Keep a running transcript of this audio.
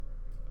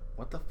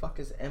What the fuck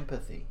is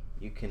empathy?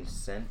 You can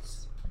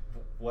sense.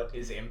 What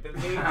is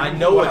empathy? I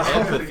know what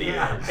empathy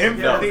is.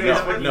 Empathy is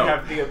when you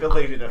have the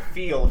ability to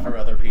feel for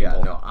other people.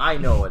 Yeah, no, I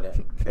know what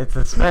it. It's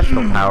a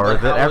special power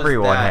But that how is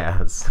everyone that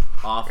has.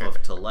 Off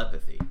of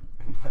telepathy.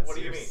 What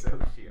do you mean?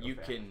 You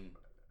can.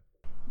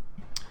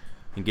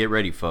 And get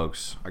ready,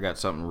 folks. I got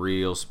something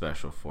real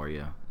special for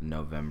you in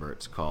November.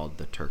 It's called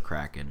the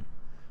Turkraken.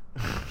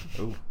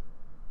 Ooh.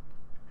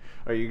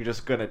 Are you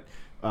just gonna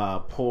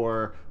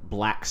pour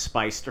black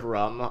spiced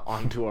rum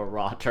onto a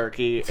raw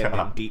turkey and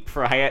then deep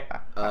fry it?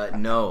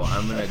 No,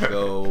 I'm gonna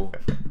go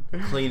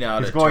clean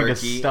out He's a going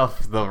turkey. to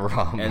stuff the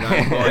rum. And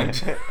I'm going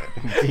to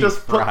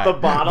just put the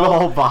bottle, the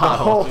whole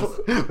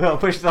bottle. They'll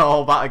push the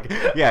whole bottle.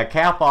 Yeah,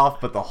 cap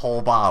off, but the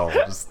whole bottle,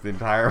 just the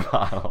entire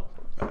bottle.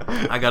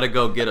 I gotta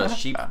go get a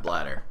sheep's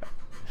bladder.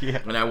 Yeah.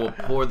 And I will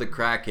pour the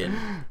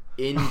Kraken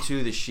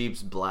into the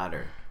sheep's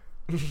bladder,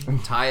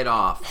 tie it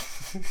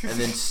off, and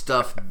then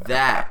stuff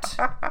that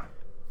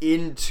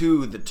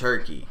into the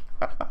turkey.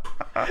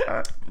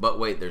 But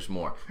wait, there's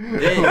more.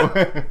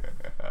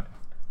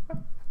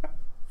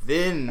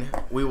 Then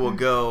we will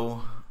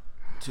go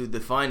to the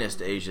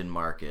finest Asian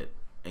market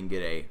and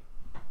get a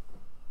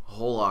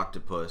whole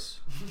octopus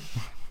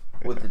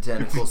with the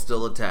tentacle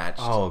still attached.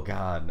 Oh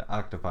God,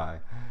 octopi.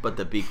 But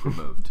the beak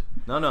removed.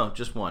 No,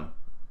 just one.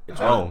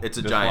 It's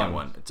a giant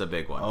one. It's a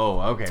big one.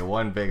 Oh, okay,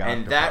 one big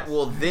octopus. And that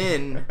will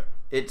then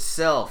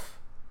itself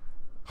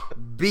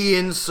be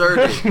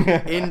inserted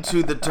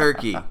into the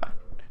turkey.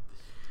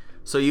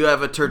 So you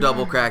have a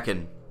double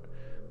Kraken.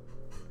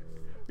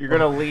 You're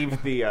gonna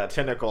leave the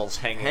tentacles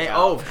hanging out.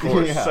 Oh, of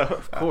course. Yeah. So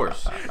Of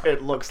course.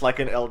 it looks like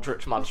an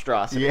eldritch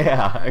monstrosity.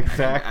 Yeah,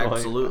 exactly.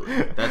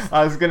 Absolutely.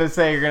 I was gonna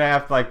say you're gonna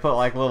have to put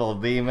little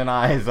demon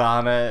eyes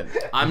on it.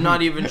 I'm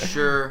not even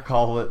sure.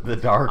 Call it the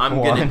dark I'm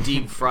one. gonna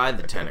deep fry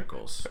the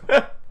tentacles.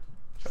 I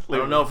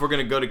don't know if we're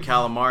gonna go to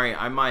calamari.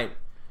 I might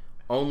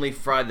only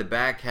fry the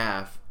back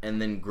half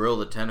and then grill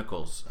the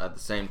tentacles at the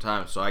same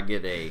time. So I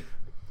get a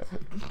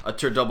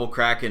double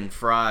Kraken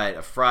fried,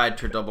 a fried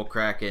double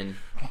Kraken,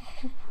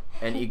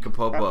 and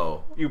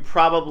ikapopo. You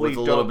probably with a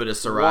don't little bit of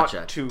sriracha.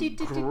 want to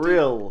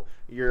grill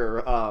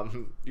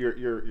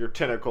your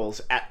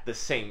tentacles at the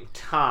same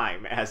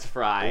time as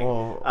frying.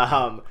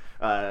 Whoa.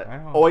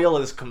 Oil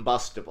is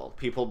combustible.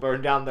 People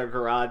burn down their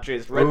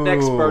garages.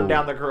 Rednecks burn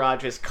down their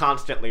garages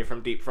constantly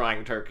from deep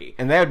frying turkey.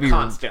 And that'd be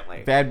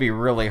constantly. That'd be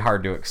really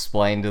hard to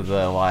explain to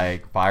the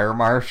fire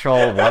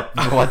marshal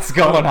what's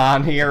going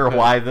on here,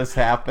 why this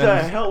happened.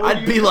 The hell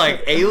I'd be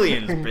like,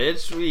 aliens,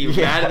 bitch. Were you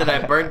mad that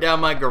I burnt down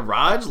my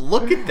garage?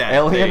 Look at that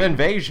Alien thing.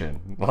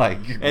 invasion, And right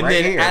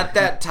then here. at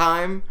that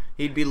time,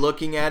 he'd be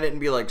looking at it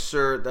and be like,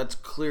 "Sir, that's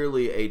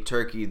clearly a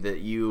turkey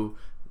that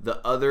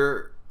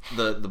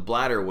the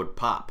bladder would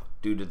pop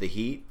due to the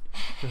heat."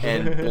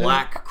 And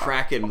black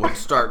Kraken would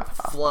start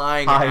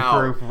flying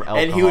out,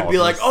 and he would be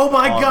like, "Oh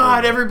my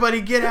God,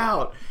 everybody get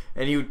out!"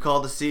 And he would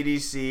call the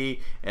CDC,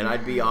 and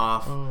I'd be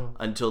off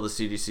until the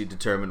CDC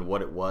determined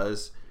what it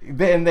was.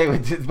 Then they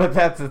would, but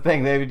that's the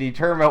thing. They would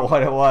determine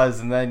what it was,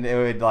 and then it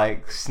would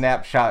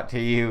snapshot to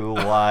you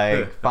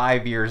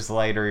 5 years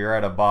later. You're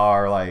at a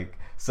bar,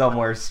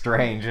 somewhere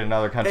strange in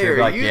another country.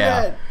 Hey, are you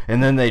yeah. that?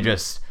 And then they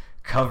just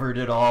covered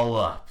it all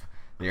up.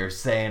 They were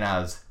saying I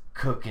was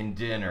cooking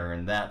dinner,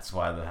 and that's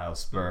why the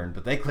house burned.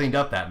 But they cleaned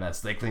up that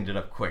mess. They cleaned it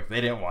up quick. They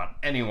didn't want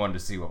anyone to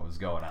see what was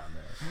going on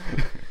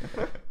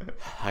there.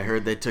 I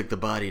heard they took the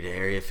body to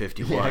Area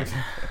 51,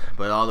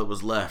 but all that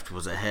was left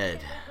was a head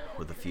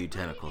with a few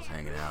tentacles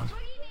hanging out.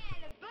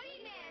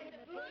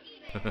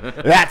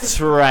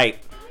 That's right.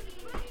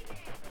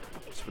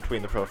 It's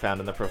Between the Profound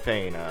and the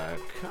Profane, a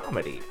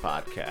comedy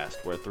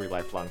podcast where three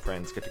lifelong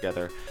friends get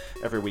together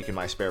every week in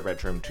my spare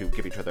bedroom to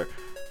give each other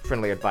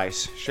friendly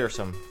advice, share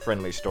some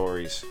friendly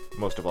stories,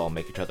 most of all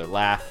make each other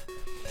laugh,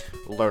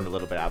 learn a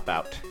little bit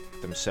about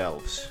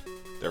themselves,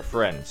 their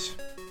friends,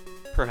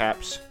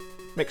 perhaps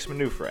make some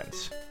new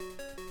friends.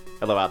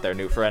 Hello out there,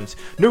 new friends.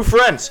 New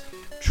friends!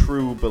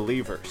 True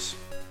believers.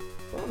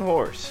 Lone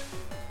horse.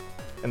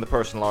 And the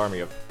personal army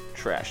of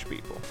trash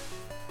people.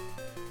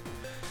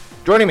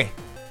 Joining me,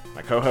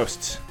 my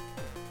co-hosts.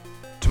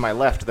 To my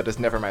left, that is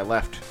never my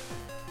left.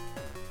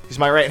 He's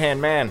my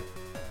right-hand man.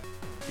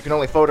 You can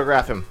only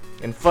photograph him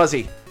in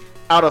fuzzy,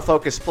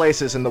 out-of-focus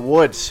places in the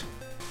woods.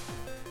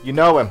 You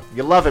know him.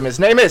 You love him. His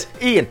name is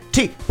Ian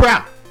T.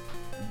 Brown.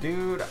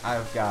 Dude,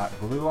 I've got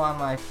glue on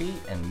my feet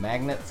and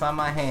magnets on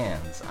my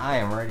hands. I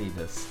am ready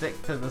to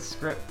stick to the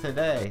script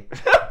today.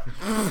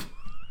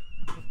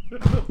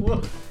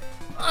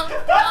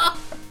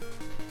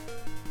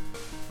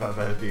 Thought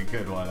that'd be a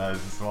good one. I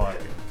was just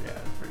walking. Yeah,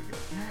 it's pretty good.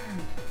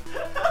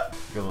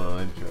 Good little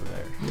intro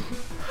there.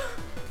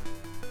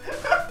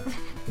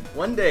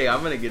 One day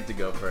I'm gonna get to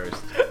go first.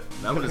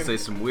 And I'm gonna say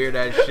some weird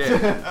ass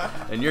shit,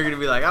 and you're gonna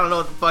be like, I don't know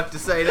what the fuck to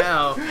say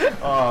now.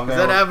 Oh man,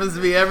 that happens to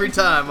me every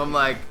time. I'm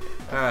like,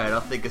 all right,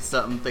 I'll think of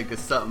something.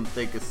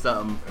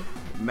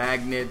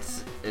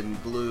 Magnets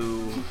and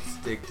glue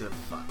stick to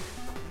fuck.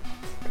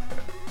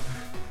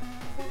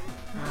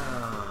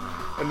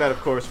 And that,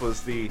 of course,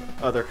 was the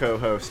other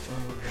co-host.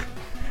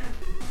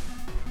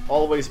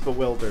 always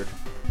bewildered.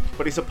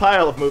 But he's a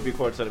pile of movie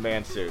quotes in a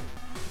man suit.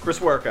 Chris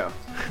Werko.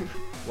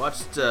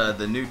 Watched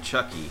the new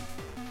Chucky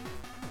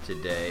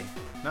today.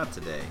 Not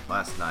today,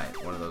 last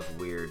night. One of those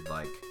weird,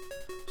 like,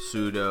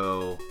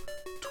 pseudo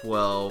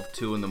 12,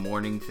 2 in the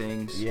morning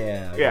things.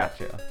 Yeah, I Yeah.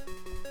 gotcha.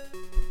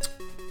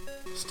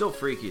 Still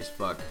freaky as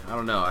fuck. I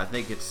don't know. I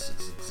think it's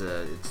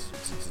a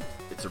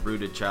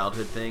rooted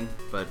childhood thing,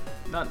 but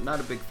not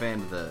a big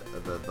fan of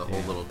the whole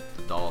Yeah. little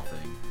doll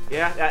thing.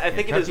 Yeah, I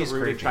think it is Chucky's a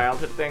rooted creepy.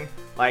 childhood thing.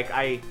 Like,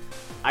 I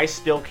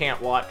still can't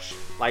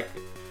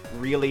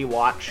really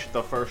watch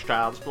the first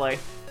Child's Play.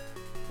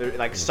 There,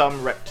 like,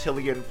 some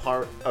reptilian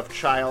part of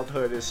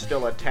childhood is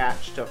still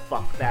attached to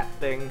fuck that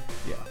thing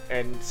Yeah.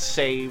 and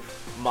save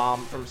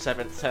Mom from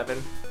Seventh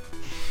Heaven.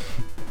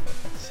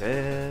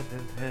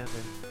 Seventh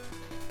Heaven.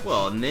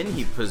 Well, and then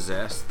he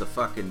possessed the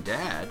fucking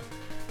dad,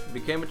 and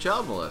became a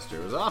child molester.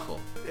 It was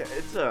awful. Yeah,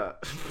 it's a...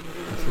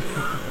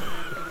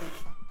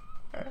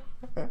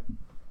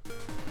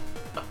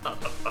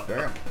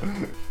 Damn.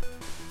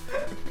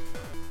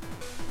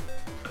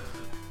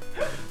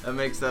 That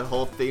makes that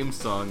whole theme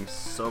song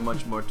so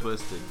much more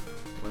twisted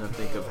when I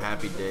think of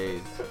Happy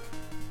Days.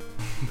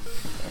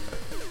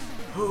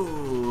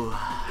 Ooh.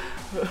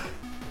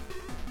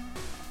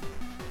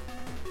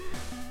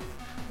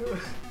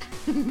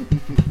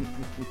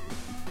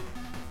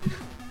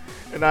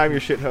 And I'm your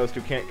shit host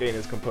who can't gain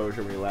his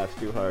composure when he laughs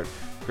too hard,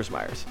 Chris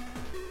Myers.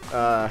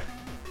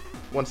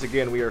 Once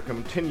again, we are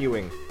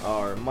continuing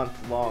our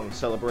month-long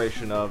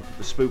celebration of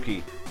the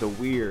spooky, the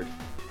weird.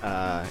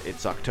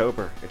 It's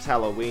October. It's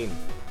Halloween.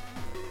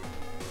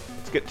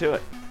 Let's get to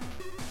it.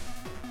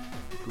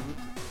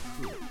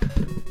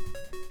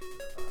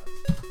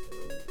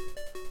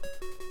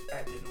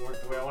 That didn't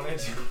work the way I wanted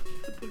to.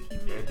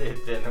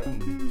 It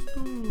didn't.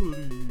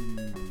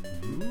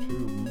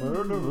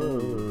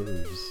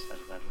 Murderers.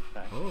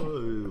 I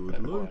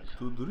would like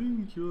to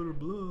drink your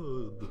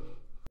blood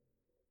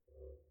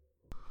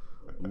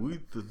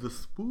with the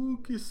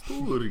spooky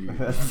story.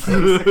 That's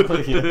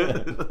basically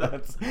it.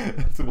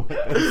 That's what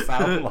they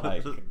sound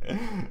like.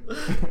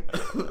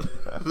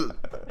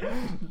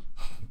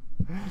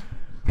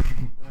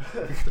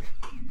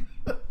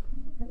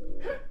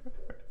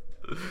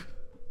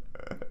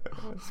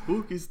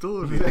 Spooky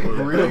story.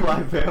 Real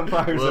life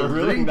vampires Well, are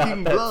really not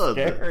drinking that blood.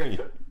 scary.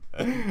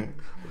 I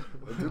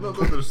do not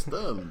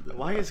understand.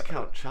 Why is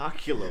Count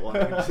Chocula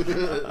wanting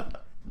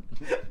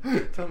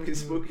to tell me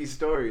spooky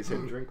stories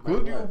and drink my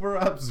Could you blood?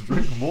 perhaps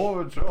drink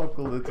more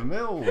chocolate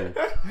milk?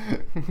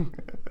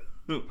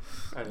 Do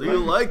you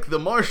like the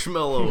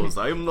marshmallows?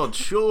 I'm not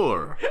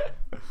sure.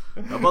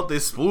 How about the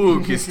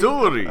spooky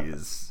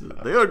stories?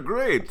 They are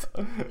great.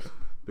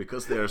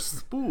 Because they are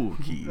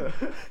spooky.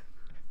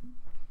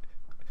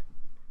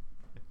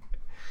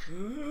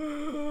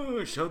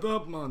 Shut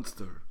up,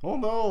 monster. Oh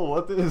no,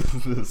 what is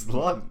this?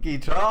 Lucky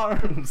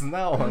Charms?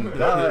 Now I'm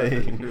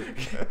dying.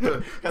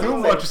 Too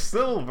much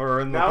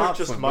silver in the Now pots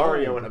it's just of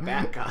Mario gold. in a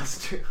bat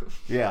costume.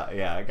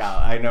 Yeah,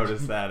 I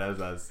noticed that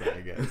as I was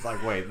saying it. It's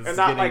like, wait, this And is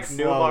not getting like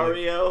new slowly-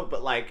 Mario,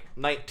 but like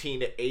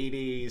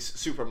 1980s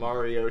Super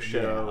Mario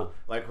show,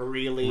 like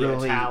really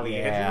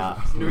Italian,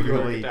 yeah, New York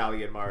really-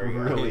 Italian Mario.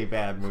 Really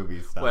bad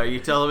movie stuff. Well, you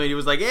telling me he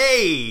was like,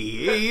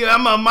 hey,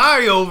 I'm a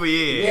Mario over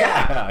here.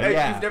 Yeah, Hey,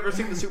 yeah. You've never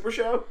seen the Super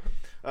Show?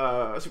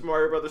 Super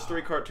Mario Brothers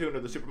 3 cartoon or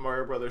the Super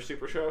Mario Brothers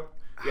Super Show?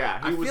 Yeah,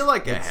 I feel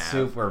like I It's have.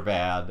 super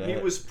bad. he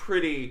was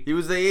pretty. He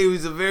was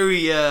a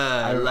very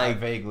I like.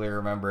 vaguely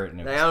remember it.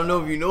 And it I was don't know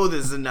if bad. you know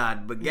this or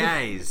not, but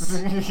guys,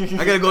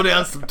 I gotta go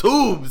down some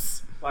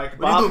tubes. Like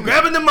What are you doing?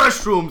 Grabbing the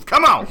mushrooms.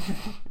 Come on.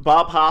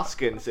 Bob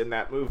Hoskins in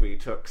that movie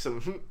took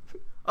some.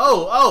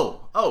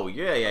 Oh,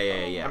 yeah.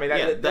 I mean,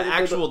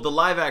 the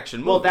live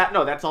action movie. Well,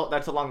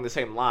 that's along the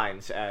same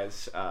lines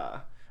as.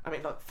 I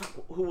mean,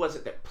 who was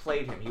it that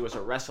played him? He was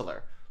a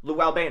wrestler. Lou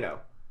Albano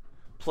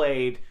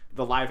played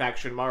the live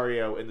action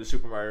Mario in the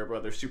Super Mario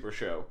Brothers Super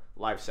Show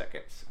live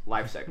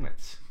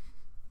segments.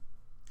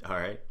 All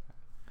right.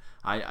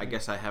 I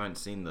guess I haven't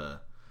seen the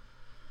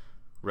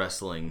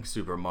wrestling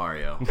Super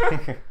Mario.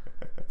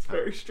 It's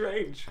very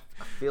strange.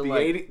 I feel The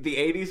like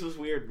 80s was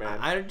weird, man.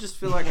 I just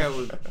feel like I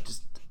was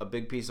just a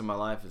big piece of my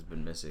life has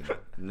been missing,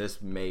 and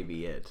this may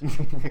be it.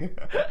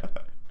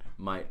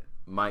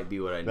 Might be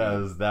what I need.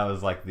 that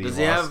was like the Does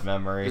lost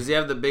memory. Does he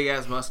have the big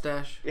ass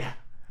mustache? Yeah.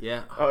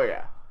 Yeah. Oh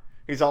yeah.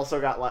 He's also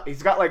got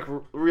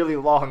really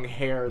long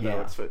hair though.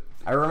 Yeah. It's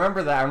I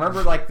remember that. I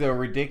remember like the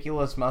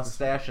ridiculous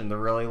mustache and the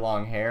really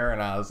long hair,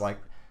 and I was like,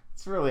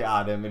 it's a really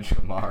odd image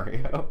of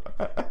Mario.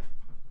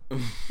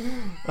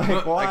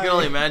 Like, why? I can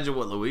only imagine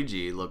what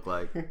Luigi looked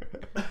like.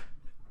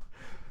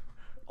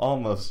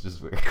 Almost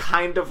just weird.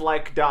 kind of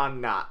like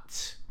Don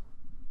Knotts.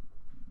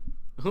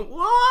 Well,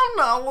 I'm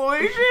not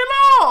Luigi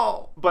at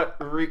all. But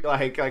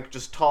like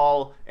just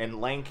tall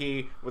and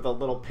lanky with a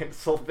little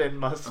pencil thin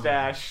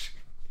mustache.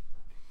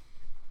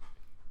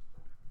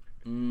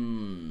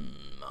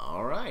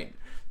 All right.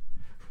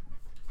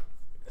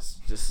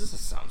 This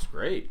sounds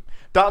great.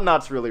 Don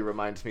Knotts really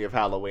reminds me of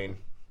Halloween.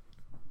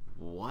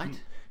 What?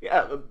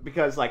 Yeah,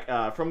 because like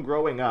from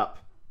growing up,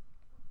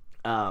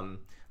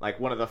 like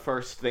one of the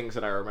first things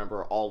that I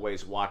remember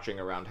always watching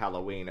around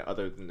Halloween,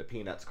 other than the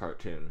Peanuts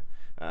cartoon,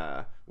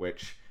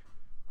 which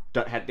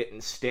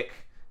didn't stick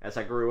as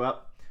I grew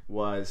up,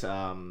 was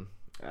The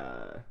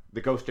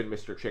Ghost and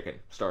Mr. Chicken,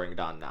 starring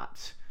Don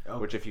Knotts,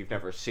 which, if you've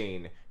never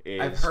seen,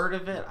 is I've heard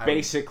of it.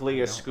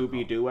 basically a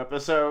Scooby-Doo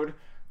episode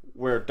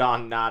where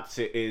Don Knotts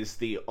is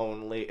the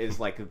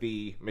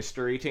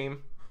mystery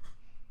team.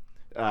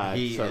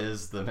 He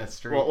is the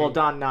mystery. Well,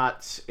 Don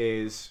Knotts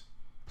is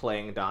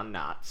playing Don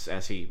Knotts,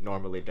 as he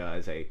normally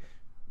does, a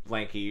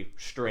lanky,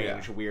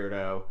 strange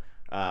weirdo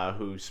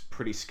who's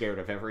pretty scared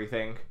of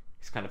everything.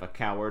 He's kind of a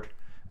coward.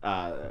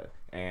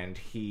 And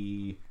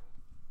he,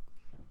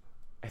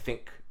 I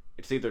think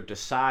it's either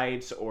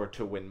decides or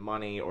to win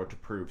money or to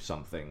prove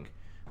something,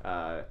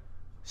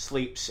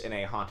 sleeps in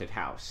a haunted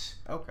house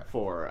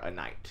for a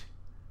night.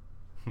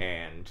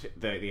 And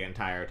the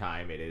entire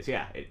time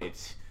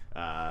it's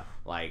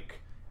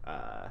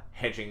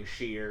hedging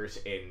shears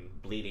in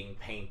bleeding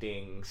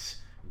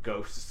paintings,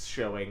 ghosts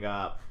showing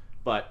up,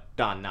 but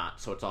Don Knotts,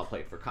 so it's all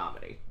played for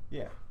comedy.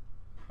 Yeah.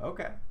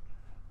 Okay.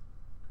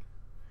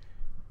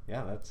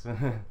 Yeah,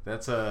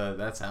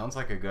 that sounds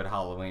like a good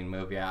Halloween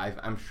movie.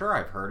 I'm sure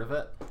I've heard of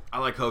it. I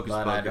like Hocus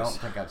Pocus. But I don't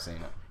think I've seen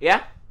it.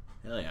 Yeah?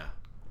 Hell yeah.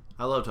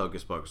 I loved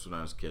Hocus Pocus when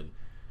I was a kid.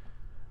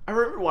 I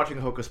remember watching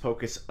Hocus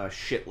Pocus a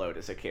shitload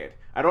as a kid.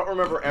 I don't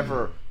remember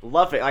ever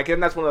loving it.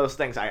 And that's one of those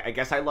things. I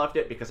guess I loved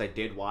it because I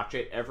did watch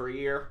it every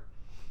year.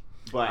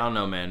 But I don't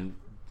know, man.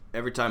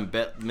 Every time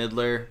Bette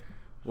Midler,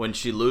 when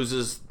she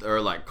loses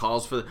or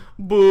calls for the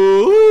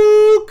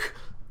Book,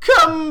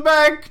 come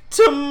back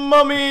to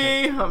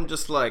mommy. I'm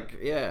just like,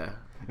 yeah.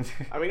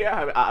 I mean,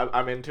 yeah,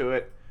 I'm into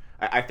it.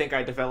 I think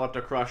I developed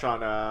a crush on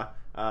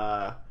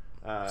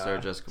Sarah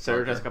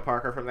Jessica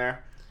Parker from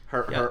there.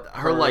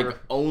 Her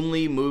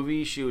only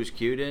movie she was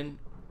cute in,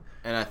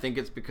 and I think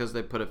it's because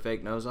they put a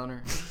fake nose on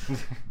her.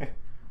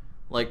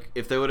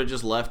 If they would have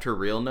just left her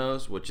real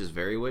nose, which is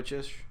very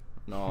witchish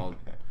and all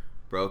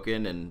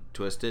broken and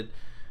twisted,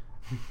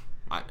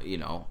 I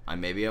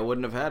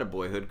wouldn't have had a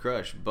boyhood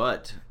crush,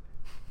 but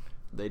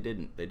they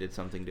didn't. They did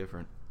something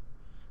different.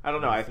 I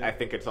don't know. I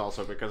think it's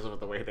also because of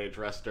the way they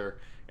dressed her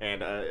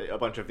and a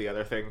bunch of the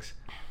other things.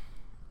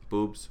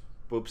 Boobs.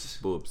 Boobs.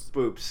 Boobs.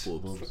 Boobs.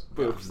 Boobs.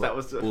 Boobs. That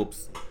was the...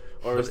 Boobs.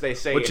 Or as they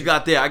say... What you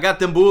got there? I got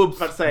them boobs.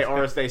 Let's say,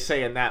 or as they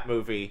say in that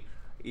movie,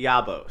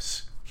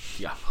 yabos.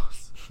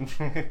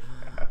 Yabos.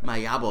 My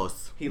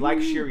yabos. He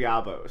likes your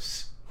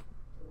yabos.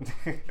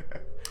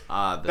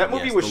 That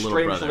movie was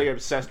strangely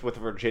obsessed with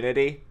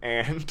virginity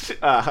and tits.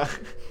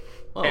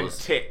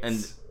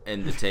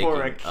 And the taking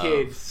for a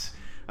kid's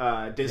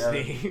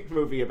Disney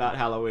movie about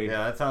Halloween.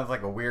 Yeah, that sounds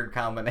like a weird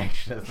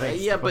combination of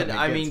things. Yeah, but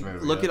I mean,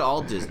 look at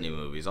all Disney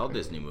movies. All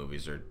Disney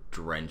movies are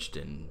drenched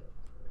in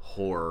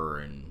horror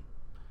and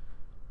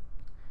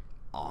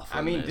awfulness.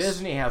 I mean,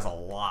 Disney has a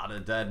lot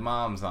of dead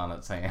moms on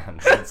its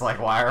hands. It's like,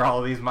 why are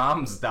all these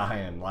moms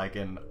dying? Like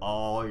in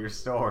all your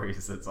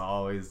stories, it's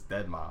always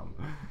dead mom.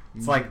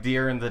 It's like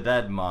Deer and the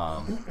Dead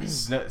Mom,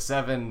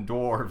 Seven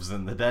Dwarves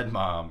and the Dead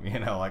Mom.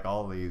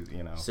 All these.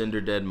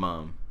 Cinder Dead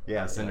Mom.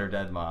 Yeah, Cinder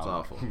Dead Mom. It's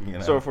awful.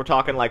 So if we're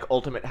talking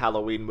ultimate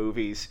Halloween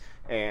movies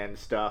and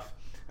stuff,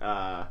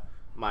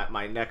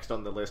 my next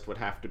on the list would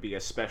have to be a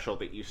special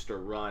that used to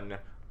run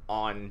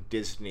on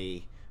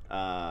Disney.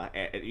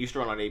 It used to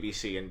run on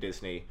ABC and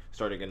Disney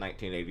starting in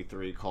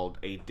 1983 called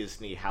A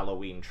Disney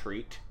Halloween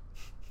Treat.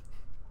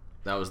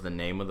 That was the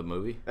name of the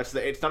movie?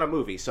 It's not a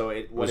movie, so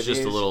it was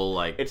just a little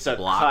it's a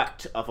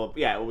block.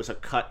 It was a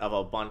cut of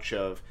a bunch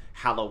of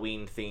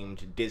Halloween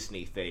themed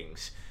Disney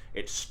things.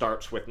 It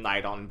starts with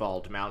Night on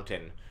Bald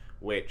Mountain,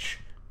 which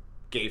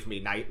gave me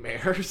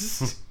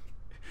nightmares.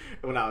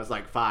 When I was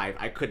 5,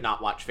 I could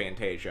not watch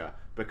Fantasia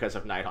because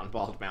of Night on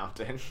Bald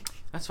Mountain.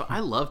 That's why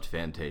I loved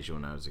Fantasia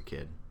when I was a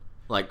kid.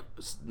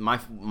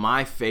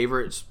 My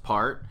favorite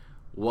part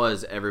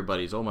was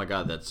everybody's, oh my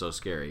god, that's so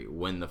scary,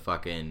 when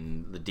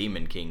the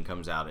Demon King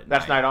comes out at night.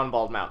 That's Night on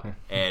Bald Mountain.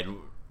 And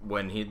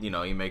when he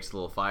makes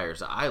little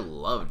fires. I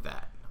loved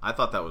that. I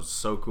thought that was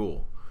so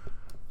cool.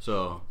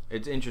 So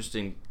it's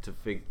interesting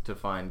to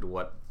find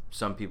what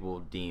some people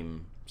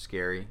deem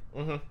scary,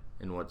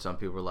 and what some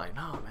people are like,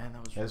 no man,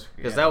 that was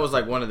because that was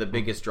one of the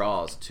biggest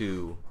draws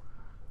to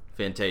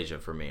Fantasia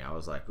for me. I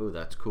was like, ooh,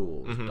 that's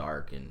cool. It was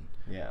dark and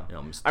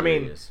mysterious. I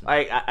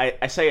mean,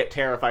 I say it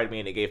terrified me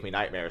and it gave me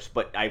nightmares,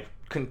 but I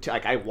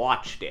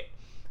watched it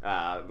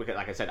because,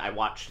 like I said, I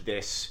watched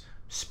this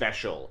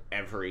special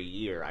every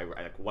year.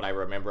 What I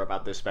remember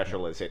about this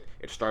special is it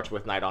starts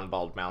with Night on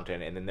Bald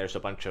Mountain, and then there's a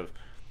bunch of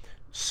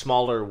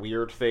smaller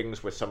weird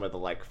things with some of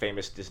the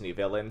famous Disney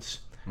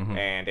villains,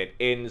 and it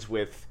ends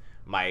with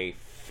my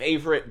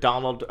favorite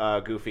Donald,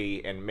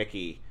 Goofy, and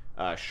Mickey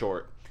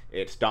short.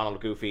 It's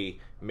Donald, Goofy,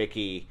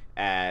 Mickey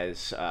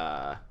as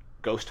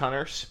ghost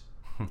hunters,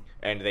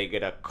 and they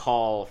get a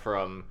call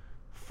from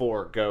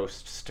 4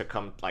 ghosts to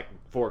come.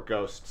 4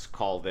 ghosts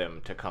call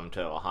them to come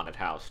to a haunted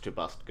house to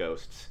bust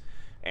ghosts,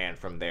 and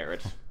from there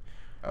it's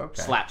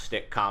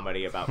slapstick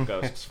comedy about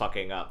ghosts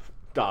fucking up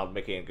Donald,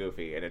 Mickey, and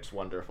Goofy, and it's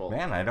wonderful.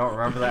 Man, I don't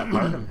remember that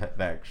part of it,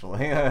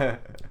 actually. Did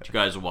you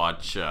guys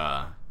watch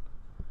the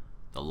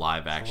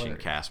live-action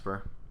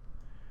Casper?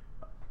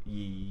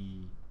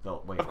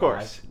 Wait, Of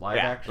course. live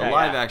Yeah. action. The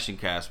live-action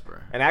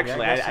Casper. And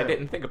actually, Yeah, I guess I so.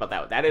 didn't think about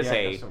that. That is Yeah,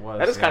 I guess it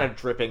was, kind yeah. of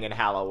dripping in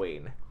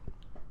Halloween.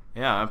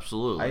 Yeah,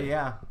 absolutely.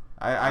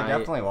 I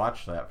definitely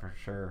watched that for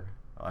sure.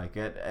 Like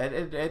it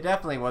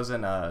definitely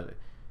wasn't a.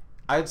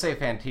 I'd say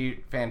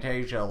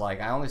Fantasia.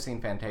 Like I only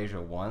seen Fantasia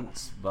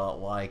once, but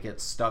like it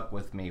stuck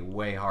with me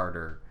way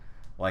harder.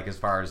 Like as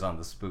far as on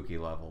the spooky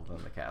level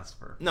than the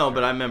Casper. No,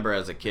 but I remember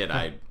as a kid,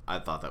 I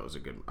thought that was a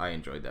good. I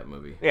enjoyed that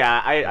movie.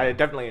 Yeah, I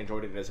definitely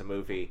enjoyed it as a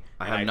movie.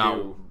 I and have not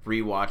do-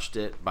 rewatched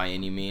it by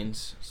any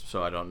means,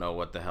 so I don't know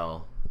what the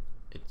hell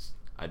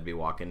I'd be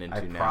walking into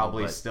I now.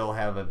 probably but still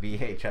have a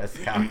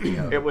VHS copy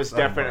of It was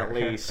somewhere.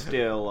 definitely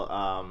still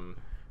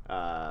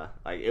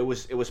like it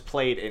was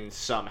played in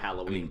some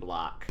Halloween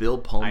block. Bill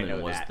I Pullman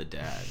know was that. the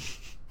dad.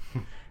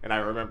 And I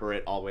remember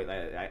it always.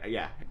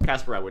 Yeah,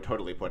 Casper I would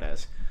totally put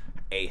as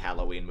a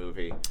Halloween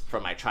movie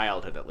from my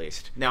childhood at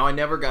least. Now I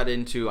never got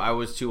into. I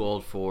was too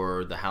old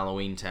for the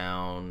Halloween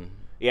Town.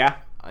 Yeah.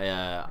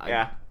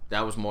 Yeah.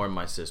 That was more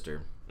my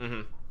sister,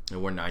 Mm-hmm.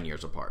 and we're 9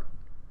 years apart.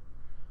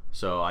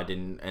 So I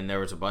didn't. And there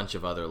was a bunch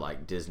of other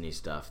like Disney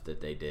stuff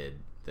that they did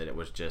that it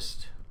was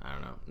just I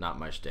don't know, not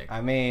my shtick.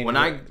 I mean, when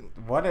I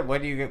what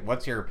do you get?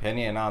 What's your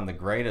opinion on the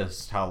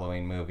greatest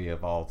Halloween movie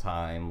of all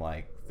time,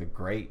 like The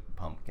Great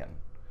Pumpkin?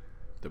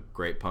 the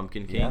Great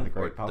Pumpkin King, Yeah, The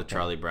Great or Pumpkin. the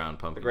Charlie Brown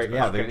Pumpkin. Great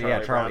Yeah, Pumpkin,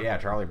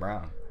 Charlie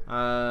Brown.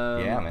 Brown.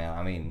 Yeah, man.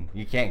 I mean,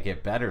 you can't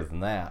get better than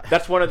that.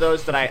 That's one of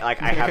those that I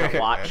haven't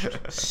watched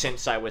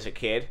since I was a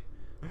kid,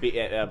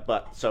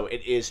 but so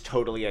it is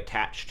totally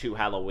attached to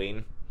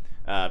Halloween,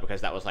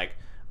 because that was like,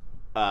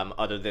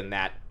 other than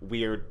that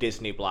weird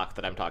Disney block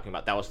that I'm talking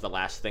about, that was the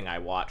last thing I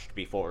watched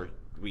before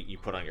you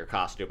put on your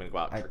costume and go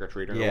out trick or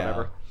treating or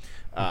whatever.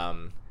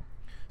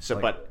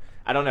 But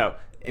I don't know.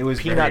 It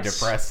was very Peanuts-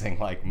 depressing,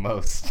 like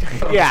most.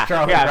 Yeah,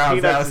 Charlie yeah,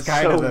 Brown's. That Peanuts was is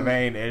kind of so- the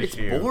main It's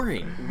issue.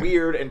 boring.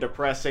 Weird and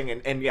depressing,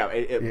 and yeah,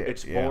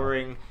 it's yeah.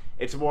 boring.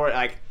 It's more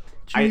like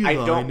I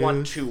don't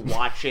want to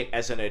watch it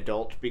as an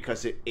adult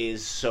because it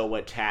is so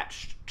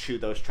attached to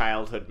those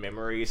childhood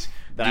memories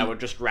that I would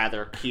just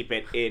rather keep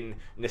it in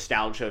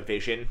nostalgia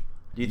vision.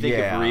 Do you think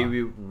Yeah.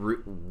 if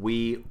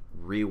we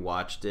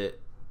rewatched it,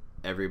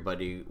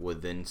 everybody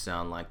would then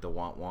sound like the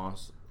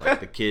Want-Wants? Like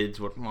the kids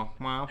would...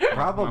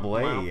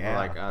 Probably, yeah.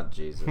 Like, oh,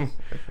 Jesus.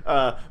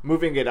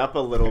 Moving it up a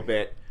little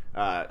bit,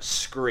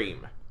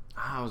 Scream.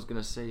 I was going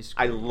to say...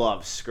 I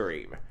love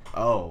Scream.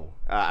 Oh,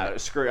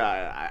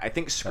 I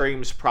think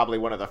Scream's probably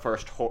one of the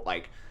first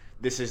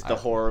this is the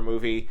horror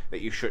movie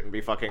that you shouldn't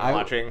be fucking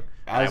watching. And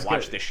I was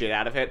watched gonna- the shit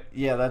out of it.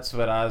 yeah. That's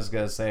what I was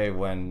gonna say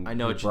when I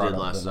know what you brought did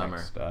up last the summer.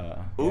 next,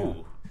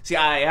 Ooh. See,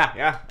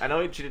 yeah. I know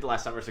what you did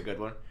last summer's a good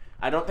one.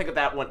 I don't think of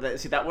that one.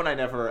 See, that one I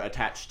never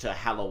attached to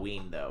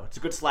Halloween, though. It's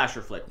a good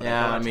slasher flick, but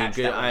Yeah, I I don't mean, attach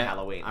good. that one to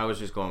Halloween. I was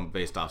just going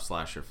based off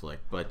slasher flick.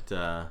 But,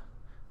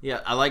 yeah,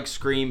 I like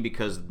Scream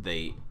because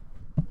they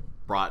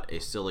brought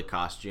a silly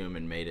costume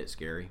and made it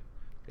scary.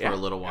 For Yeah. a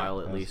little while,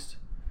 Yeah. at least.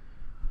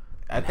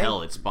 I think,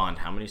 Hell, it spawned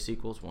how many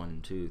sequels?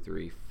 1, 2,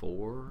 3,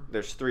 4?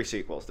 There's 3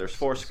 sequels. There's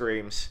 4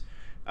 Screams.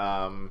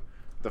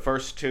 The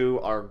first 2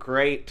 are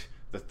great.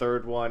 The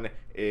third one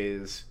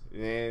is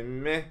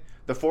meh.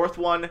 The fourth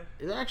one...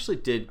 It actually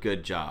did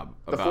good job.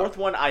 The fourth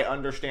one, I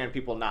understand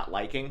people not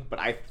liking, but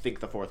I think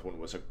the fourth one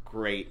was a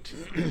great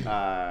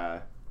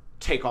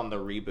take on the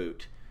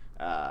reboot.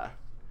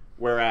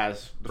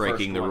 Whereas the Breaking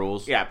first the one-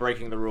 rules? Yeah,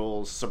 breaking the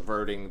rules,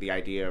 subverting the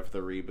idea of the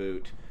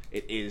reboot.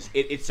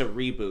 It's a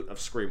reboot of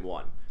Scream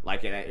 1.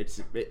 Like, it's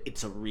a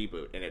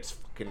reboot, and it's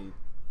fucking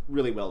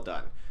really well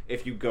done.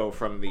 If you go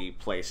from the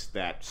place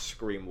that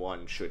Scream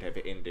 1 should have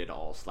ended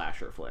all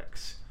slasher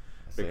flicks.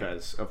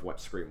 Because of what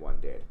Scream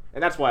 1 did.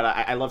 And that's why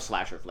I love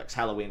slasher flicks.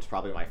 Halloween's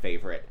probably my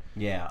favorite.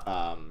 yeah.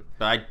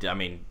 But I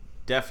mean,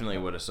 definitely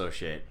would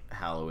associate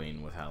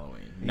Halloween with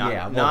Halloween. Not,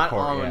 Yeah, well, not of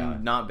course, on, yeah.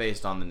 not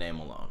based on the name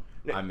alone.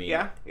 I mean,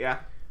 Yeah.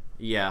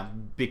 yeah,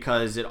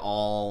 because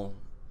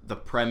the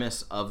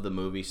premise of the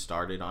movie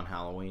started on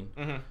Halloween.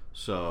 Mm-hmm.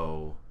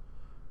 So,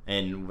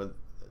 and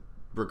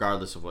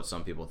regardless of what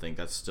some people think,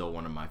 that's still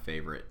one of my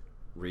favorite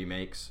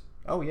remakes.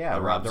 Oh yeah,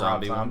 The Rob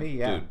Zombie one.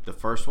 Yeah. Dude, the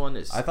first one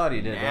is I thought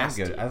he did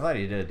nasty. a damn good. I thought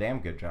he did a damn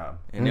good job.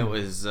 And it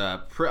was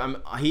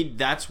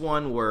that's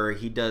one where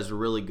he does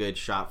really good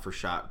shot for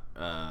shot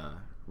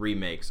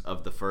remakes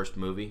of the first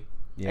movie.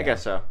 Yeah. I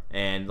guess so.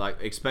 And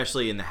like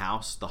especially in the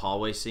house, the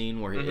hallway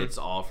scene where it's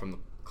all from the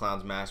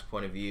clown's mask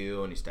point of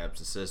view, and he stabs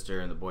his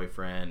sister and the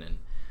boyfriend, and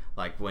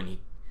like when he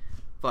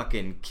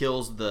fucking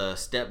kills the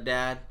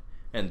stepdad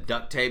and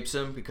duct tapes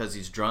him because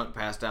he's drunk,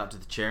 passed out to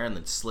the chair, and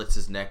then slits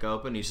his neck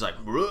open. He's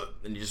like, "Bruh,"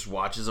 and he just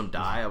watches him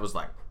die. I was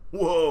like,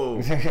 whoa,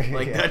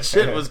 like Yeah. that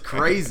shit was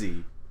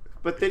crazy.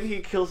 But then he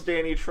kills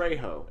Danny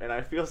Trejo, and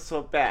I feel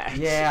so bad.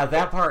 Yeah,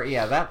 that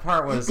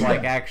part was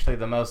like actually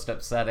the most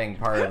upsetting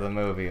part of the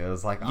movie. It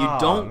was like, You oh,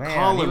 don't man,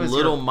 call he him was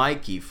Little your-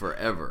 Mikey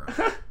forever.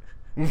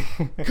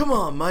 Come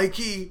on,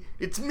 Mikey.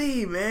 It's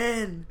me,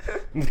 man.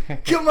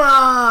 Come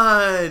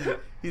on.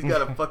 He's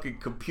got a fucking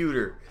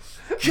computer.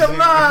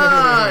 Come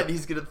on.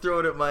 He's going to throw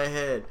it at my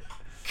head.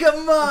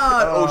 Come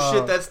on. Oh,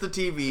 shit, that's the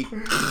TV.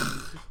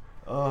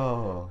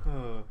 Oh.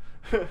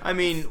 I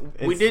mean,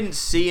 we didn't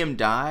see him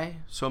die,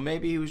 so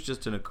maybe he was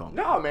just in a coma.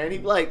 No, man, he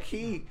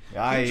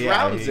Yeah,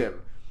 drowns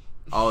him.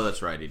 Oh,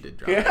 that's right, he did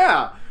drop it.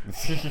 Yeah.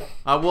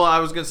 Well, I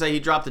was going to say he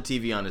dropped the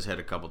TV on his head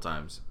a couple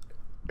times.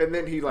 And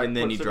then he And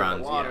then puts he it drowns.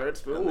 in the water. Yeah.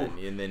 It's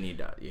And then he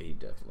died. Yeah, he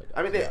definitely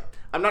died. I mean,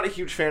 I'm not a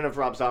huge fan of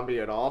Rob Zombie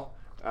at all.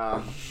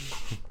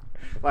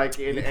 Like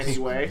in any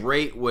way.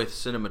 Great with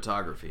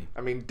cinematography.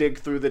 I mean, dig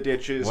through the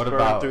ditches, What burn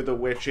about- through the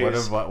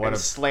witches, and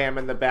slam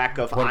in the back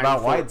of What I'm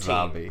about 14. White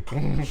Zombie?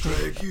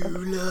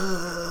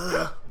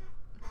 Dracula.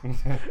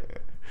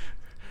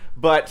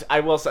 But I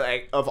will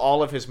say, of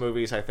all of his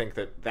movies, I think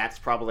that that's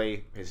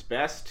probably his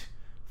best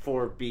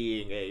for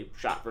being a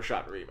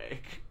shot-for-shot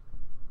remake.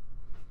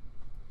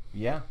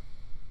 Yeah.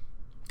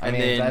 I And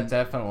mean, then- that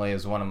definitely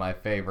is one of my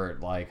favorite,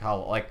 like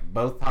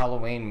both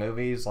Halloween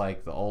movies,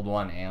 like the old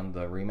one and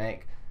the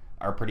remake,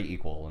 are pretty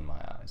equal in my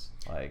eyes.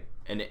 Like,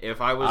 And if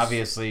I was...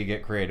 obviously you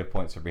get creative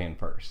points for being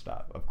first,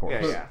 of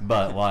course. Yeah.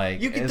 But,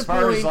 like, You get as the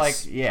far as,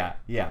 points. like,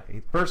 yeah.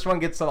 First one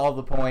gets all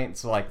the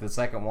points, like, the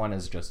second one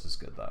is just as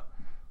good, though.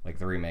 Like,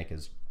 the remake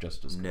is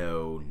just as good.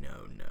 No.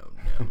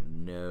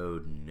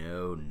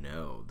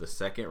 The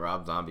second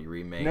Rob Zombie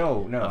remake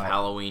No, of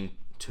Halloween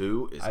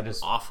 2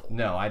 is awful.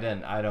 No, I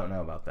don't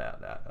know about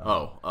that. I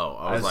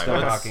was like, still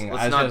let's talking-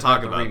 I not was just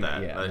talk about the about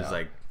remake, that. yeah, I was no.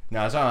 like, No,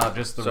 I was talking about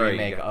just the Sorry,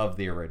 remake yeah. of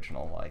the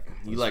original, like...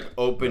 you like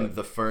opened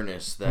the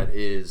furnace that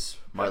is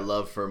my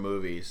love for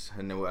movies,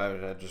 and then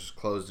I just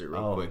closed it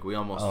real quick. We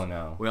almost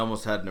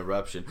had an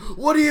eruption.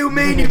 What do you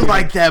mean you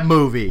like that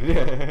movie?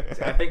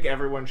 I think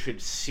everyone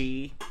should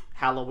see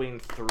Halloween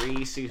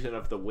 3 Season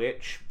of the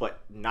Witch, but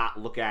not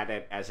look at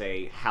it as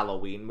a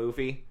Halloween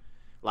movie.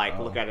 Like,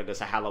 look at it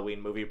as a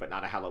Halloween movie, but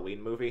not a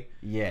Halloween movie.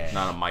 Yeah.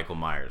 Not a Michael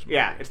Myers movie.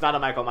 Yeah, it's not a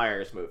Michael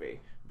Myers movie,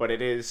 but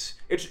it is.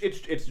 It's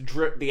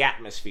the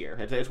atmosphere.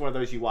 It's one of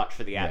those you watch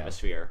for the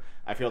atmosphere.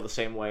 I feel the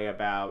same way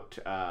about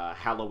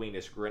Halloween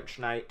is Grinch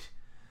Night.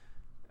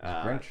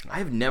 Grinch.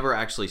 I've never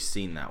actually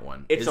seen that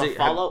one. It's a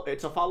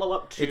follow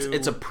up to.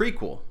 It's a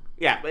prequel.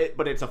 Yeah,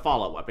 but it's a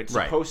follow up. It's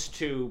Right. supposed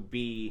to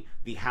be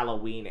the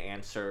Halloween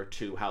answer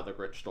to How the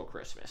Grinch Stole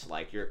Christmas.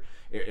 Like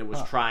it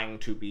was trying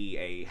to be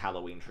a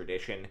Halloween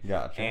tradition,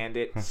 Gotcha. and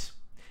it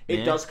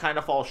Yeah. does kind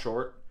of fall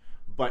short.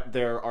 But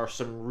there are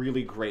some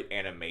really great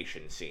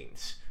animation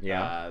scenes.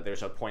 Yeah.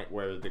 There's a point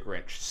where the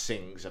Grinch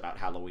sings about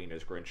Halloween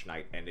as Grinch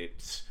Night, and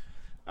it's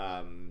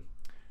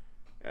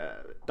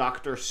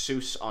Dr.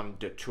 Seuss on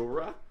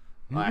Datura.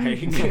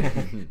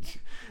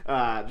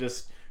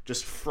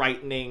 Just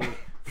frightening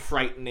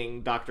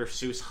Dr.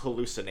 Seuss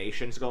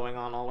hallucinations going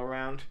on all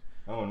around.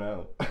 Oh,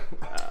 no.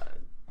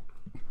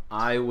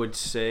 I would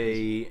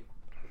say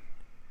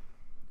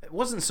it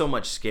wasn't so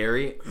much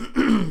scary,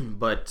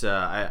 but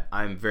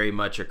I'm very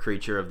much a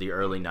creature of the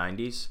early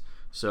 90s.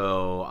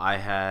 So I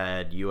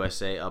had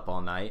USA Up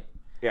All Night.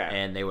 Yeah.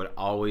 And they would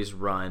always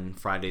run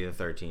Friday the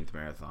 13th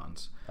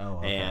marathons. Oh,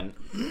 okay. And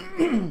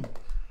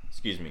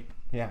excuse me.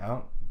 Yeah, I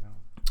don't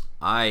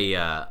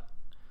know.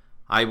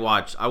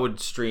 I would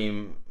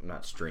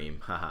not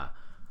stream, haha.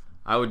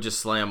 I would just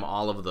slam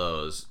all of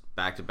those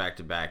back to back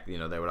to back. You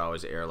know, they would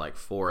always air like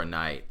 4 a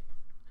night.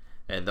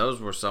 And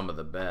those were some of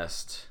the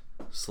best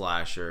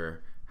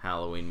slasher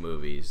Halloween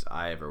movies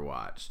I ever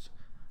watched.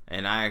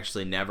 And I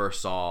actually never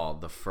saw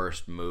the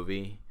first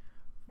movie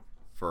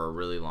for a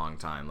really long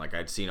time. Like,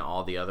 I'd seen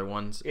all the other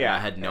ones. Yeah, And I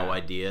had no yeah.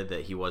 idea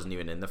that he wasn't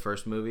even in the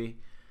first movie.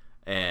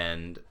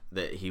 And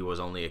that he was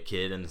only a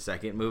kid in the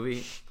second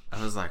movie.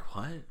 I was like,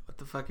 what? What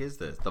the fuck is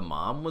this? The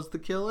mom was the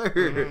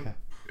killer?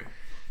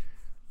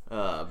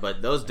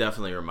 But those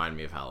definitely remind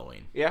me of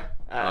Halloween. Yeah.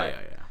 Oh, yeah.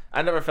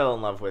 I never fell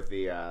in love with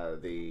the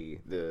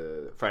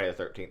Friday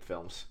the 13th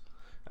films.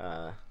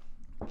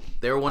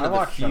 They're one I of the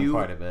watched them few...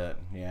 quite a bit,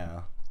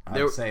 yeah.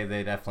 I'd say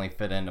they definitely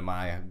fit into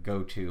my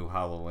go-to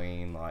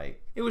Halloween,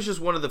 like... It was just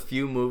one of the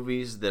few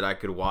movies that I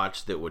could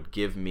watch that would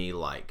give me,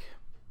 like...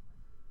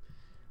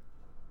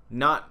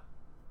 Not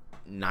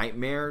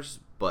nightmares,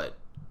 but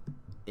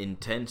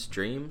intense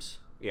dreams.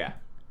 Yeah.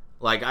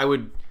 Like, I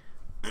would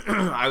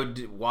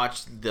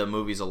watch the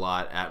movies a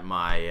lot at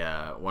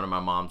my one of my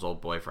mom's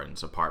old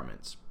boyfriend's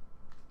apartments,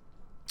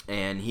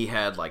 and he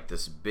had like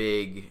this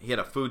big. He had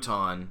a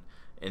futon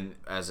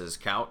as his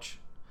couch,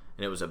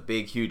 and it was a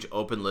big, huge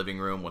open living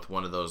room with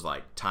one of those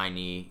like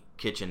tiny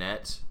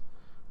kitchenettes.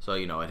 So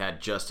you know, it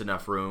had just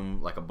enough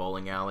room, like a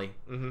bowling alley.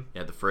 Mm-hmm. He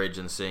had the fridge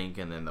and sink,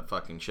 and then the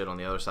fucking shit on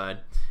the other side.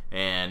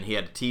 And he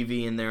had a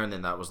TV in there, and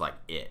then that was like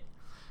it.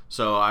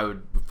 So I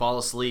would fall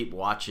asleep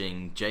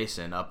watching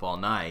Jason Up All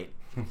Night.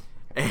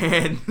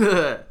 And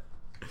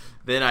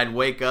then I'd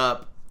wake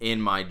up in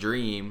my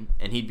dream,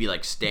 and he'd be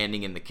like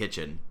standing in the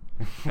kitchen,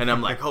 and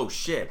I'm like, oh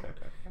shit!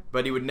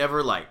 But he would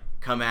never like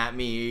come at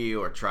me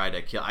or try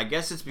to kill. I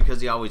guess it's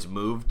because he always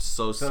moved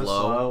so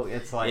slow.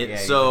 It's like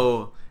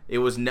It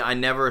was I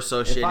never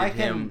associated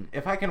him.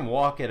 If I can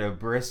walk at a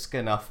brisk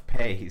enough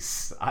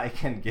pace, I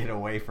can get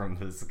away from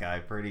this guy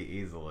pretty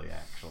easily,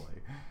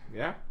 actually.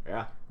 Yeah.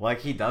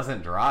 Like, he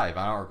doesn't drive.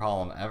 I don't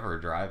recall him ever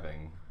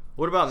driving.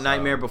 What about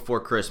Nightmare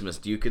Before Christmas?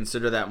 Do you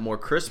consider that more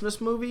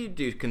Christmas movie?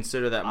 Do you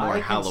consider that more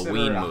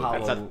Halloween movie?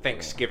 That's a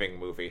Thanksgiving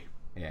movie.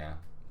 Yeah.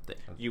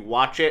 You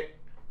watch it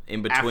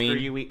in between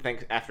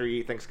after you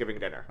eat Thanksgiving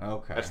dinner.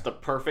 Okay. That's the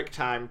perfect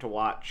time to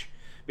watch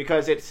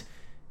because it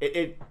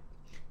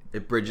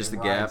bridges the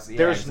gap. Yeah,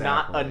 there's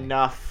exactly. not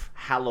enough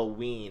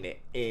Halloween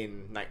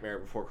in Nightmare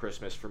Before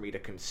Christmas for me to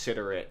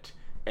consider it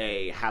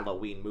a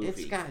Halloween movie.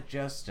 It's got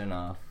just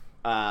enough.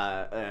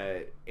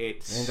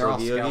 It's And they're all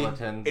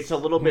skeletons. it's a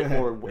little bit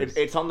more.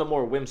 It's on the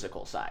more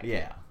whimsical side.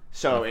 Yeah.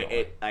 So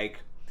definitely.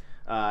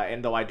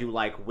 and though I do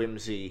like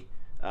whimsy,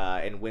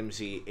 and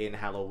whimsy in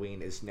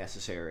Halloween is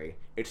necessary,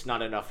 it's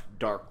not enough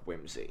dark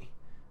whimsy.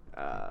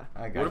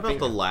 What about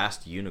The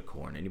Last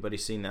Unicorn? Anybody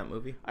seen that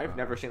movie? I've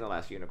never seen The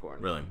Last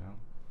Unicorn. Really?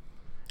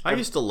 I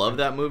used to love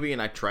that movie,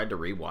 and I tried to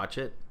rewatch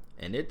it,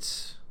 and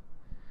it's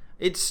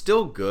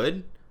still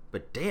good,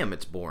 but damn,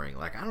 it's boring.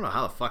 Like, I don't know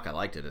how the fuck I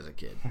liked it as a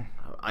kid.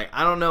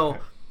 I don't know.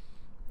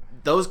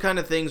 Those kind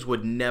of things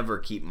would never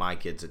keep my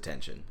kids'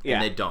 attention,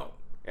 and they don't.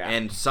 Yeah.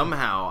 And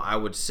somehow I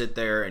would sit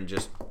there and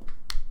just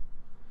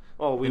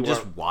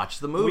just watch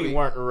the movie. We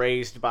weren't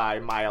raised by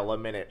mile a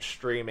minute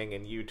streaming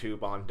and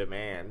YouTube on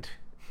demand.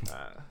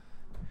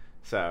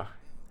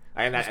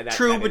 That's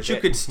true, but you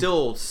could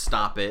still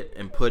stop it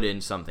and put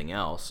in something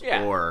else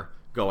or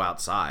go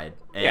outside.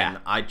 And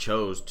I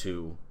chose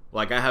to,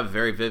 I have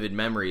very vivid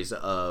memories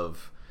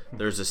of,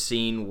 there's a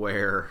scene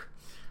where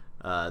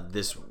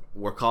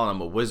we're calling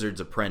him a wizard's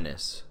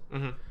apprentice,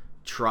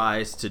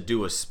 tries to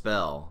do a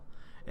spell,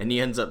 and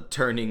he ends up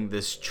turning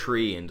this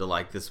tree into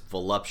this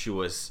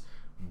voluptuous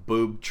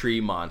boob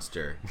tree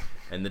monster,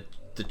 and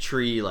the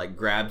tree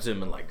grabs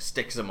him and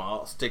sticks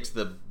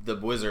the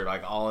wizard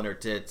all in her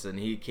tits, and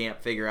he can't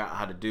figure out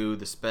how to do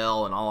the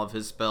spell, and all of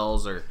his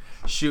spells are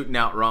shooting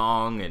out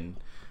wrong, and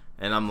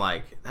I'm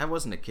like, that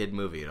wasn't a kid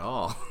movie at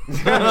all.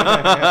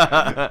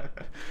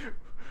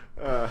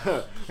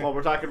 While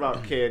we're talking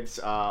about kids,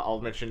 I'll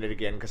mention it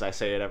again because I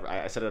said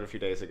it a few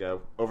days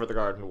ago. Over the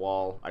Garden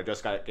Wall. I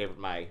just gave it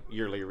my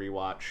yearly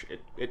rewatch.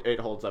 It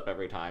holds up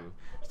every time.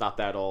 It's not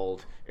that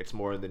old. It's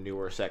more in the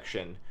newer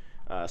section.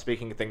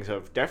 Speaking of things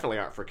that definitely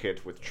aren't for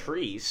kids with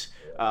trees,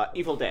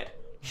 Evil Dead.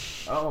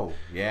 Oh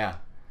yeah.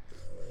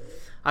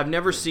 I've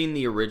never seen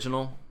the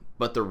original,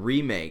 but the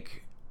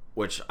remake,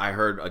 which I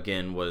heard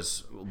again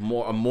was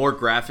a more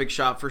graphic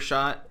shot for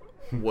shot,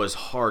 was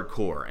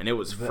hardcore, and it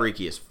was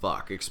freaky as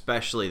fuck,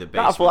 especially the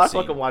basement scene. I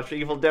fucking watched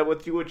Evil Dead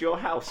with you at your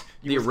house.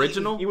 The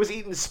original? He was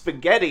eating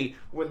spaghetti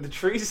when the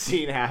tree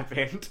scene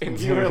happened, and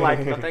you were like,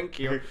 no, thank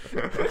you.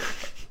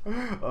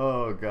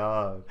 Oh,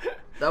 God.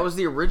 That was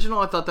the original?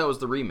 I thought that was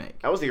the remake.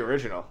 That was the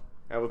original.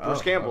 That was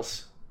Bruce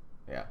Campbell's.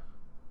 Yeah.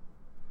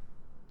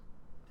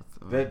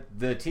 The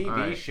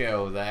TV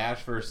show, The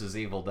Ash vs.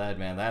 Evil Dead,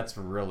 man, that's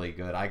really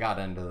good. I got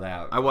into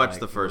that. I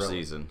watched the first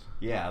season.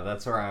 Yeah,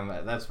 that's where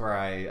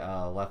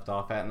I left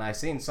off at, and I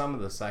seen some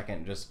of the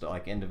second, just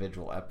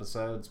individual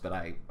episodes, but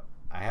I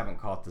haven't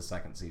caught the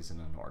second season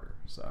in order.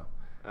 So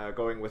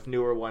going with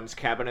newer ones,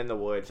 Cabin in the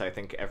Woods. I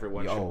think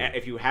everyone should.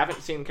 If you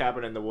haven't seen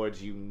Cabin in the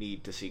Woods, you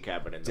need to see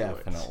Cabin in the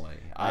Woods. Definitely.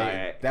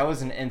 That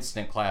was an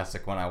instant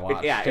classic when I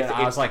watched it.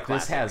 I was like,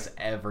 this has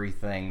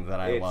everything that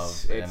I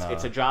love.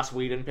 It's a Joss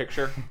Whedon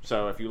picture.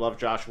 So if you love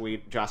Joss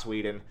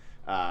Whedon,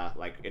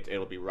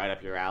 it'll be right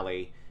up your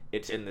alley.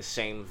 It's in the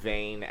same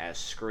vein as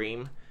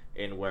Scream,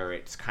 in where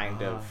it's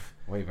kind of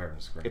way better than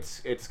Scream.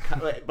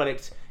 But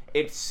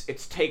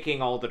it's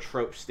taking all the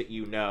tropes that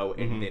you know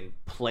and then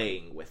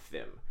playing with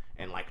them.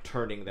 And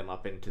turning them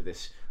up into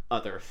this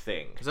other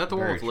thing. Is that the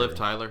one with Liv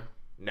Tyler?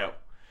 No,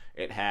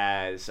 it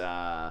has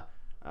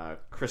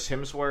Chris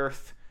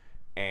Hemsworth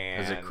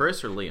and. Is it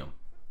Chris or Liam?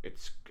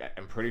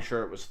 I'm pretty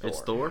sure it was Thor.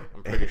 It's Thor.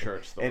 I'm pretty sure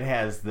it's Thor. It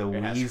has the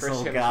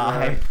weasel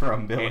guy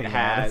from Billy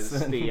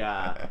Madison.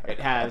 It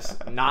has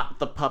not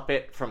the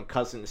puppet from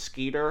Cousin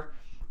Skeeter.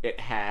 It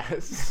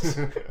has.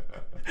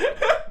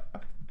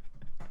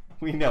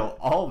 We know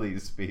all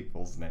these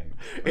people's names.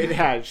 It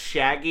has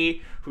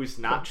Shaggy, who's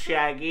not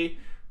Shaggy.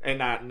 And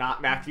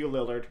not Matthew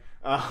Lillard.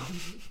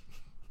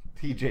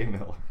 T.J.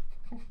 Miller.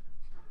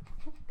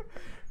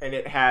 And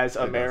it has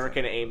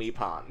American Amy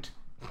Pond.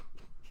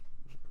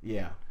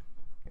 Yeah.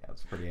 Yeah,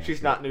 it's pretty accurate.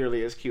 She's not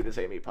nearly as cute as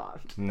Amy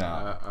Pond.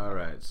 No. All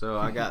right, so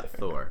I got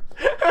Thor.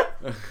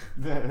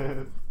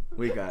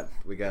 we got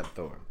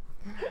Thor.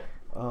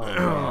 Oh, man.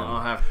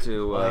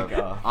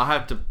 I'll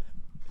have to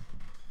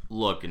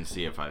look and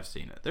see if I've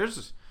seen it.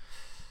 There's.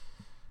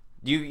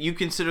 You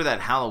consider that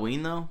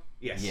Halloween though?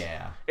 Yes.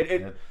 Yeah.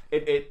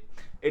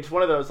 It's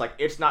one of those, like,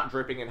 it's not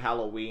dripping in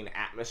Halloween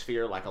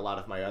atmosphere like a lot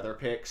of my other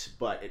picks,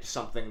 but it's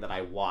something that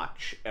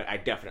I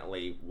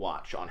definitely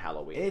watch on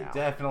Halloween It now.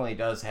 definitely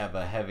does have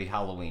a heavy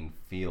Halloween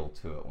feel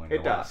to it when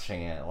you're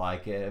watching it.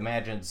 Like,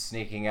 imagine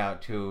sneaking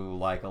out to,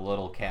 like, a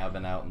little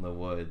cabin out in the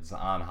woods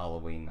on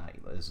Halloween night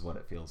is what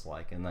it feels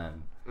like. And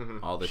then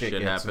all the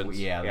shit happens.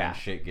 Then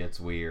shit gets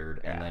weird,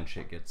 and then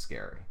shit gets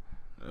scary.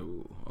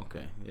 Ooh,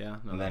 okay. Yeah,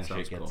 no, And then that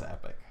sounds shit gets cool.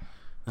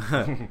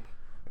 epic.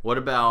 What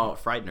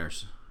about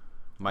Frighteners?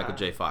 Michael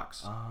J.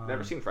 Fox.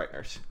 Never seen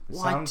Frighteners.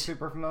 Sounds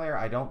super familiar.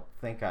 I don't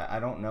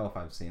know if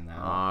I've seen that.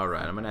 All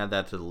right, I'm gonna add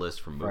that to the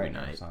list for movie Frighteners,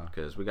 night huh?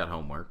 because we got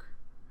homework.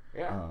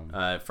 Yeah.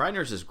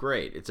 Frighteners is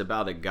great. It's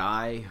about a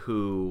guy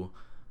who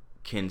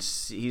can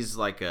see, he's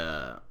like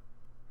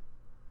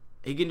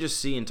he can just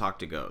see and talk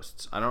to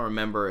ghosts. I don't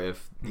remember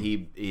if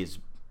he's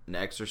an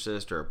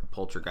exorcist or a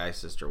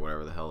poltergeistist or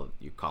whatever the hell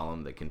you call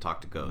him that can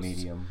talk to ghosts.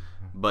 Medium.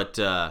 But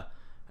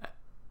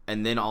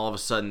and then all of a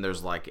sudden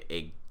there's like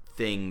a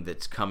thing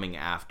that's coming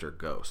after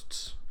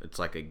ghosts. It's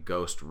like a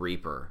ghost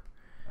reaper.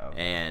 Okay.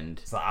 And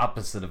It's the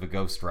opposite of a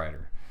Ghost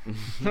Rider.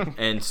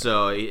 and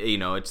so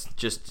it's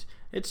just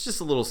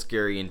a little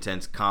scary,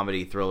 intense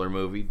comedy thriller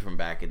movie from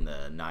back in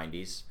the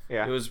 90s.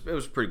 Yeah. It was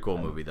a pretty cool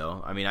movie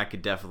though. I mean, I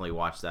could definitely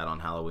watch that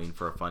on Halloween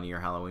for a funnier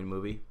Halloween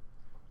movie.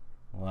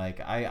 Like,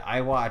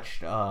 I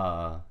watched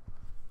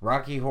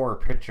Rocky Horror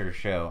Picture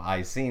Show.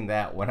 I seen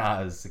that when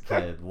I was a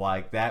kid.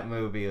 Like, that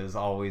movie is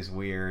always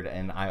weird,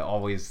 and I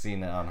always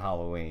seen it on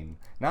Halloween.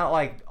 Not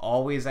like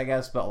always, I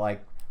guess, but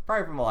like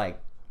probably from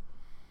like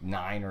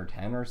 9 or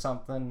 10 or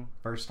something.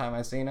 First time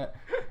I seen it.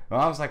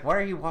 And I was like, "What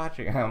are you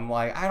watching?" I'm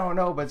like, "I don't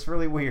know, but it's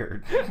really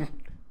weird."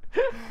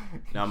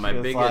 Now my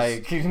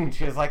biggest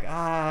she was like,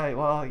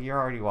 well, you're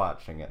already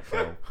watching it,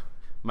 so.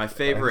 my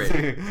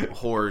favorite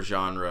horror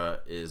genre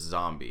is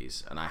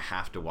zombies, and I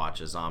have to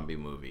watch a zombie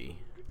movie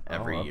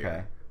every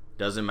year.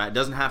 Doesn't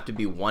have to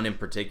be one in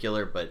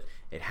particular, but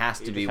it has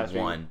to be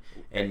one.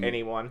 And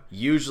anyone.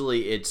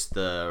 Usually it's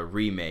the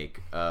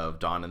remake of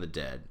Dawn of the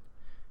Dead,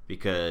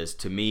 because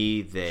to me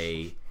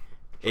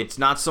it's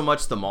not so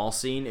much the mall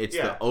scene, it's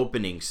the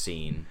opening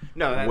scene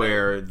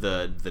where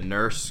the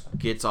nurse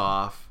gets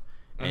off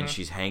and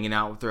she's hanging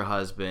out with her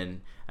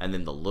husband, and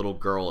then the little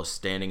girl is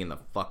standing in the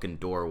fucking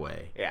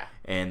doorway. Yeah.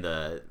 And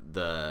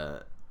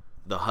the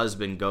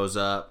husband goes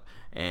up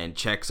and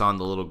checks on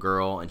the little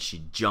girl, and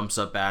she jumps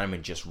up at him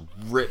and just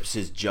rips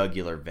his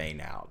jugular vein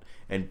out,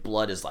 and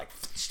blood is like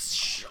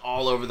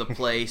all over the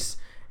place.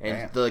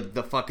 And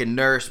the fucking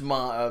nurse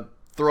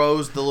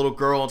throws the little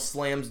girl and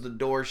slams the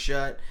door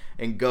shut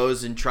and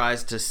goes and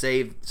tries to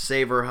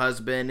save her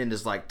husband, and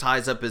is like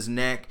ties up his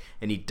neck,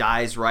 and he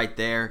dies right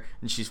there,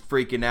 and she's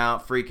freaking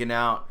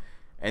out.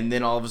 And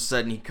then all of a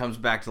sudden he comes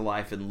back to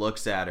life and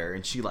looks at her,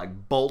 and she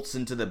like bolts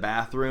into the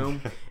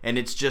bathroom, and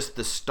it's just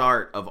the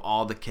start of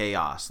all the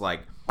chaos.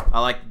 Like,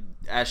 I like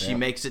as she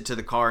makes it to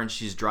the car and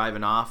she's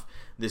driving off,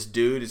 this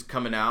dude is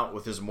coming out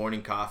with his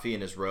morning coffee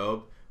and his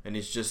robe, and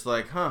he's just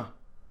like,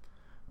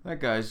 that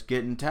guy's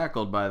getting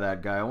tackled by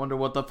that guy. I wonder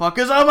what the fuck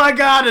is, oh my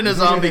god, and a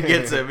zombie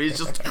gets him. He's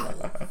just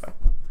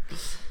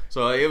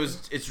so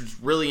it's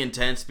really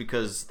intense,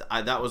 because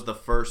that was the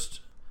first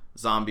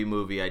zombie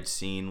movie I'd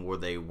seen where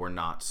they were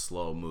not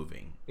slow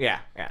moving. Yeah.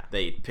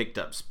 They picked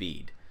up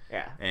speed.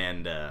 Yeah.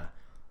 And a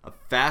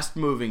fast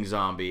moving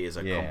zombie is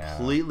a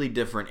completely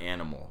different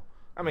animal.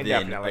 I mean,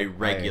 than definitely a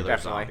regular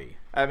zombie.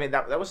 I mean,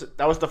 that was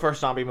the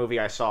first zombie movie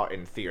I saw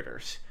in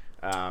theaters.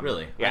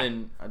 Really? Yeah.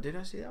 Did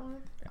I see that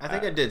one? I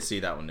think I did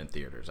see that one in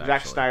theaters, actually.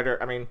 Zack Snyder.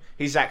 I mean,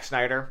 he's Zack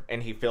Snyder,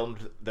 and he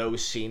filmed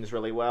those scenes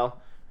really well.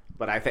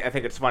 But I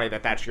think it's funny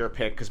that that's your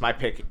pick, because my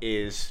pick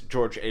is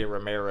George A.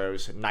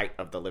 Romero's Night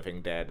of the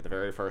Living Dead, the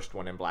very first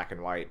one in black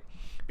and white,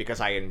 because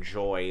I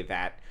enjoy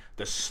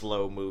the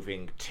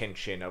slow-moving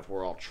tension of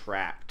we're all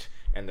trapped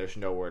and there's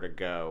nowhere to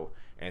go,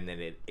 and then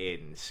it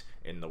ends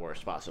in the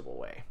worst possible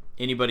way.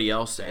 Anybody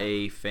else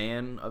a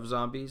fan of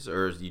zombies,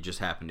 or you just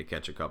happen to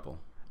catch a couple?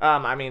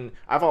 I mean,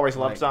 I've always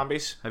loved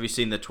zombies. Have you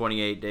seen the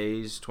 28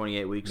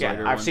 weeks Yeah,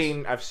 later I've ones?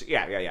 seen I've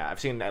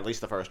seen at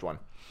least the first one.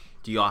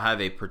 Do y'all have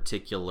a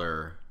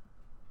particular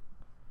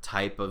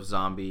type of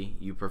zombie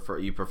you prefer?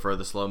 You prefer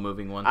the slow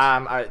moving ones?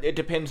 It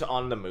depends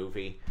on the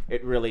movie.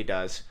 It really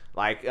does.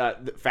 Like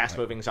the fast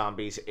moving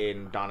zombies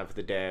in Dawn of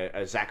the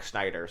Dead, Zack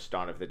Snyder's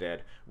Dawn of the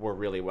Dead were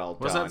really well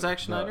done. Was that Zack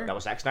Snyder? That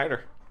was Zack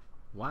Snyder.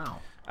 Wow.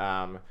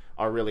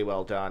 Are really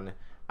well done.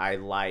 I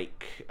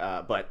like,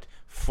 but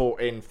for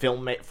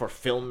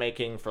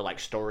filmmaking, for like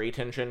story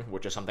tension,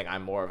 which is something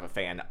I'm more of a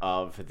fan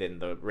of than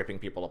the ripping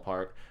people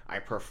apart, I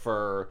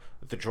prefer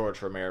the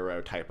George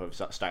Romero type of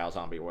style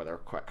zombie where they're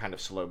kind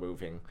of slow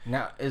moving.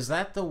 Now, is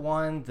that the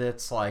one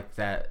that's like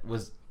that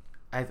was?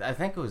 I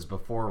think it was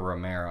before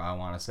Romero. I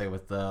want to say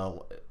with the.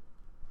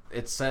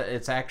 It's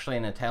actually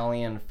an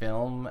Italian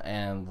film,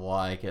 and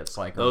like it's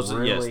like those a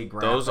really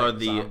graphic those are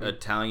the zombie.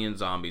 Italian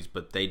zombies,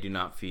 but they do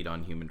not feed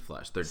on human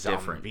flesh. They're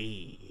different.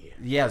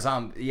 Yeah,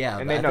 zombie. Yeah,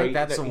 And I think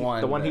that's the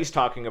one. The one he's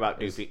talking about,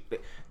 Doofy.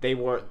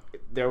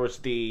 There was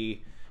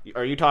the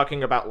Are you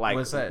talking about like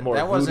Was that- more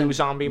that voodoo wasn't-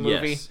 zombie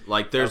movie? Yes,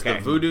 like there's Okay. the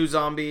voodoo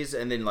zombies,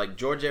 and then like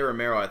George A.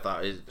 Romero, I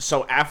thought is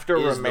So after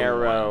the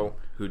Romero, one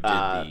who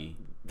did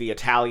the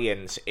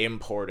Italians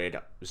imported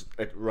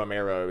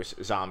Romero's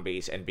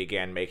zombies and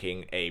began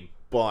making a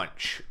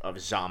bunch of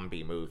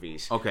zombie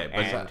movies. Okay,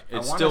 but And- I it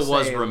wanna still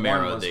was say one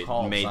Romero was that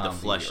called made the Zombie or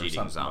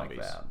flesh-eating something like zombies.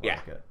 that, Yeah.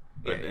 like it.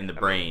 But in the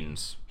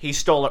brains. he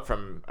stole it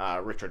from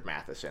Richard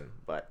Matheson,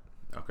 but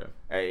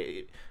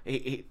Okay.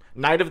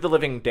 Night of the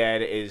Living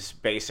Dead is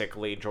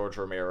basically George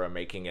Romero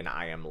making an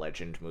I Am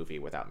Legend movie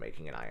without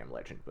making an I Am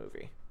Legend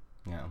movie.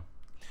 Yeah.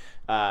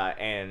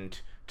 And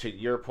to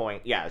your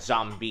point, yeah,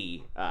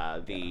 Zombie, I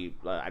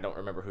don't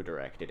remember who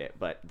directed it,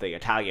 but the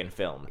Italian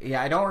film.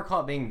 Yeah, I don't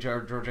recall it being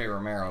George A.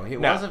 Romero. It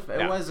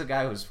was a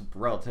guy who's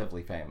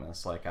relatively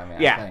famous. Like, I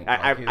mean, Yeah,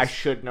 I think. I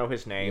should know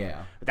his name.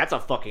 Yeah. That's a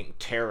fucking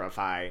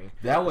terrifying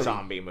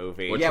zombie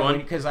movie. Which yeah, one?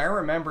 because I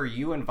remember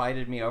you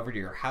invited me over to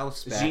your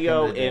house back in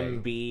the day.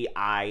 Zombii,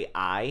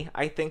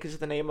 I think is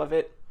the name of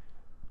it.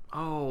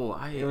 Oh,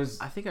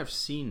 I think I've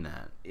seen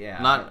that.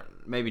 Yeah.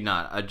 Maybe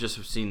not. I just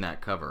have seen that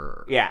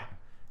cover. Yeah.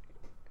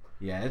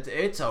 Yeah,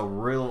 it's a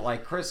real,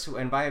 like, Chris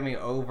invited me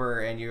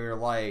over and you're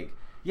like,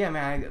 yeah,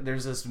 man,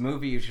 there's this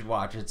movie you should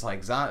watch. It's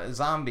like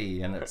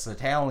zombie and it's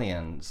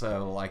Italian,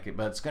 so like,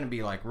 but it's gonna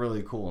be like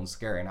really cool and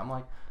scary. And I'm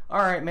like, all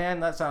right, man,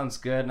 that sounds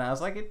good. And I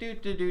was like,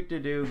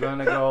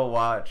 gonna go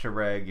watch a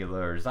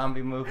regular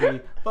zombie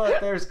movie,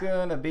 but there's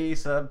gonna be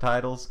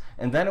subtitles.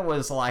 And then it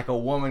was like a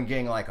woman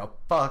getting like a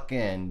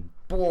fucking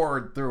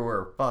board through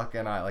her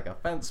fucking eye, like a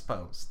fence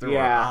post through her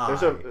eye.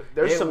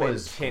 There's It some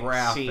was intense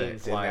graphic,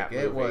 scenes in like,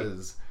 that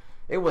movie.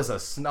 It was a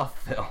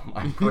snuff film,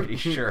 I'm pretty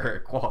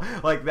sure.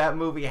 Like, that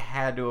movie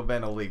had to have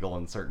been illegal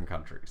in certain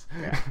countries.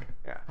 Yeah.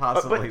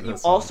 Possibly But you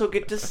this one. also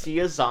get to see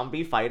a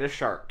zombie fight a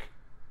shark.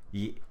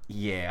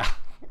 Yeah.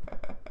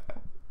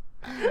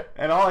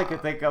 And all I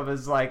could think of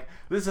is, like,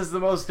 this is the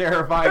most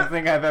terrifying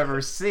thing I've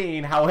ever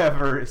seen.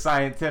 However,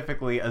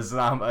 scientifically,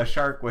 a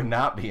shark would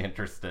not be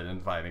interested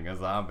in fighting a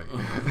zombie.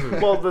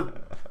 Well,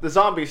 the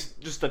zombies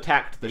just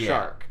attacked the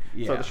shark. So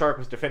yeah. the shark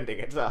was defending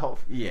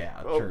itself.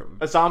 Yeah, true.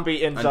 A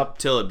zombie ends up...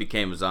 Until it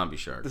became a zombie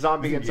shark. The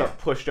zombie ends up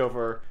pushed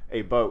over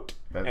a boat.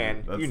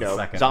 That's You the know,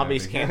 second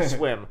zombies movie. can't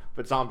swim,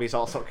 but zombies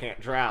also can't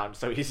drown.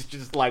 So he's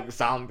just, like,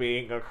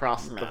 zombieing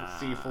across the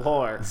sea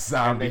floor. And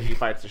Zombie. then he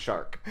fights a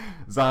shark.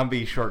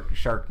 Zombie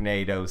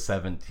Sharknado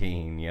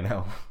 17, you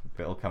know?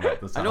 They'll come out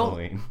this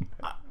Halloween.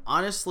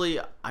 Honestly,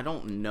 I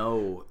don't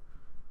know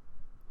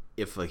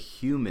if a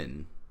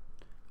human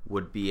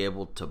would be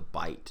able to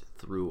bite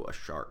through a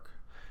shark.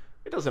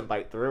 It doesn't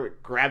bite through.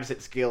 It grabs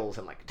its gills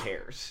and, like,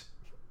 tears.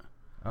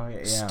 Oh,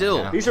 yeah. Still.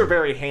 yeah. These are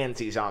very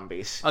handsy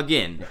zombies.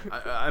 Again,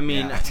 I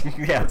mean...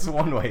 Yeah, it's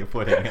one way of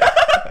putting it.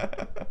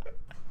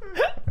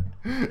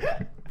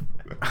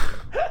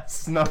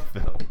 Snuff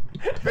film.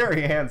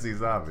 Very handsy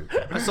zombie.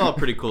 I saw a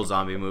pretty cool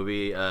zombie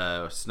movie.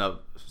 It's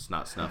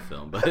not snuff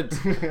film, but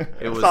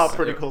it was... Saw a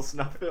pretty cool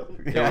snuff film.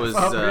 It was...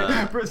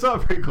 I saw a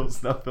pretty cool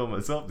snuff film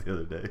myself the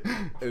other day.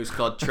 It was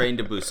called Train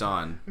to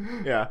Busan.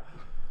 Yeah.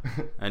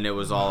 And it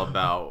was all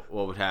about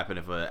what would happen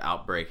if an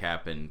outbreak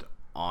happened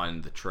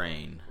on the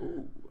train.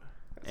 Ooh,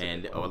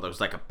 And it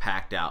was like a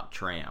packed out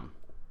tram.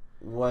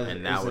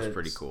 And that was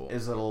pretty cool.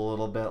 Is it a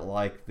little bit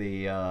like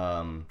the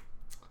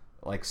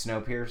like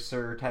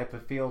Snowpiercer type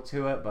of feel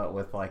to it, but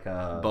with like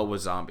a But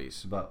with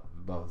zombies. but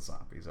with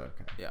zombies?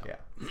 Okay. Yeah. Yeah.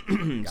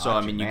 So I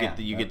Gotcha, mean, you man.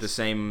 get the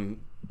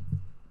same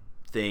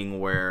thing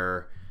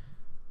where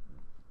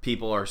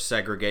people are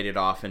segregated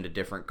off into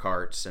different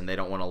carts, and they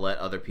don't want to let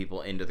other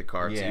people into the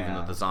carts, even Yeah.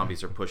 though the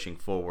zombies are pushing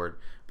forward.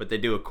 But they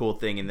do a cool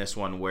thing in this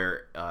one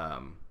where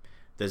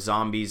the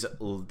zombies,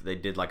 they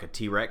did like a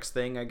T-Rex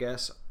thing, I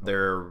guess.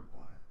 Their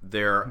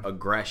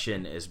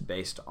aggression is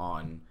based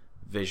on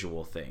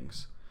visual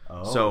things.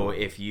 So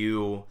if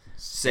you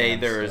say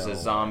Stand there is a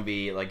still.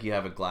 zombie, like you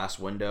have a glass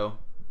window,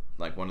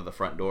 like one of the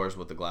front doors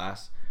with the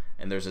glass,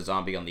 and there's a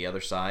zombie on the other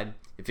side,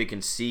 if it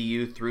can see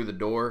you through the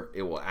door,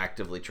 it will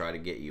actively try to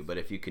get you. But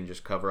if you can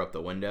just cover up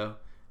the window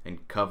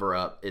and cover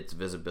up its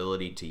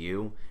visibility to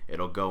you,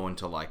 it'll go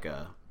into like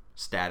a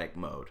static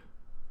mode.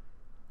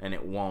 And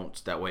it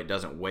won't, that way it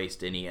doesn't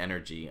waste any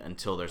energy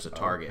until there's a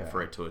target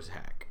for it to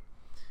attack.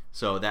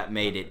 So that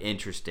made it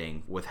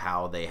interesting with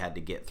how they had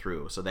to get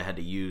through. So they had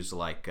to use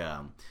like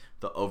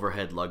the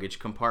overhead luggage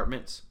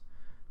compartments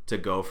to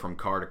go from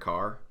car to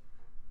car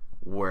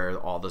where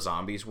all the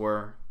zombies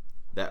were,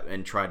 that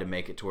and tried to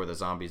make it to where the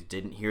zombies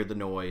didn't hear the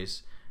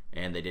noise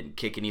and they didn't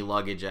kick any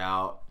luggage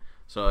out.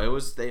 So it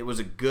was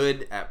a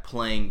good at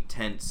playing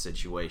tense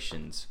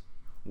situations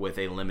with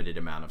a limited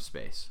amount of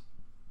space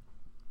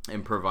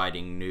and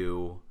providing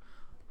new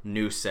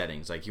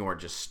settings. Like you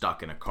weren't just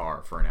stuck in a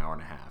car for an hour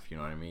and a half, you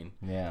know what I mean?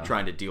 Yeah.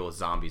 Trying to deal with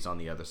zombies on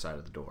the other side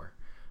of the door.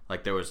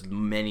 Like there was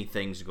many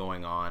things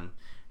going on,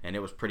 and it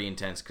was pretty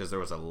intense because there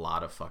was a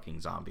lot of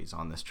fucking zombies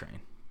on this train.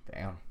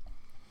 Damn.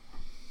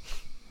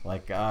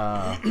 Like,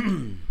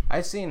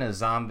 I seen a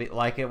zombie,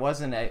 like it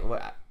wasn't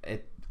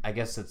I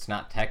guess it's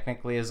not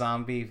technically a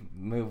zombie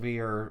movie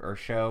or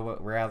show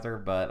rather,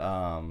 but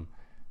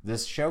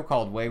this show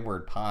called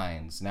Wayward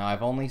Pines. Now,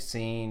 I've only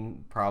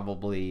seen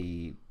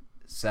probably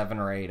 7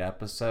 or 8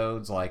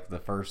 episodes, like the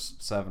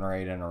first 7 or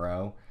 8 in a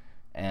row.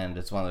 And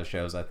it's one of those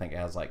shows I think it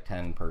has like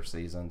 10 per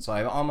season. So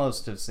I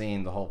almost have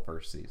seen the whole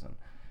first season.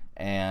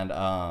 And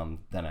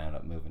then I ended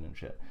up moving and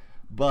shit.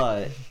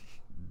 But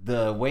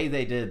the way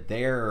they did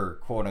their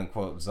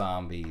quote-unquote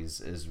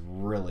zombies is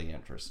really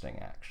interesting,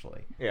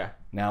 actually. Yeah.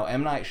 Now,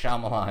 M. Night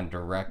Shyamalan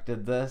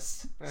directed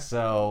this,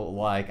 so,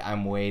 like,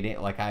 I'm waiting.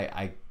 Like,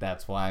 I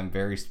that's why I'm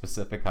very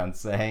specific on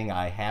saying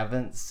I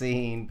haven't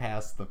seen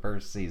past the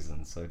first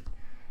season, so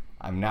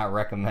I'm not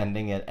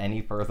recommending it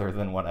any further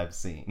than what I've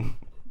seen.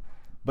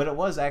 But it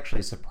was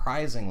actually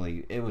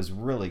surprisingly, it was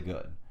really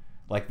good.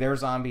 Like, their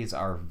zombies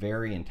are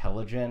very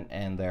intelligent,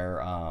 and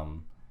they're,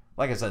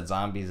 like I said,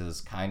 zombies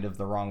is kind of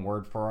the wrong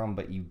word for them,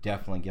 but you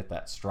definitely get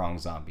that strong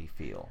zombie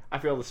feel. I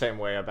feel the same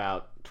way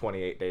about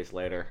 28 Days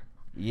Later.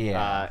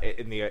 Yeah.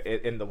 In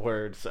the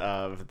words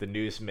of the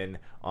newsman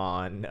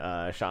on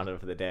Shaun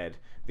of the Dead,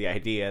 the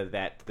idea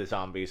that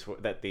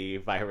that the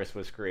virus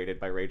was created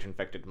by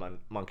rage-infected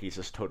monkeys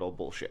is total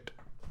bullshit.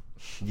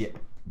 Yeah.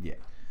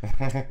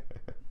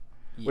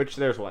 Which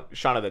there's one,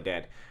 Shaun of the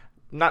Dead,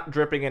 not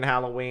dripping in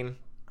Halloween,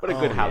 but a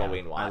good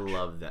Halloween watch. I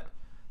love that.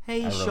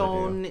 Hey, really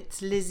Sean, do.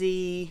 it's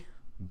Lizzie.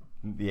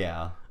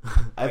 Yeah.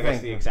 I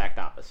guess the exact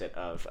opposite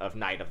of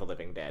Night of the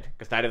Living Dead,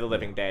 because Night of the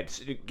Living Dead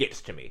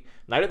gets to me.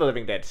 Night of the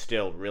Living Dead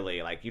still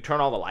really, like, you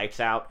turn all the lights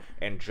out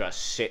and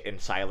just sit in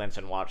silence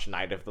and watch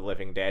Night of the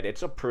Living Dead.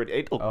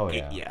 It'll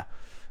get you,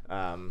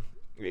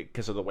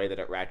 because of the way that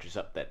it ratchets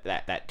up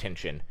that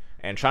tension.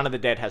 And Shaun of the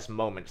Dead has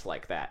moments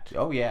like that.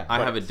 Oh yeah. I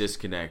have a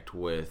disconnect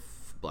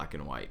with black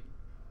and white.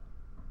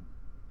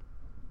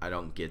 I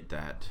don't get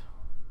that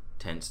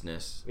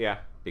tenseness. Yeah.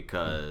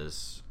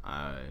 Because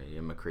I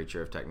am a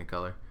creature of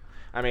Technicolor.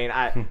 I mean,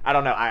 I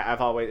don't know.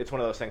 I've always, it's one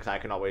of those things I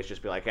can always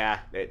just be like,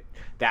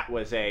 that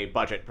was a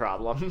budget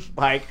problem.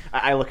 Like,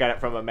 I look at it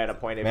from a meta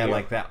point of view.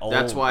 like that old...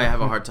 That's why I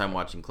have a hard time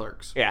watching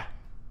Clerks. Yeah.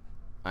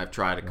 I've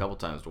tried a couple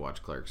times to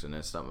watch Clerks, and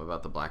it's something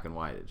about the black and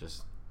white. It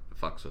just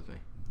fucks with me.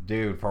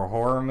 Dude, for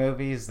horror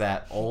movies,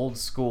 that old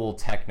school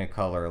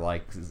Technicolor,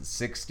 like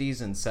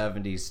 60s and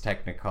 70s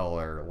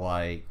Technicolor,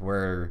 like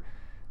where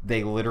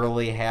they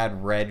literally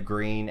had red,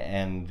 green,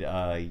 and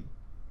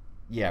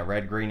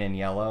red, green, and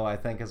yellow, I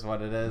think is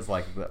what it is,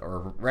 like,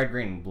 or red,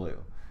 green, and blue.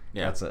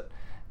 Yeah, that's it.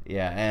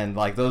 Yeah, and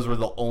like those were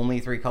the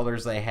only 3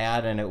 colors they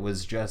had, and it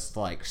was just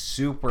like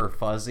super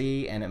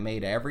fuzzy, and it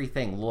made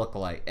everything look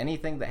like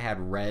anything that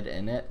had red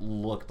in it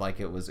looked like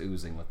it was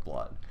oozing with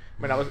blood.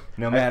 I mean,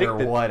 no matter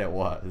what it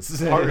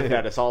was. Part of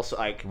that is also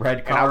like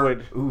red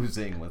card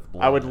oozing with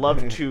blood. I would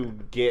love to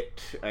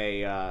get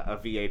a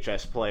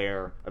VHS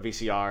player, a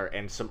VCR,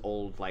 and some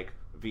old like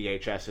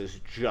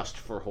VHSs just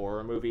for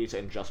horror movies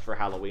and just for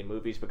Halloween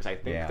movies, because I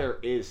think there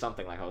is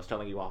something, like I was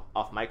telling you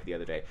off mic the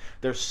other day,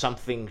 there's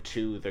something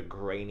to the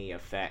grainy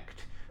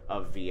effect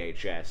of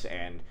VHS,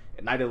 and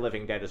Night of the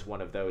Living Dead is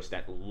one of those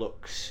that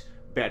looks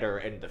better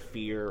and the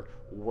fear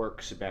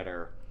works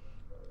better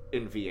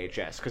in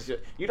VHS, because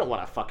you don't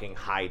want a fucking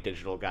high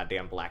digital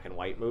goddamn black and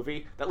white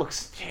movie. That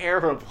looks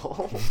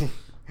terrible.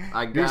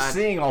 You're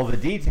seeing all the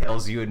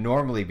details you would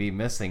normally be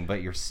missing,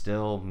 but you're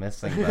still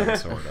missing them,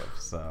 sort of.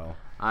 So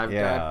I've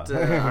got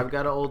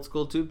an old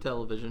school tube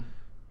television.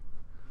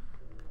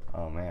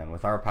 Oh man,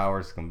 with our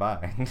powers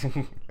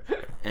combined.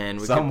 And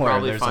we Somewhere could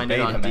probably there's find a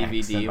it on Betamax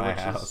DVD, in my which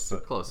house. is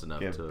close enough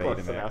to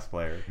Betamax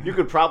player. You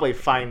could probably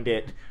find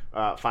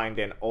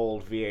an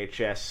old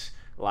VHS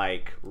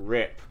like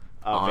rip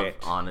of it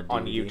on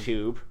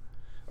YouTube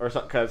or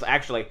something. Because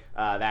actually,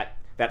 that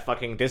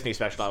fucking Disney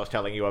special I was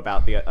telling you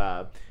about,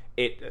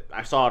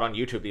 I saw it on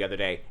YouTube the other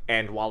day,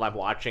 and while I'm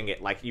watching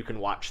it, like, you can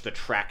watch the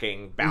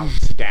tracking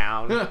bounce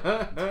down.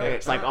 And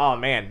it's like, oh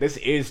man, this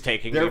is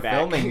taking me back. They're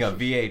filming a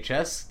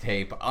VHS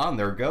tape on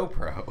their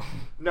GoPro.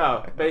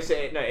 No,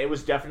 basically, it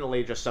was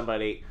definitely just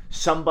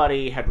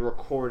somebody had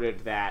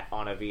recorded that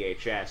on a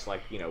VHS,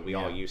 like, we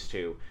all used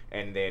to,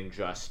 and then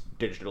just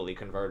digitally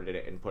converted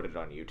it and put it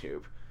on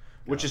YouTube.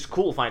 Which is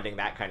cool, finding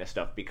that kind of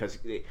stuff, because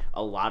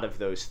a lot of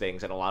those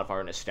things and a lot of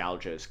our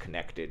nostalgia is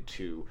connected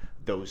to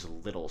those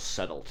little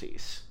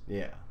subtleties.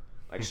 Yeah.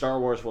 Like, Star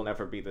Wars will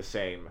never be the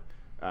same,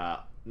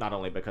 not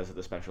only because of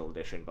the special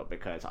edition, but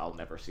because I'll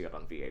never see it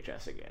on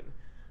VHS again.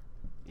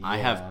 Yeah. I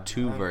have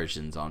 2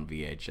 versions on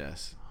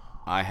VHS.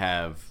 I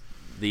have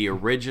the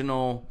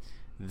original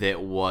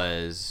that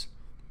was...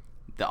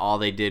 all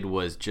they did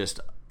was just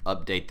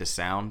update the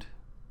sound.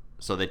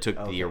 So they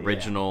took the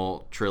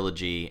original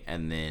trilogy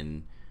and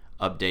then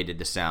updated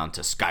the sound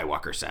to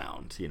Skywalker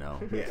sound, Yeah.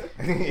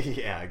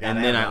 Yeah.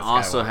 And then I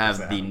also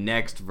have the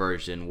next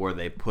version where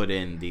they put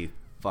in the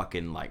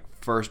fucking like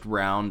first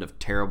round of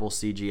terrible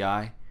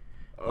CGI,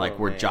 like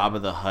where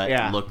Jabba the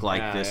Hutt looked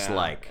like this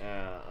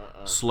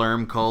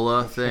Slurm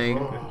Cola thing.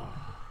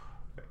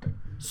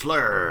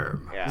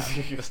 Slurm. Yeah,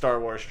 the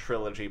Star Wars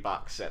trilogy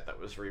box set that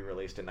was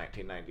re-released in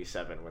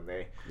 1997 when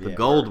they the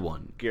gold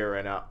one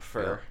gearing up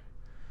for.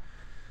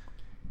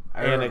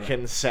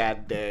 Anakin's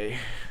Sad Day,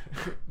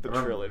 the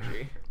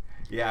trilogy.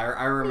 Yeah,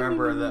 I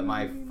remember that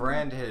my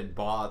friend had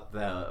bought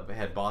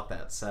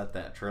that set,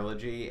 that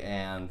trilogy,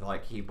 and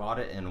like he bought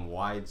it in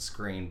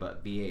widescreen,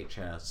 but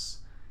VHS.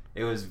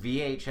 It was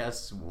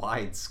VHS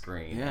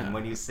widescreen. Yeah. And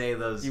when you say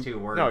those two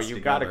words, no, you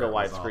got to go together, it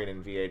was widescreen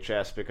in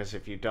VHS because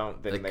if you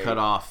don't, then They cut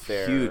off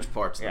they're- huge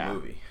parts of yeah. the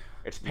movie.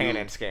 It's pan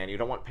and scan. You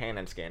don't want pan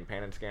and scan.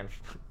 Pan and scan.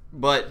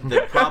 But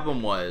the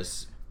problem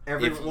was, it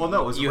if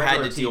was you had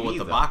to regular deal TV, with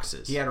the though.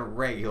 boxes. He had a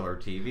regular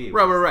TV.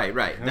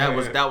 Right.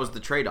 That was the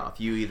trade-off.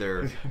 You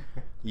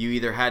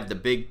either had the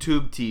big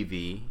tube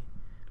TV,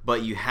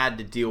 but you had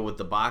to deal with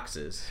the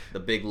boxes, the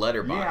big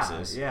letter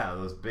boxes. Yeah,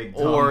 those big.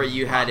 Or dumb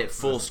you had it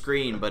boxes. full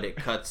screen, but it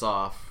cuts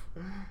off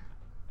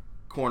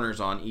corners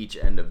on each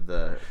end of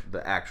the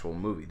actual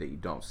movie that you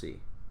don't see.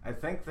 I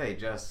think they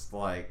just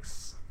like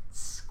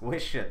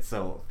squish it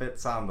so it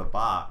fits on the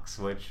box,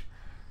 which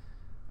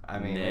I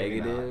mean maybe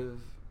not. Negative.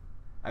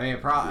 I mean,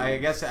 I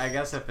guess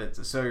if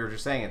it's so, you're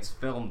just saying it's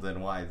filmed in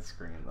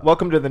widescreen. Though.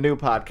 Welcome to the new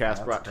podcast That's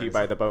brought to you crazy.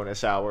 by the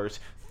Bonus Hours.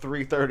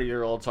 3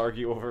 30-year-olds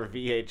argue over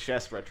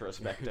VHS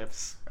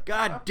retrospectives.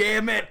 God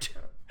damn it!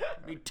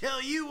 Let me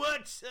tell you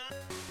what, son.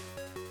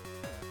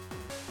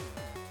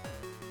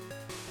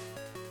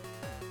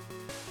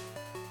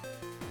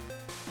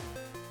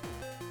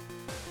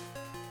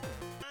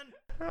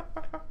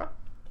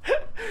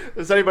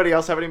 Does anybody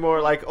else have any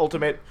more like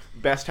ultimate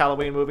best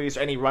Halloween movies?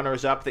 Any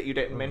runners up that you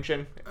didn't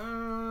mention?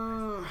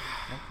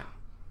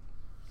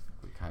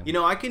 You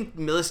know, I can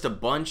list a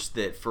bunch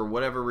that for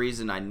whatever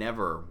reason I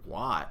never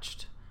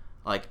watched.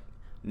 Like,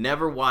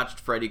 never watched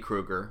Freddy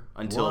Krueger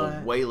until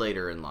What? way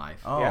later in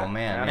life. Oh Yeah.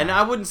 man, And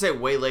I wouldn't say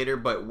way later,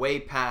 but way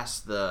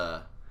past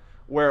the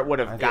Where it would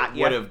have got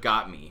you? would have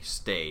got me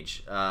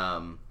stage.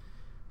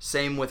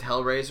 Same with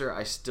Hellraiser.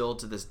 I still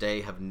to this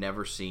day have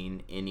never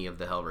seen any of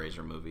the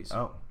Hellraiser movies.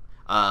 Oh,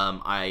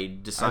 I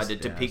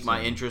decided to yeah, pique my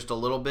same. interest a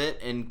little bit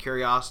in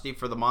curiosity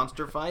for the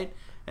monster fight,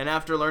 and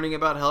after learning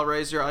about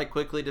Hellraiser, I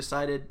quickly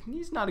decided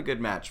he's not a good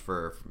match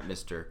for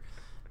Mr.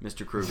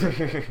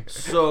 Krueger.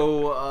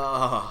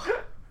 So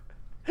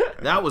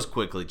that was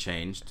quickly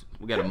changed.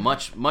 We got a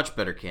much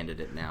better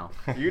candidate now.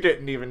 You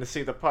didn't even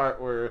see the part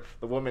where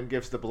the woman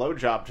gives the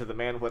blowjob to the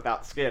man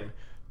without skin.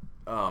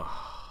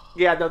 Oh,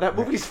 Yeah, no, that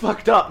movie's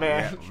fucked up,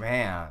 man. yeah,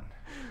 man.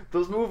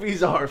 Those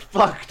movies are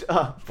fucked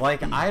up.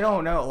 Like I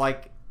don't know,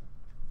 like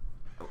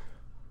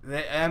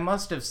I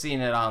must have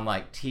seen it on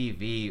like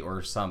TV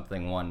or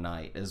something one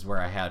night. Is where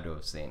I had to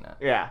have seen it.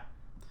 Yeah.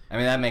 I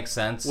mean that makes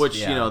sense. which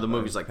yeah, the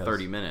movie's like because-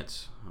 30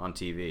 minutes on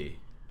TV.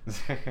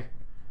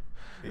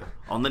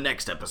 On the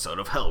next episode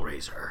of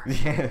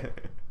Hellraiser.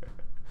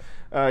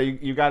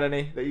 You got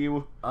any that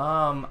you...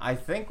 I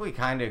think we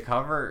kind of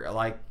cover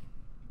like,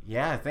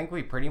 yeah, I think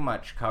we pretty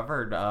much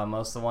covered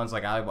most of the ones.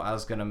 Like I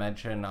was gonna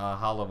mention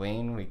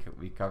Halloween.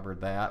 We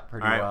covered that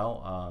pretty All right.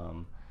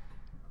 well.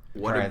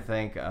 What I ab-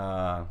 think.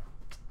 What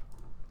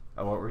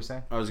were you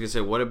saying? I was gonna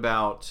say, what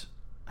about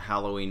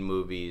Halloween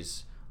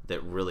movies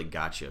that really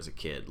got you as a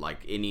kid? Like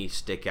any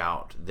stick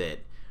out that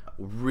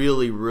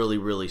really, really,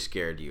 really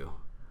scared you?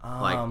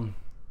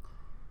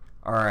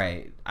 All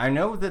right. I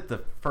know that the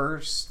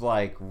first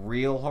like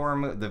real horror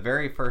movie, the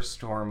very first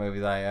horror movie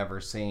that I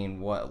ever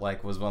seen,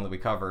 was one that we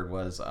covered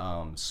was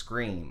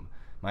Scream.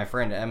 My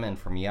friend Emin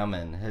from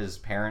Yemen, his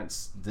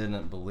parents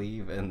didn't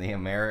believe in the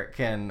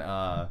American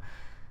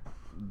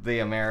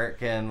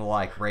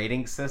like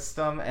rating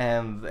system,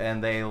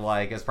 and they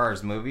like as far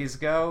as movies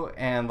go,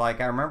 and like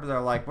I remember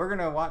they're like, we're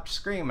gonna watch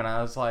Scream, and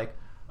I was like,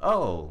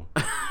 oh,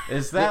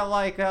 is that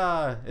like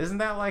isn't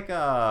that like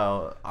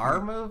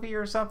our movie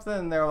or something?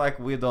 And they're like,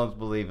 we don't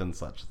believe in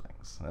such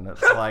things, and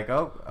it's like,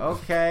 oh,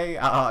 okay,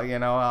 I'll you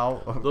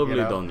know.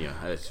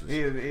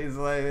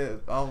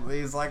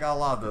 He's like,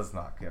 Allah does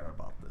not care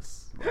about this.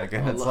 Like,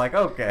 and it's like,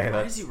 okay, Why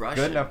that's is he Russian?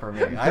 good enough for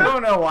me. I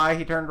don't know why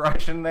he turned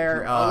Russian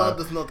there. Allah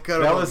does not care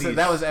that about was this.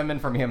 that was Emin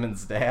from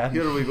Yemen's dad.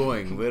 Here are we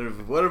going?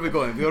 Where are we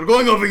going? We are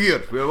going over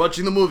here. We are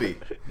watching the movie.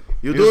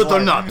 You He do was it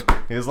or like-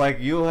 not. He's like,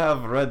 you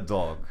have Red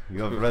Dog.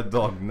 You have Red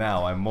Dog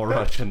now. I'm more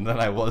Russian than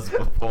I was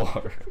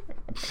before.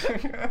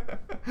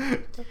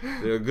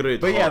 They're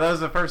great. But yeah, that was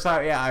the first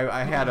time. Yeah,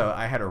 I had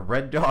a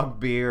Red Dog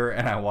beer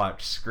and I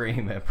watched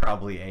Scream at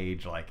probably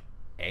age like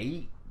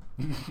 8.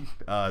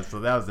 So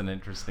that was an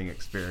interesting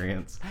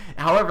experience.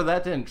 However,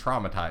 that didn't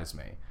traumatize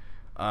me.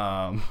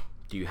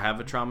 Do you have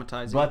a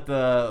traumatizing? But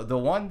the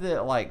one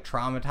that like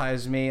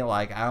traumatized me,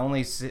 like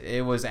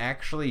it was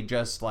actually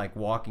just like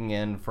walking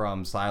in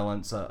from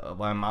Silence.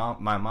 My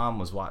mom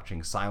was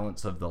watching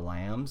Silence of the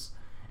Lambs,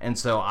 and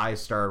so I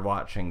started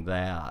watching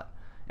that.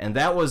 And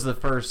that was the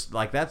first,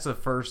 like, that's the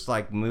first,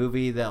 like,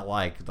 movie that,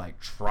 like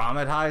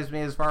traumatized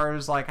me as far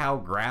as, like, how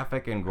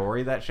graphic and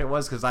gory that shit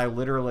was, because I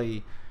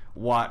literally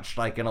watched,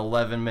 like, an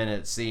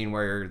 11-minute scene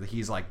where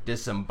he's, like,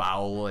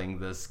 disemboweling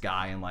this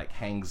guy and, like,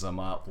 hangs him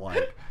up,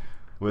 like,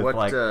 with, What,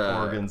 like,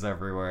 organs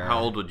everywhere. How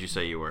old would you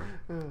say you were?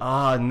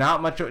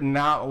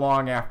 Not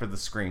long after the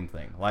Scream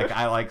thing.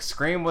 Like,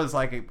 Scream was,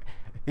 like,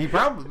 he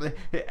probably,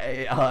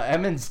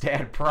 Emin's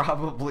dad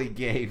probably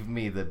gave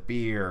me the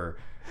beer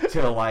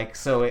to like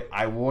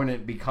I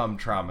wouldn't become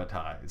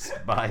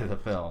traumatized by the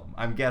film.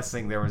 I'm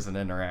guessing there was an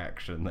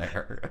interaction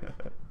there.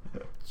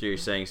 So you're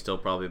saying still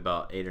probably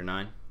about 8 or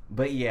 9?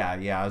 But yeah,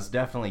 I was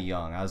definitely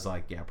young. I was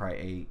like, yeah, probably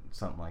 8,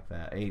 something like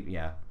that. 8,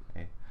 yeah.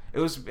 8. It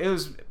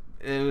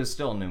was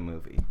still a new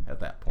movie at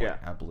that point,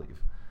 I believe.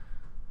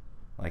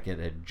 Like it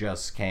had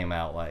just came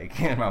out, like,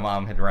 and my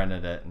mom had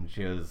rented it, and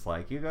she was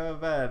like, "You go to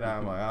bed." And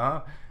I'm like,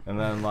 "Uh-huh." And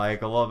then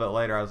like a little bit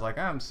later, I was like,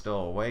 "I'm still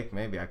awake.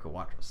 Maybe I could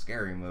watch a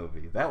scary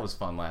movie." That was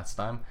fun last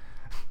time.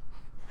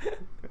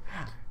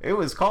 It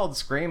was called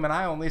Scream, and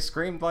I only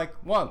screamed like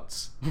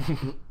once.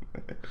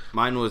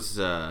 Mine was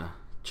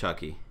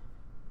Chucky.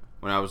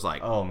 When I was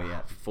like 4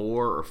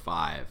 or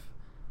 5.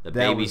 The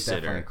that babysitter. Was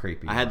definitely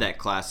creepy. I had that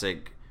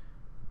classic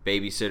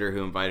babysitter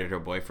who invited her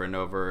boyfriend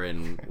over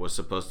and was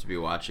supposed to be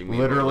watching me.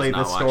 Literally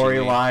the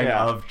storyline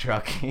of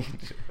Chucky.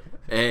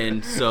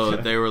 And so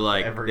they were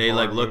like, they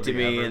like looked at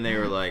me ever. and they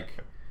were like,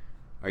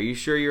 "Are you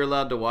sure you're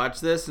allowed to watch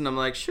this?" And I'm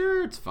like,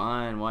 "Sure, it's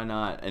fine. Why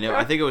not?" And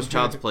I think it was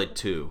Child's Play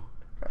 2.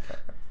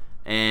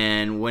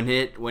 And when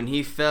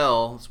he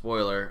fell,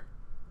 spoiler,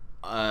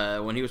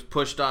 when he was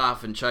pushed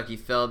off and Chucky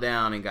fell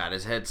down and got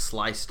his head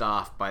sliced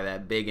off by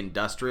that big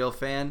industrial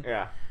fan.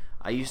 Yeah.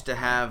 I used to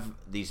have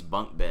these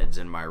bunk beds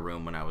in my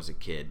room when I was a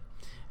kid,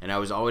 and I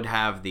would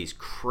have these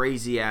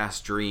crazy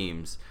ass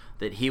dreams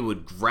that he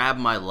would grab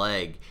my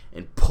leg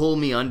and pull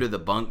me under the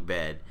bunk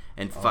bed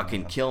and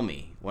fucking kill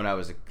me when I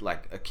was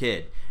a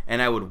kid.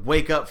 And I would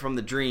wake up from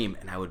the dream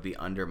and I would be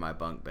under my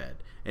bunk bed,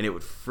 and it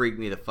would freak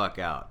me the fuck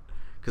out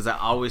because I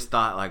always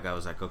thought I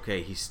was like,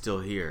 okay, he's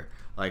still here.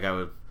 Like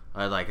I'd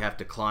like have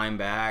to climb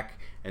back,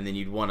 and then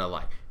you'd want to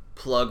like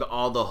plug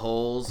all the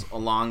holes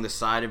along the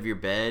side of your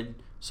bed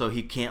so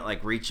he can't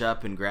like reach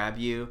up and grab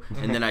you,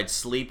 and then I'd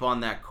sleep on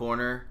that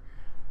corner.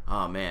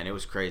 Oh man, it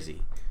was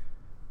crazy.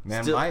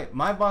 Man,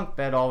 my bunk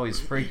bed always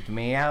freaked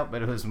me out,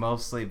 but it was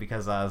mostly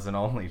because I was an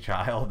only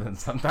child, and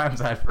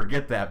sometimes I'd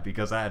forget that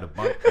because I had a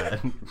bunk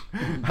bed.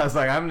 I was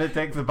like, I'm gonna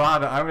take the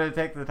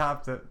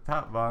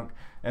top bunk,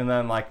 and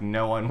then like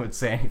no one would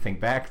say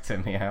anything back to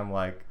me. I'm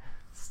like,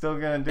 still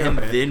gonna do it. And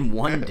then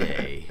one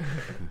day,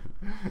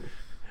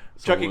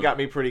 Chucky got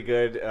me pretty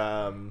good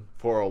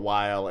for a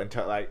while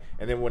until and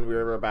then when we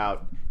were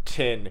about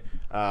 10,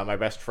 my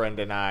best friend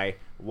and I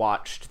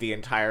watched the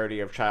entirety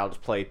of Child's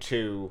Play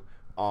 2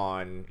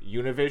 on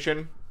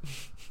Univision,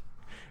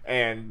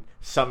 and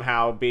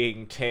somehow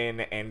being 10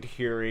 and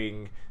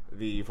hearing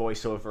the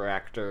voiceover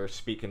actor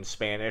speak in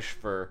Spanish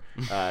for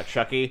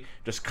Chucky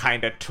just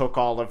kind of took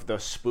all of the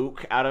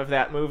spook out of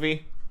that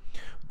movie.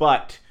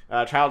 But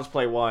Child's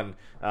Play 1,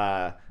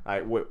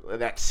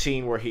 that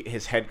scene where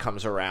his head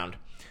comes around,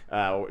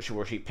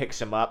 where she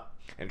picks him up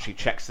and she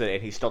checks that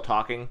and he's still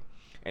talking,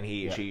 and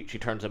she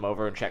turns him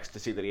over and checks to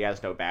see that he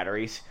has no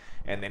batteries,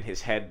 and then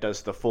his head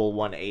does the full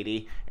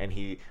 180 and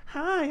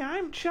 "Hi,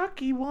 I'm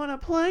Chucky, wanna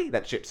play?"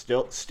 That shit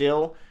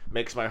still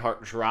makes my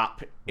heart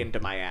drop into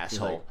my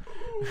asshole.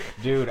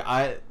 Dude,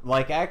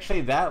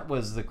 actually that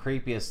was the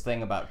creepiest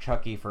thing about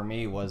Chucky for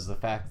me, was the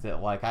fact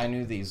that like I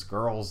knew these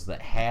girls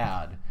that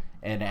had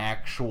an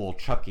actual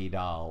Chucky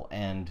doll,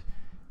 and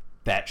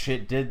that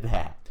shit did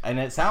that. And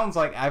it sounds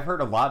like I've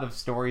heard a lot of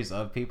stories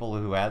of people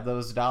who had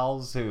those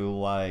dolls who,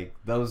 like,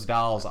 those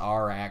dolls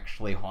are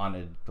actually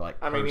haunted, like,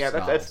 I mean, yeah,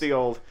 that's the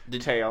old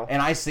tale.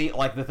 And I see,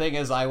 like, the thing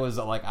is,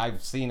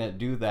 I've seen it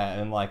do that,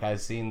 and, like,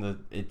 I've seen that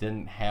it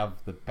didn't have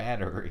the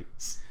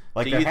batteries.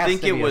 Like, do you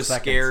think it was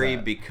scary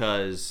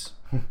because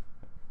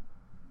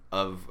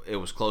it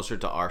was closer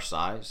to our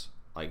size?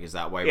 Like, is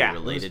that why we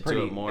related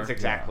to it more? That's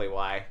exactly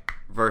why.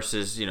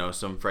 Versus,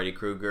 some Freddy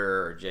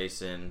Krueger or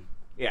Jason.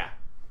 Yeah.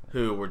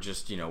 Who were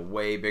just,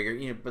 way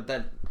bigger. But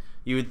that,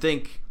 you would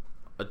think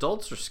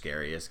adults are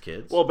scary as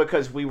kids. Well,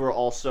 because we were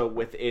also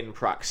within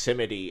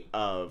proximity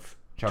of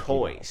Chucky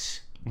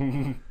toys.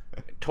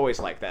 Toys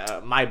like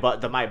that.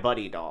 The My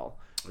Buddy doll.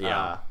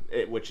 Yeah.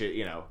 Which,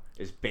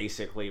 is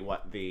basically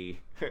what the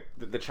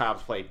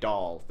Child's Play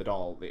doll, the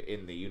doll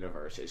in the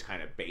universe, is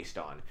kind of based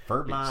on.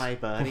 Furbies. My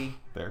buddy.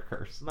 They're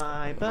cursed.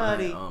 My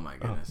buddy. Oh my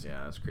goodness,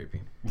 yeah, that's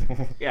creepy.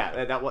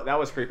 Yeah, that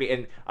was creepy.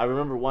 And I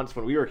remember once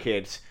when we were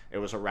kids, it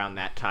was around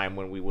that time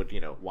when we would,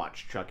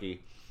 watch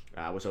Chucky.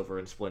 I was over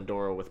in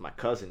Splendora with my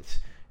cousins,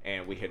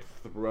 and we had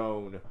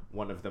thrown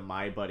one of the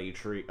My Buddy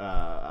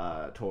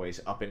toys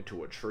up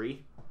into a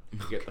tree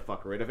to get the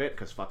fuck rid of it,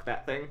 because fuck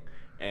that thing.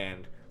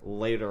 And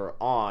later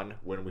on,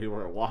 when we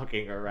were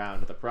walking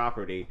around the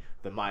property,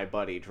 the My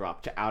Buddy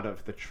dropped out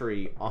of the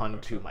tree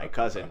onto my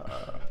cousin.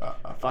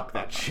 Fuck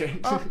that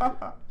shit.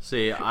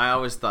 See, I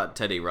always thought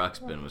Teddy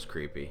Ruxpin was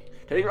creepy.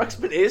 Teddy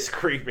Ruxpin is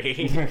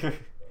creepy.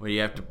 Where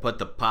you have to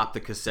pop the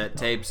cassette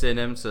tapes in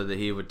him so that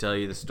he would tell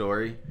you the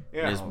story.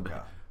 Yeah.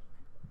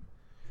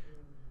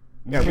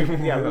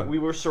 We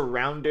were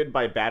surrounded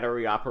by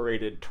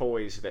battery-operated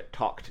toys that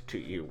talked to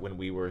you when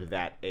we were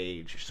that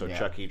age. So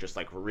Chucky just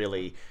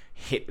really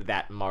hit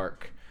that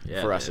mark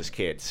for us as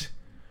kids.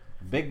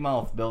 Big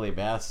Mouth Billy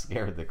Bass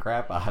scared the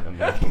crap out of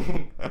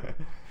me.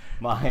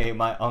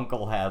 My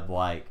uncle had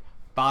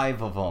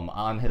 5 of them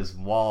on his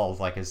walls,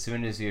 like as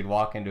soon as you'd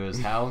walk into his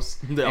house.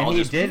 They all And he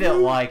just- did it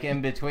like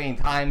in between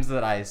times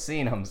that I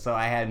seen him, so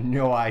I had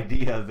no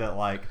idea that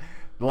like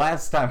the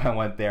last time I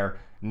went there,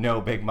 no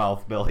big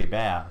mouth Billy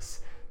Bass.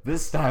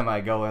 This time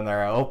I go in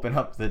there, I open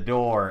up the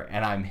door,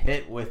 and I'm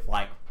hit with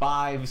like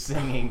 5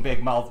 singing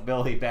big mouth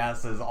Billy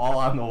Basses all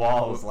on the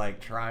walls, like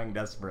trying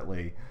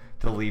desperately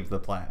to leave the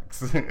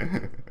plaques.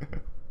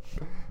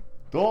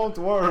 Don't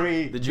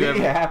worry, Did you be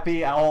ever-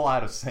 happy, all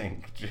out of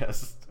sync.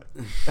 Just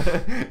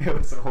it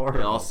was horrible.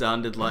 They all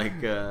sounded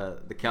like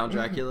the Count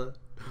Dracula.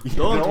 Yeah,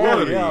 Don't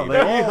worry, yeah, be they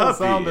all happy.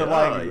 sounded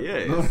Ah, like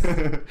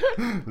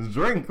yes.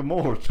 drink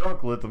more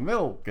chocolate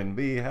milk and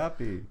be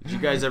happy. Did you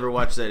guys ever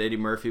watch that Eddie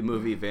Murphy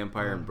movie,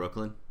 Vampire in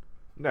Brooklyn?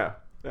 No.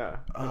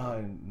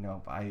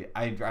 No,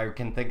 I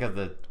can think of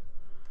the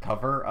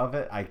cover of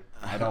it. I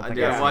don't think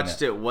I I've watched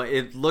seen it.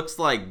 It looks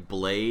like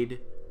Blade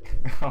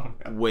Oh,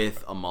 no.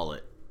 with a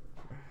mullet,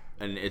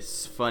 and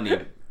it's funny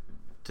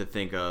to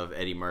think of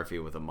Eddie Murphy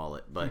with a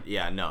mullet. But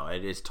yeah, no,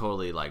 it is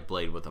totally like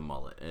Blade with a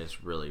mullet, and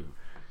it's really.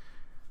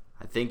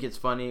 I think it's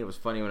funny. It was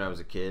funny when I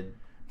was a kid.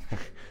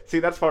 See,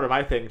 that's part of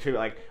my thing too.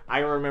 Like, I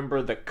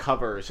remember the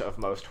covers of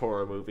most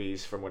horror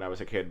movies from when I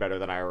was a kid better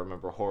than I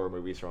remember horror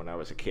movies from when I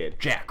was a kid.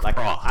 Jack Like,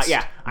 Frost.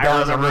 yeah, I that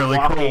was remember really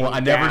walking cool. I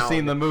never down-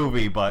 seen the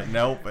movie, but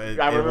nope, it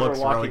I remember looks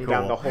walking really cool.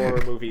 down the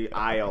horror movie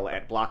aisle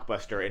at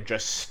Blockbuster and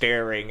just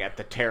staring at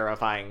the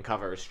terrifying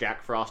covers.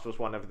 Jack Frost was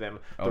one of them.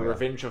 The Oh, yeah.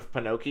 Revenge of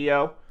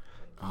Pinocchio.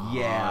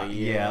 Yeah, Oh,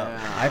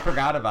 yeah. I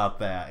forgot about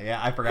that. Yeah,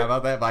 I forgot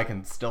about that, but I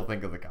can still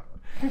think of the cover.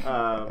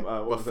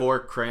 What was it?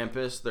 Before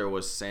Krampus, there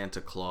was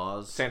Santa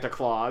Claus. Santa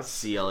Claus.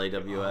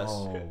 CLAWS.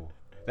 Oh,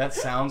 that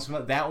sounds.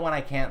 That one I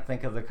can't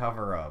think of the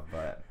cover of,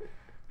 but.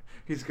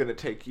 He's gonna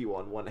take you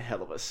on one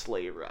hell of a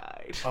sleigh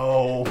ride.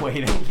 Oh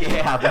wait,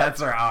 yeah,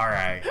 that's all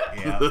right.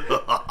 Yeah.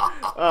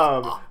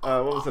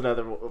 What was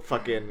another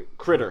fucking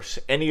Critters?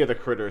 Any of the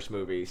Critters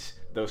movies?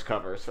 Those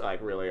covers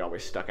like really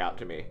always stuck out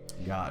to me.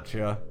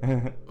 Gotcha.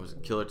 Was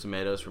it Killer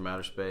Tomatoes from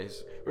Outer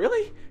Space?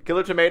 Really?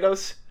 Killer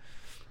Tomatoes?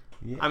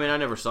 I mean, I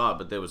never saw it,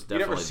 but there was You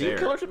definitely never seen there.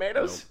 Killer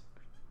Tomatoes?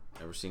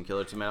 Nope. Never seen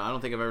Killer Tomatoes. I don't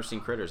think I've ever seen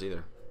Critters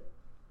either.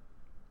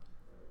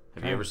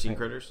 Have you I ever seen think-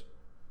 Critters?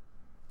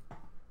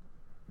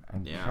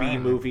 I'm Yeah. B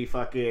trying- movie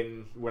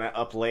fucking when I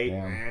up late.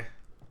 Yeah.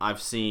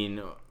 I've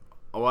seen.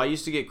 Oh, I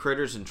used to get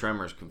Critters and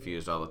Tremors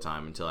confused all the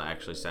time until I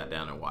actually sat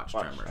down and watched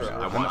Watched Tremors.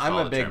 Tremors. I watched I'm all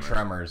a the big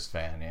Tremors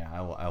fan. Yeah,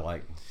 I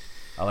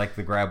like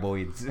the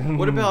graboids.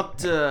 What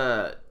about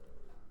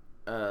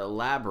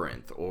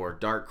Labyrinth or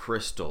Dark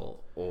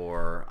Crystal?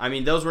 Or I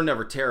mean, those were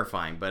never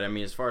terrifying, but I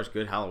mean, as far as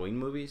good Halloween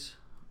movies,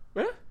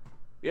 Yeah.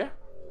 Yeah.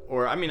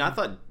 or I mean, I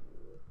thought.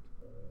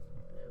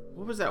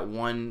 What was that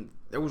one?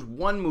 There was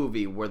one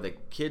movie where the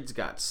kids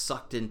got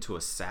sucked into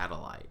a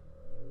satellite.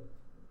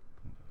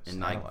 And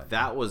like Satellite.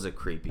 that was a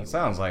creepy That one.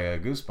 sounds like a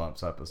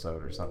Goosebumps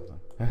episode or something.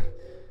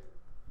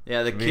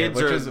 Yeah, the Yeah, kids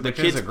which are is- the which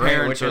is kids' a great-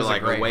 parents which are is a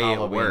like great away at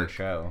Halloween work,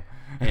 show.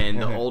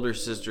 and the older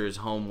sister is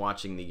home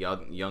watching the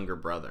younger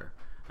brother,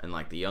 and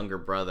like the younger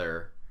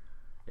brother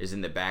is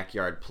in the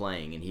backyard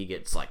playing, and he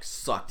gets like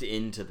sucked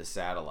into the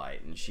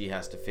satellite, and she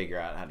has to figure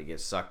out how to get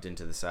sucked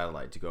into the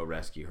satellite to go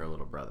rescue her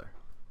little brother.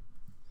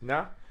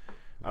 No.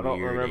 I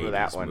don't Weird remember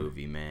that 80s one.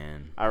 movie,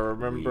 man. I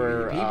remember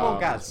Weird. People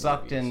got those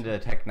sucked movies. into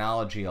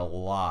technology a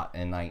lot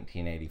in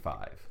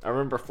 1985. I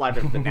remember Flight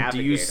of the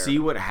Navigator. Do you see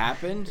what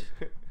happened?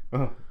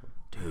 Oh,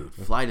 Dude,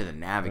 Flight of the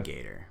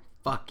Navigator.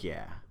 Fuck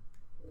yeah.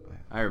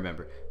 I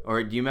remember.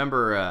 Or do you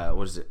remember,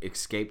 what is it,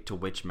 Escape to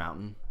Witch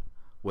Mountain?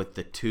 With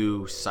the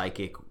two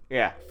psychic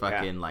Yeah.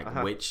 fucking, yeah. like,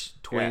 Uh-huh. witch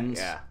twins?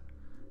 Yeah.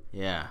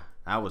 Yeah,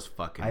 that was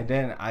fucking...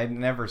 I'd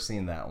never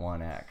seen that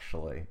one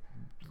actually.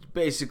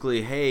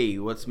 Basically, hey,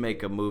 let's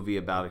make a movie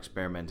about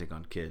experimenting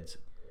on kids.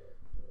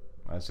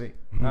 I see.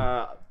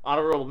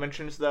 Honorable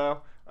mentions,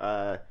 though.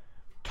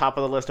 Top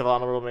of the list of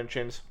honorable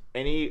mentions.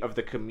 Any of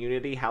the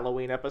Community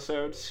Halloween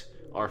episodes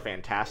are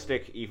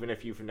fantastic, even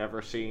if you've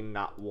never seen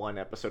not one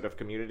episode of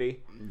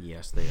Community.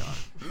 Yes, they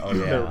are. Oh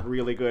They're yeah.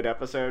 really good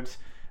episodes.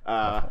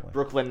 Definitely.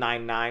 Brooklyn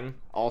Nine-Nine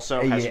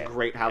also has Yeah.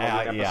 great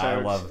Halloween episodes. Yeah, I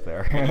love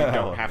their. You I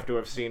don't love have it. to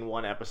have seen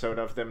one episode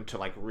of them to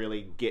like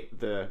really get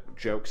the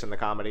jokes and the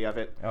comedy of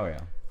it. Oh yeah.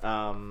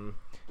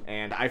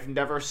 And I've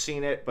never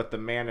seen it, but the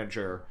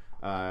manager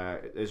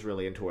is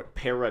really into it.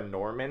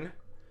 Paranorman.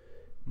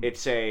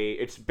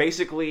 It's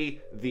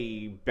basically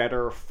the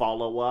better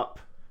follow up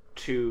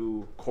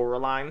to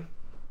Coraline.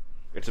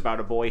 It's about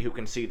a boy who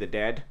can see the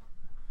dead.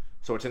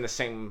 So it's in the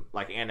same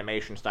like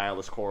animation style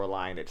as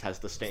Coraline. It has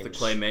the same The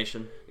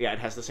claymation. Yeah, it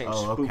has the same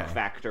Oh, spook okay.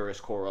 factor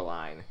as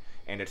Coraline,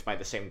 and it's by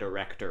the same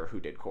director who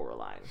did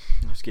Coraline.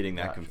 I was getting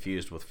that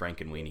confused with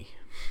Frank and Weenie.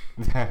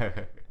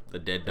 The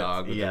dead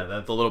dog with yeah, the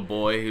that's- little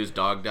boy whose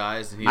dog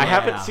dies. And he I like,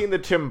 haven't Yeah. seen the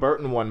Tim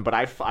Burton one, but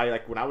I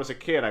like when I was a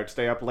kid, I'd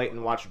stay up late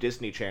and watch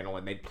Disney Channel,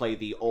 and they'd play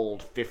the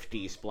old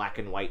 '50s black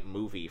and white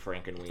movie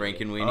Frank and Weenie.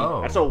 Frank and Weenie.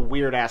 Oh. That's a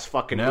weird ass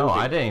fucking No, movie.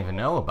 I didn't even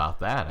know about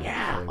that. Yeah.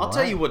 actually. I'll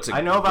tell you what's a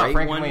I know about great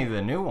Frank one. and Weenie,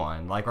 the new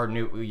one, like or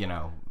new, you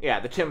know, Yeah,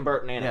 the Tim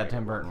Burton yeah, animated.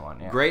 Tim Burton one.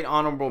 Yeah. Great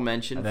honorable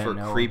mention I didn't for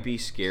know. creepy,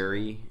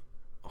 scary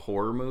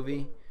horror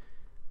movie.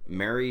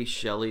 Mary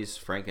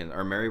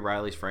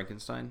Riley's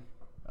Frankenstein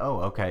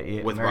Oh,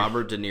 okay. with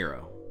Robert De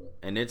Niro,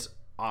 and it's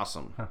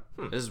awesome.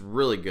 This is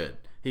really good.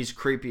 He's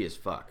creepy as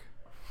fuck.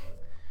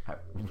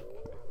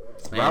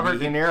 Robert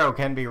De Niro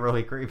can be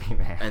really creepy,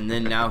 man. And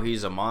then now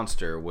he's a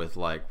monster with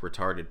like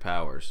retarded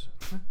powers.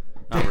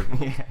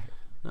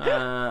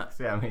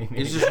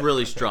 He's just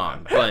really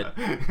strong. But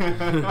you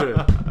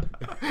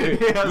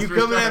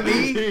coming at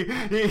me?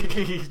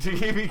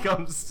 He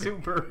becomes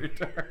super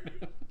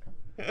retarded.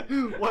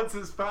 What's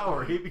his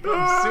power? He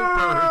becomes super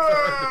retarded.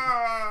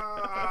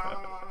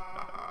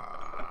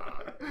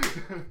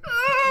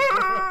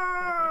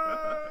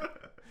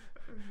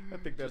 I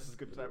think that's as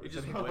good as I He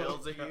just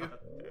wails at you.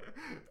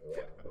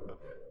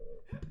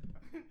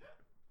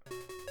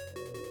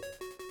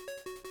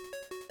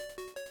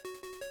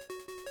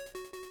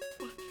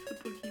 What's the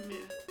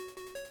boogeyman?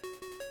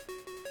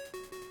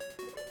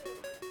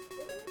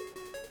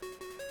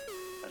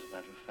 As a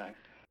matter of fact,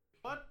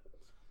 What?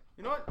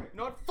 You know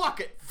what? Fuck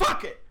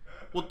it.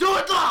 We'll do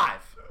it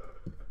live.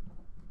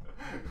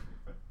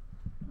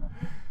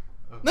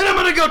 Then I'm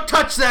gonna go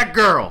touch that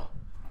girl.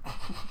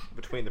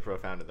 Between the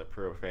Profound and the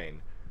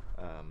Profane,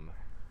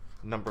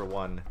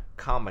 #1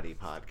 comedy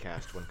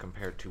podcast when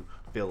compared to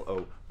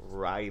Bill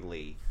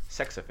O'Reilly,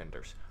 Sex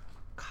Offenders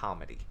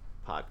comedy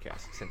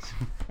podcast since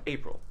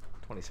April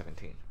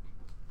 2017.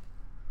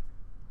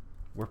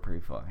 We're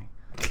pretty funny.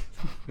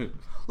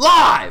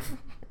 Live.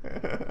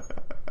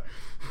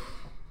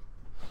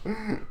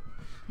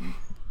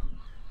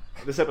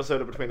 This episode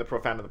of Between the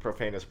Profound and the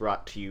Profane is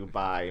brought to you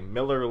by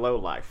Miller Low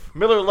Life.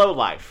 Miller Low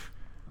Life,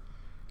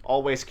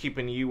 always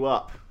keeping you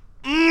up.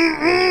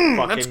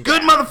 That's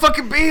good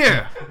motherfucking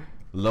beer.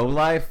 Low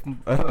life,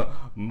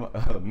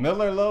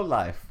 Miller Low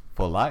Life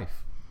for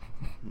life.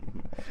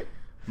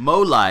 Mo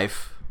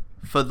life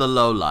for the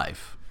low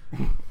life.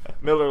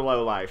 Miller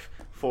Low Life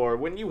for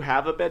when you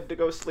have a bed to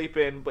go sleep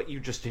in, but you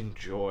just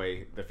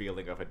enjoy the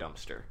feeling of a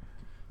dumpster.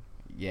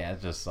 Yeah,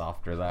 it's just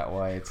softer that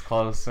way. It's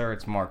closer.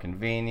 It's more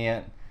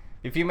convenient.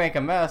 If you make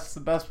a mess, the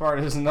best part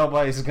is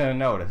nobody's gonna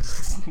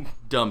notice.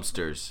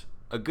 Dumpsters.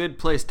 A good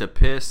place to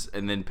piss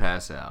and then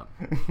pass out.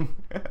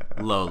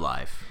 Low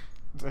life.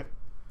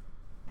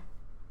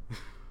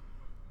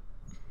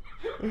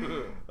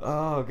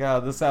 Oh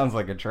god, this sounds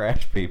like a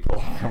Trash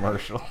People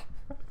commercial.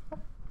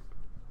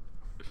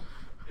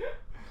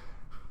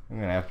 I'm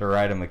gonna have to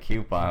write him a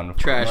coupon for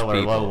Trash Miller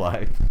People. Low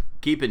Life.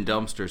 Keeping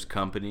dumpsters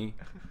company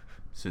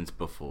since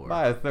before.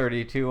 Buy a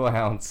 32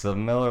 ounce of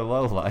Miller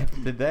Low Life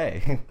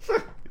today.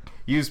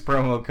 Use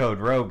promo code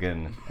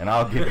Rogan, and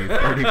I'll give you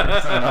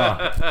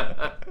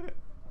 30%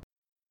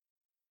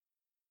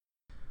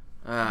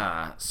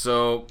 off.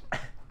 So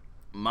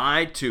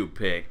my two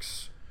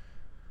picks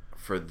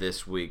for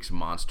this week's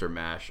Monster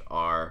Mash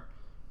are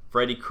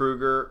Freddy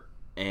Krueger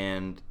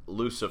and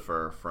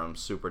Lucifer from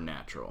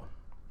Supernatural.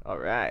 All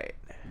right.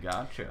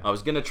 Gotcha. I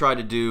was gonna try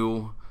to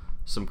do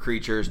some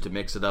creatures to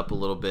mix it up a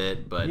little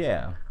bit, but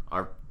Yeah.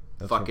 our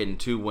fucking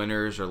two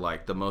winners are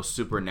like the most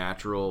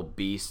supernatural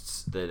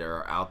beasts that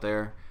are out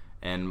there,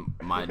 and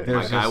my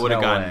There's guy just would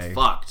have no gotten way.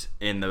 fucked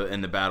in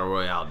the battle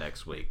royale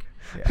next week.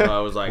 Yeah. So I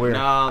was like, Weird.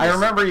 no. I this-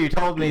 remember you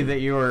told me that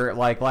you were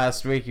like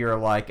last week. You were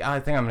like, I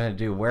think I'm going to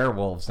do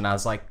werewolves, and I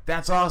was like,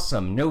 that's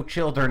awesome. No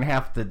children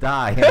have to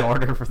die in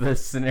order for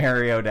this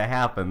scenario to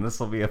happen. This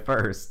will be a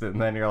first.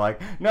 And then you're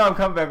like, no, I'm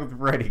coming back with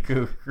Freddy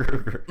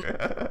Krueger.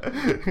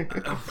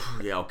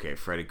 Yeah, okay.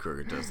 Freddy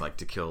Krueger does like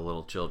to kill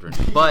little children,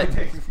 but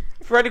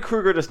Freddy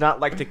Krueger does not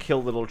like to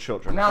kill little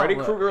children. No, Freddy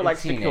well, Krueger it's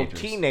likes to kill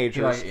teenagers.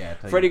 teenagers. Yeah, tell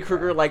you Freddy that.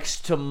 Krueger likes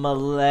to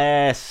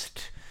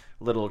molest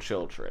little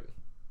children.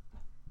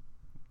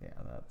 Yeah,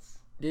 that's.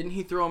 didn't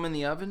he throw him in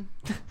the oven?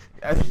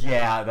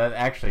 Yeah, that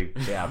actually.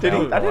 Yeah, Did he?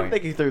 valid I didn't point.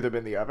 think he threw them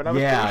in the oven. I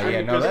was Yeah, pretty sure yeah,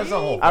 he no, just, that's the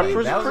whole I'm thing.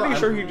 pretty, That was- pretty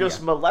sure he yeah.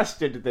 just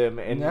molested them,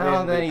 and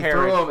No, then he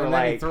parents threw him, were and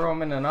then he like, threw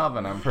him in an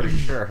oven. I'm pretty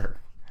sure.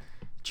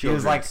 He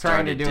was Children like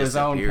trying to started do his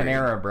own disappearing.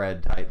 Panera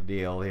Bread type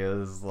deal. He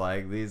was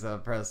like, these are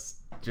pressed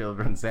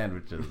children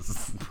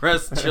sandwiches.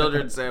 Pressed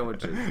children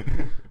sandwiches.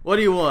 What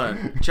do you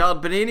want?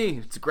 Child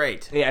panini? It's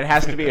great. Yeah, it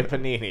has to be a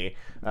panini.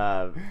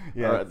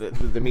 Yeah. Or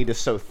the meat is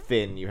so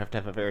thin, you have to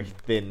have a very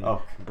thin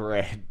Oh.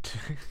 bread.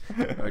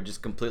 Or it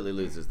just completely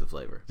loses the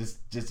flavor.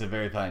 just a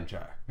very fine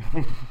char.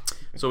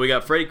 So we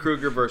got Freddy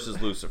Krueger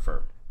versus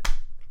Lucifer.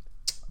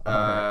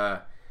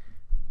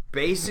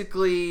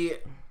 Basically,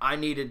 I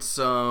needed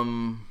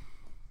some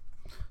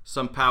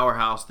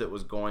powerhouse that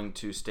was going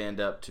to stand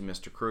up to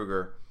Mr.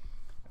 Krueger.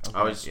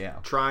 I was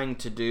trying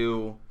to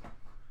do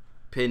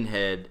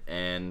Pinhead,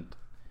 and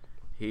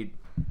he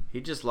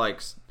just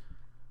likes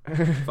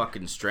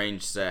fucking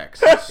strange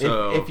sex.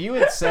 So if you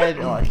had said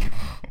like,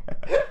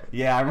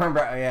 yeah, I remember.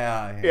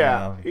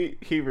 Yeah.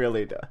 He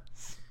really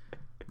does.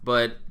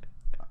 but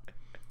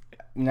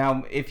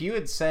Now, if you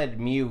had said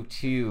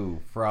Mewtwo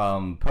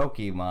from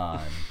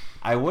Pokemon,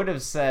 I would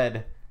have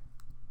said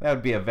that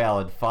would be a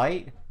valid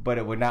fight, but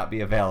it would not be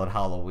a valid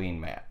Halloween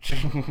match.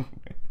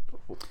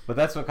 But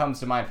that's what comes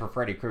to mind for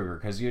Freddy Krueger,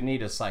 because you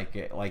need a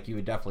psychic. Like, you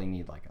would definitely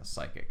need like a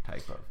psychic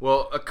type of.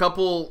 well, a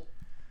couple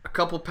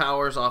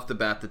powers off the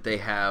bat that they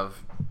have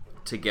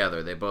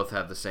together. They both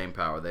have the same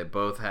power. They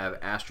both have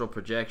astral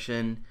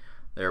projection.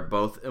 They're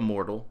both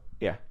immortal.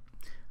 Yeah.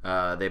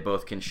 They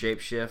both can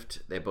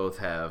shapeshift. They both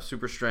have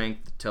super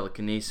strength,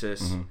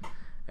 telekinesis.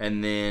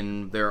 And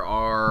then there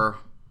are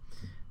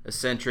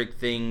eccentric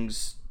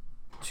things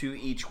to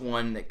each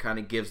one that kind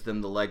of gives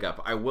them the leg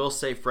up. I will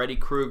say Freddy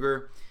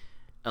Krueger,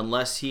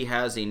 unless he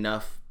has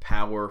enough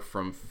power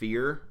from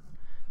fear,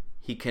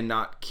 he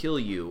cannot kill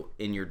you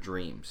in your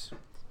dreams.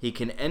 He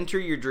can enter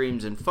your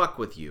dreams and fuck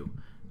with you,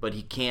 but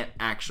he can't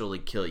actually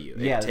kill you.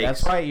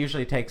 That's why it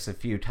usually takes a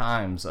few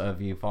times of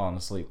you falling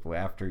asleep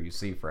after you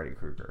see Freddy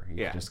Krueger.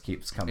 He just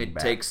keeps coming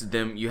back. It takes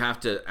them. You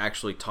have to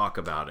actually talk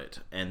about it,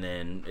 and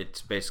then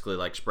it's basically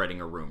like spreading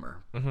a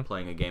rumor,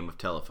 playing a game of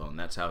telephone.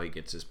 That's how he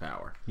gets his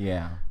power.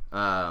 Yeah.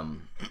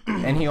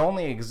 And he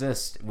only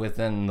exists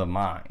within the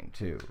mind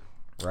too,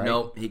 right?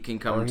 Nope, he can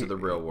come into the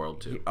real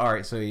world too. All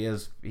right, so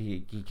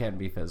he can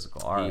be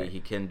physical. All right, he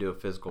can do a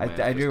physical.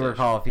 I do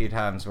recall a few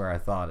times where I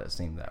thought it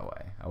seemed that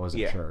way. I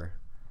wasn't sure.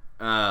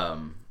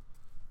 And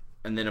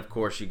then of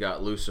course you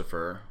got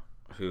Lucifer,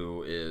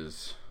 who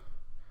is.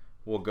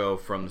 We'll go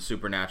from the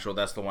supernatural.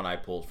 That's the one I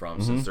pulled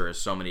from, since there is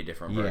so many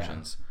different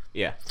versions.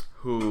 Yeah.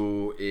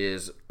 Who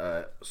is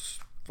a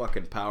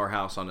fucking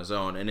powerhouse on his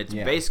own, and it's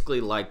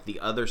basically like the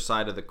other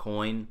side of the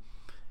coin.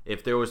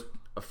 If there was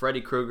a Freddy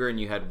Krueger and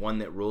you had one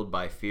that ruled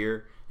by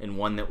fear and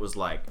one that was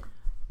like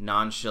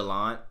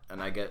nonchalant,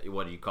 and I get,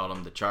 what do you call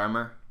him, the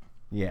charmer?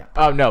 Yeah.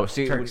 Oh no!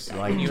 See, Tricks,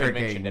 when you had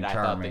mentioned it, I thought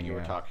that charming, you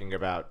were talking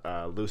about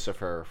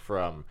Lucifer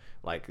from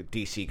like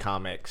DC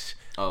Comics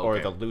or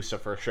the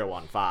Lucifer show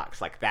on Fox,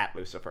 like that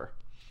Lucifer.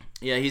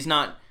 Yeah, he's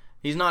not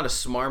a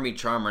smarmy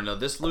charmer. No,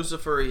 this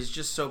Lucifer, he's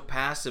just so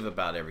passive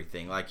about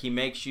everything. Like, he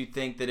makes you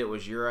think that it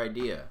was your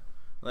idea.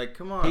 Like,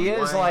 come on. He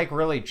is like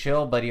really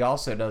chill, but he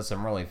also does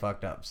some really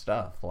fucked up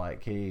stuff.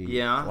 Like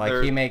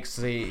he makes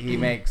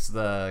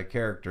the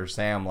character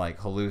Sam like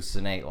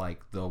hallucinate like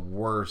the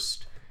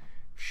worst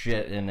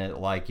shit in it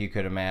like you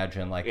could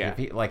imagine. Like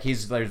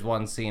there's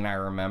one scene I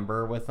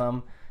remember with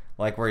him,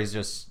 like where he's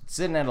just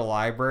sitting at a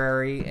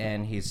library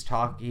and he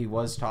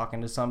was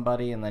talking to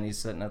somebody, and then he's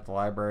sitting at the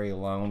library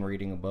alone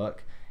reading a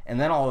book, and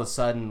then all of a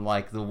sudden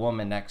like the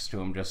woman next to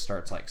him just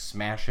starts like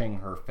smashing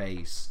her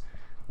face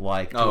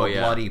like to a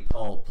bloody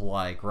pulp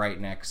like right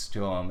next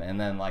to him, and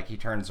then like he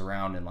turns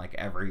around and like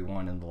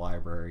everyone in the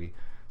library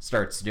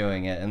starts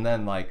doing it, and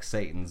then like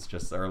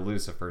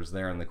Lucifer's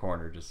there in the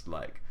corner just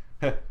like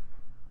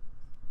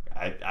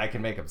I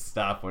can make him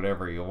stop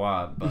whatever you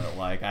want, but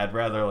like I'd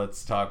rather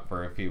let's talk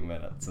for a few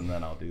minutes and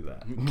then I'll do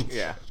that.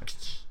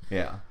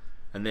 Yeah.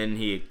 And then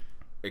he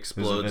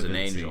explodes an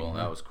angel. Scene.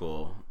 That was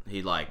cool.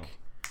 He like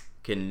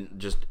can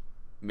just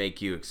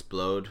make you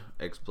explode,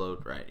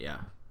 right? Yeah.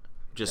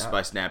 Just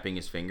by snapping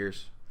his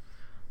fingers.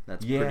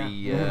 That's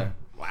pretty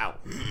wow.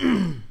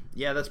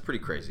 Yeah, that's pretty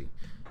crazy.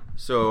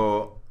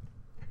 So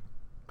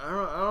I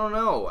don't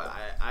know.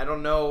 I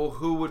don't know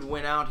who would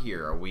win out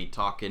here. Are we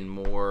talking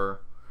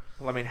more?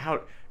 Well, I mean,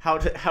 how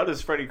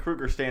does Freddy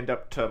Krueger stand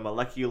up to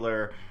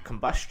molecular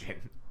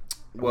combustion?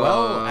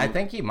 Well, I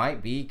think he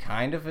might be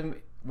kind of.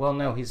 Well,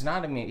 no, he's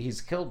not. I mean, he's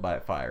killed by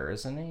fire,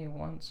 isn't he?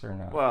 Once or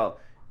not? Well,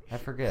 I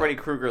forget. Freddy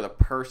Krueger, the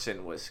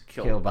person, was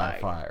killed by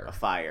a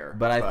fire.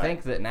 But I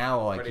think that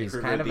now, like, Freddy he's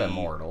Krueger, kind of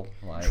immortal.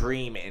 Like,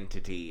 dream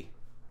entity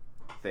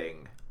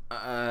thing.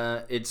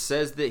 It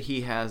says that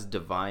he has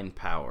divine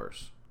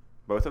powers.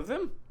 Both of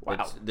them?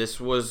 Wow.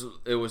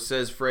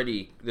 Says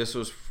Freddy. This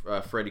was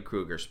Freddy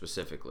Krueger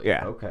specifically.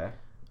 Yeah. Okay.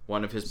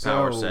 One of his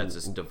power sets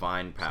is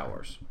divine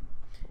powers,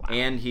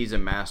 and he's a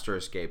master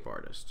escape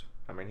artist.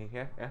 I mean,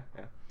 yeah.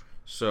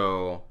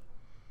 So,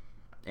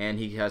 and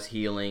he has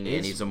healing,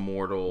 and he's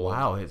immortal.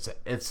 Wow,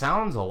 it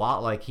sounds a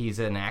lot like he's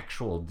an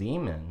actual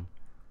demon,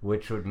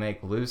 which would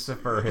make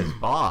Lucifer his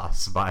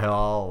boss by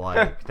all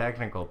like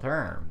technical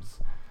terms.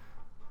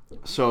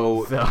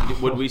 So,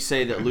 would we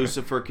say that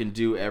Lucifer can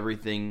do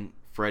everything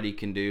Freddy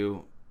can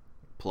do,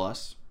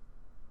 plus?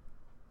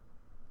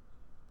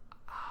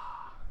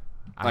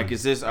 Like,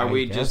 is this? Are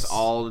we just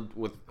all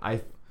with?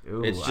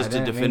 It's just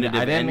a definitive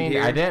end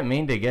here? I didn't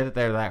mean to get it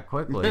there that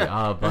quickly. But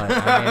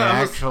I mean,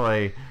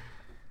 actually,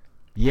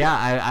 yeah,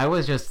 I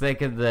was just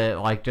thinking that,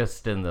 like,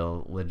 just in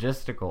the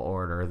logistical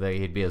order, that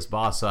he'd be his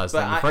boss. So I was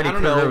thinking Freddy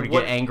Krueger would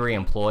get angry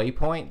employee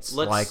points.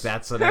 Like,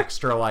 that's an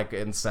extra like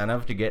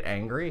incentive to get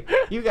angry.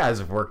 You guys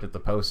have worked at the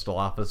postal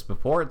office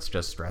before. It's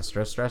just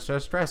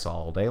stress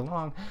all day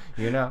long.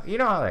 You know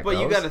how that goes.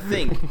 But you got to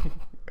think.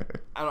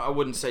 I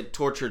wouldn't say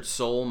tortured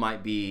soul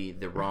might be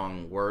the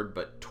wrong word,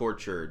 but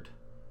tortured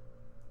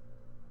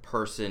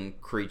person,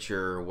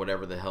 creature,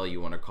 whatever the hell you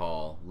want to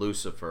call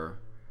Lucifer.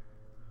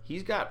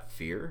 He's got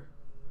fear.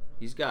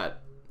 He's got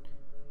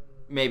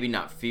maybe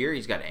not fear.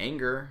 He's got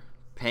anger,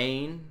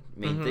 pain. I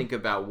mean, think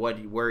about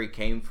where he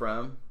came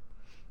from.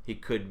 He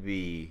could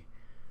be.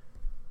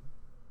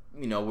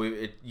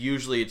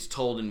 Usually it's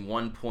told in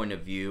one point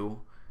of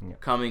view. Yeah.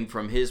 Coming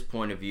from his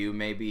point of view,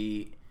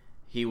 maybe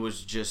he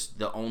was just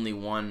the only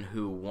one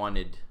who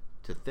wanted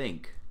to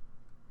think,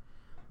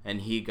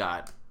 and he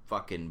got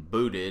fucking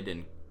booted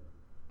and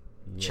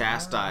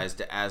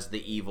chastised as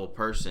the evil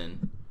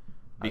person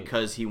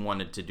because he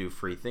wanted to do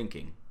free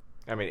thinking.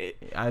 I mean,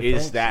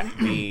 Is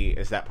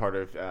that part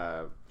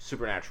of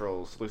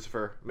Supernatural's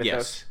Lucifer mythos?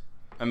 Yes.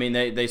 I mean,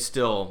 they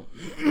still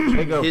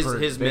They go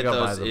his they go by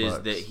mythos the is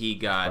books that he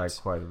got by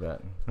quite a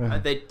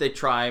bit. they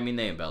try. I mean,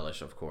 they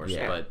embellish, of course,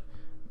 Yeah. but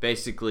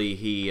basically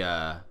he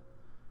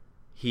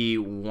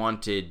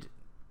wanted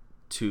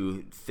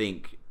to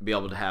be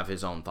able to have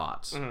his own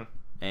thoughts,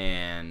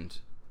 and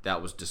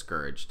that was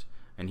discouraged.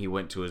 And he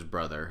went to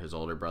his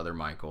older brother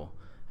Michael,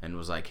 and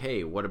was like,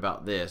 "Hey, what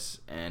about this?"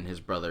 And his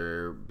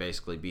brother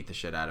basically beat the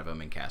shit out of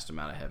him and cast him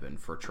out of heaven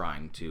for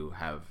trying to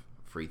have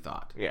free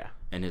thought Yeah.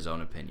 and his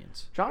own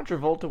opinions. John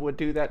Travolta would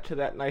do that to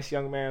that nice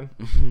young man.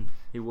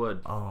 He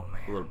would. Oh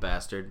man. Little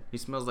bastard. He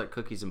smells like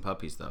cookies and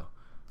puppies, though.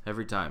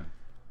 Every time.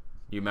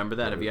 You remember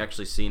that? Have you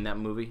actually seen that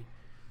movie?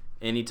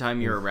 Anytime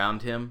you're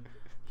around him,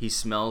 he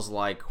smells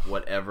like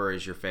whatever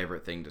is your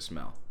favorite thing to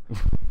smell.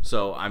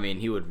 So, I mean,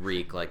 he would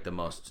reek like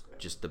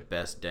just the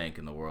best dank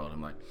in the world.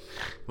 I'm like,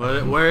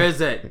 where is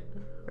it?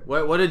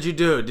 What did you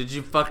do? Did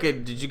you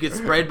get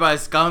sprayed by a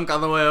skunk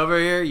on the way over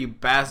here, you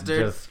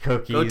bastard? Just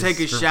cookies. Go take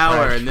a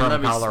shower fresh and then let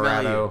from me smell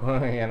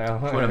Colorado, you. you know.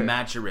 What a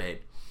maturate.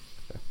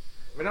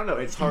 I don't know.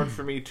 It's hard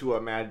for me to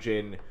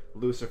imagine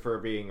Lucifer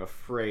being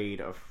afraid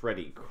of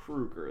Freddy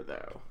Krueger,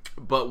 though.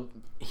 But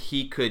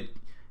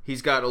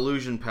he's got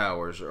illusion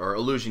powers or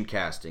illusion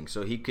casting,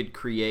 so he could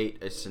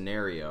create a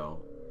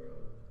scenario.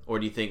 Or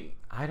do you think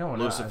I don't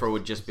know. Lucifer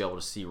would just be able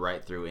to see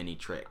right through any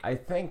trick? I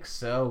think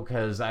so,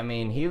 because, I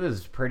mean, he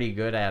was pretty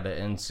good at it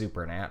in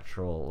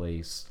Supernatural, at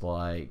least.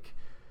 Like,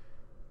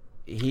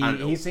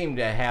 he seemed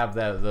to have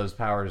those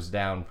powers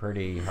down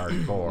pretty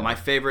hardcore. My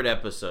favorite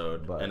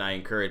episode, But- and I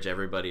encourage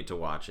everybody to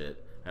watch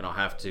it, and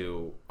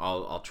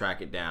I'll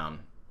track it down,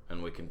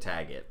 and we can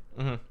tag it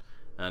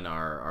in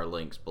our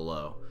links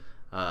below,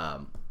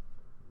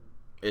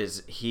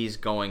 is he's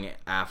going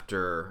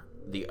after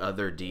the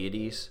other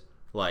deities,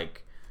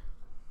 like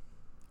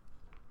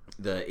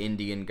the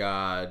Indian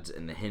gods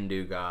and the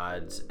Hindu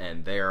gods,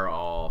 and they're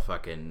all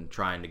fucking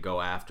trying to go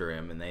after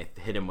him, and they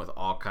hit him with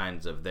all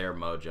kinds of their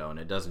mojo, and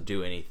it doesn't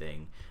do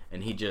anything,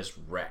 and he just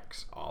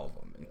wrecks all of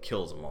them and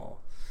kills them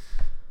all.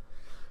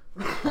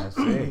 I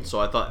see. So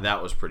I thought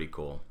that was pretty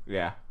cool,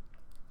 Yeah.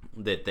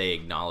 that they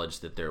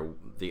acknowledged that they're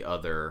the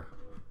other,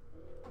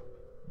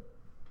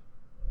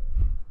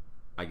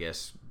 I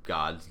guess,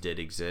 gods did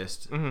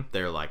exist.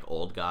 They're like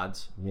old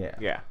gods, Yeah.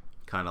 Yeah.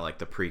 kind of like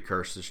the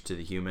precursors to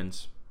the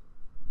humans.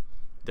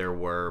 There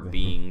were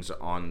beings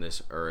on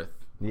this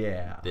earth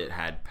Yeah. that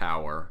had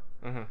power,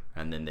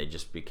 and then they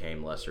just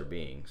became lesser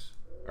beings,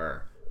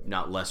 or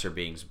not lesser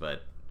beings,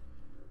 but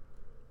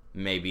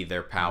maybe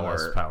their power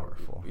Less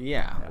powerful.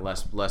 Yeah,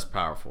 less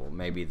powerful.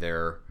 Maybe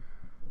their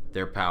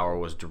power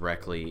was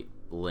directly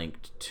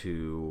linked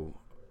to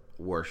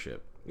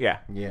worship, Yeah.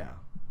 Yeah.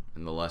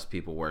 and the less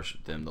people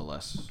worshipped them, the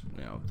less,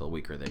 the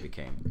weaker they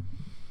became.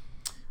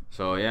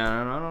 So yeah,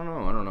 I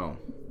don't know.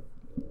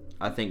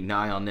 I think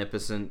nigh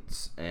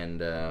omnipotence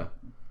and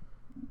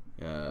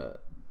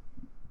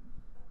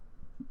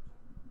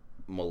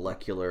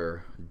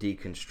molecular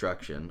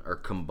deconstruction or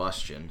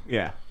combustion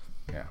Yeah.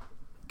 Yeah.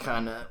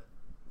 kind of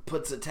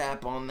puts a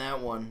tap on that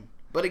one.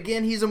 But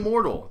again, he's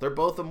immortal. They're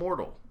both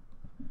immortal.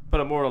 But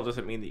immortal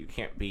doesn't mean that you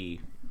can't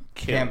be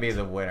killed. Can't be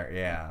the winner.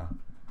 Yeah.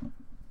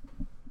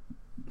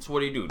 So what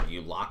do? Do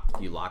you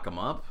lock him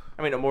up?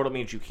 I mean, immortal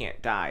means you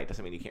can't die. It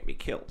doesn't mean you can't be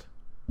killed.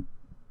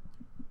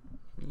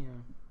 Yeah.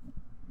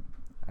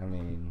 I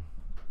mean,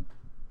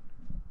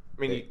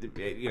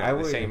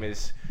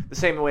 the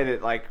same way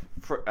that like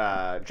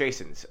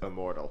Jason's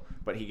immortal,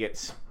 but he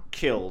gets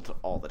killed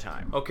all the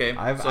time. Okay.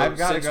 I've so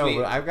got to since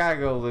go. I've got to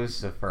go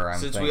Lucifer.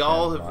 Since we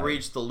all have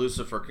reached the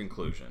Lucifer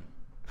conclusion,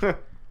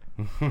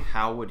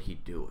 how would he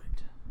do it?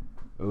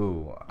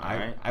 Ooh,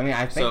 right. I mean,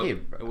 I So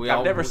think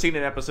I've never seen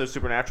an episode of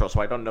Supernatural,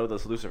 so I don't know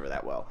this Lucifer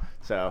that well.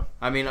 So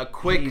I mean, a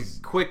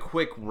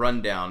quick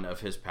rundown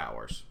of his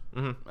powers.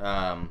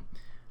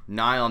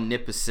 Nigh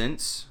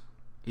omnipotence.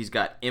 He's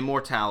got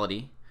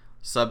immortality,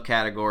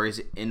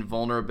 subcategories: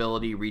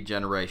 invulnerability,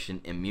 regeneration,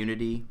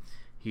 immunity.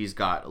 He's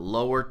got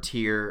lower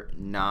tier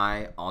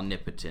nigh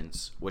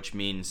omnipotence, which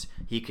means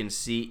he can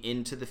see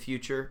into the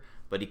future,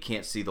 but he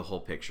can't see the whole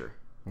picture.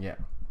 yeah.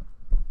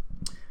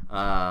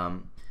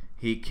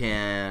 He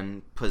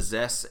can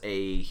possess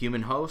a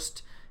human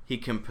host. He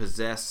can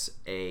possess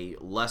a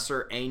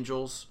lesser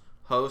angel's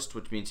host,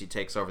 which means he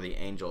takes over the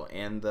angel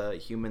and the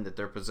human that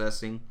they're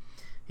possessing.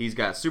 He's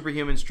got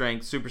superhuman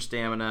strength, super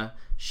stamina,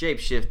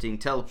 shape-shifting,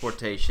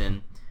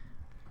 teleportation,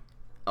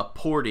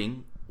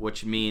 apporting,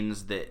 which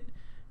means that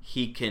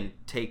he can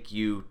take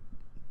you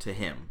to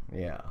him.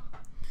 Yeah.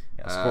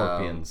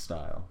 Scorpion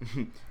style.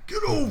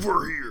 Get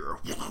over here!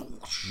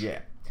 Yeah.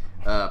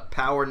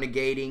 Power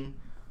negating,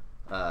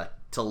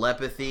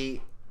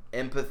 telepathy,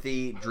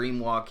 empathy, dream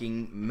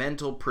walking,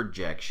 mental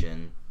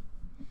projection,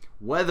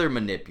 weather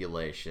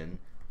manipulation,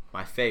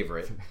 my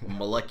favorite,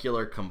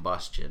 molecular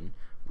combustion,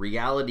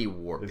 reality Is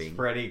warping.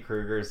 Freddy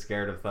Krueger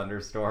scared of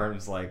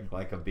thunderstorms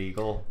like a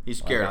beagle? He's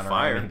scared like of on a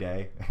fire. rainy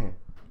day?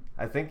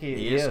 I think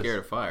He is scared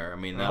of fire. I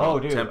mean, that'll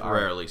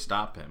temporarily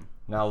stop him.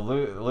 Now,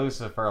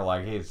 Lucifer,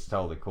 like, he's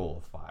totally cool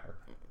with fire.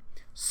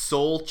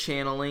 Soul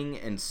channeling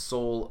and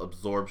soul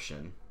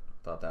absorption.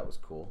 Thought that was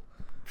cool.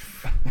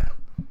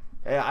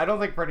 Yeah, I don't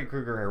think Freddy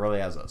Krueger really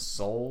has a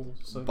soul.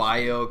 So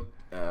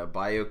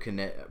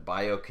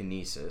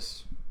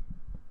Biokinesis.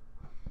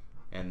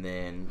 And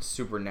then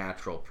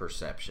supernatural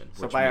perception.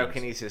 So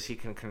biokinesis, he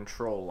can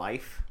control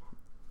life.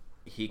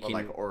 He can,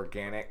 like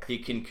organic. He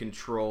can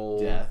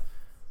control death.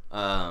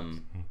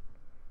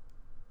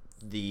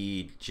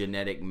 The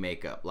genetic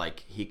makeup.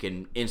 Like, he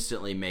can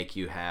instantly make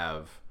you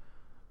have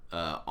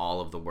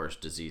all of the worst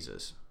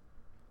diseases.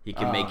 He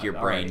can make your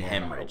brain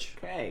hemorrhage.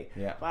 Okay.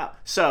 Yeah. Wow.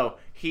 So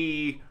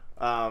he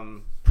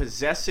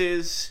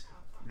possesses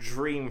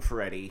Dream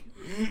Freddy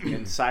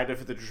inside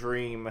of the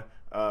dream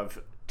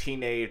of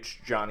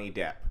teenage Johnny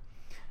Depp,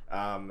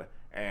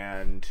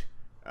 and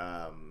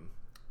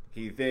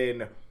he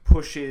then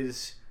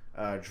pushes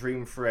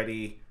Dream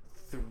Freddy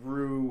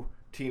through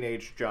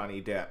teenage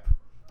Johnny Depp.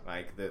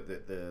 Like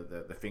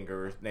the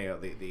fingernail,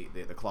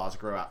 the claws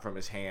grow out from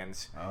his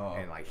hands,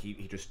 and like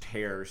he just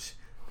tears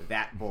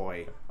that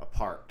boy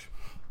apart,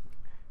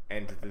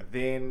 and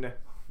then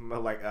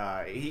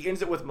he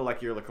ends it with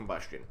molecular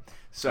combustion.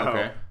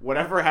 So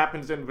whatever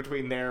happens in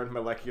between there and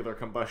molecular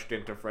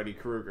combustion to Freddy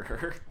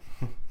Krueger.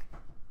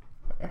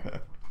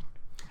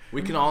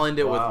 We can all end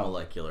it with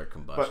molecular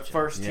combustion. But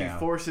first, he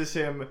forces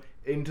him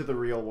into the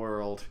real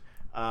world,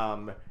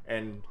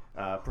 and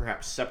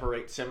perhaps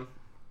separates him.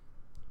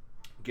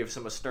 Gives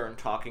him a stern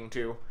talking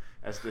to,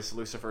 as this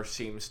Lucifer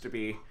seems to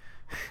be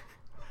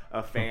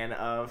a fan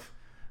of.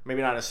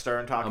 Maybe not a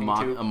stern talking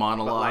to, a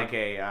monologue,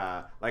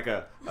 but like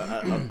a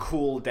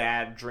cool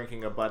dad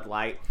drinking a Bud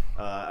Light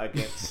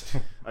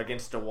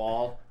against a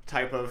wall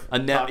type of.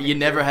 You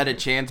never had a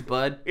chance,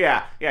 bud.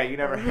 Yeah, you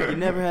never. You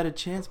never had a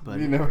chance, bud.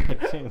 You never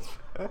had a chance.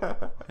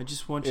 I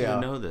just want you to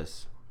know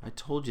this. I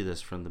told you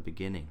this from the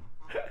beginning,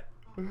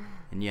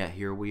 and yet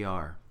here we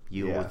are.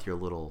 You with your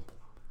little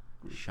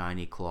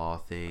shiny claw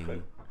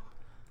thing.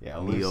 Yeah,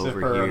 me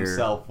Lucifer over here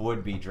himself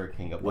would be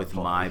drinking a Bud with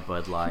Light. my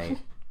Bud Light.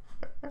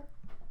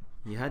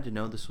 You had to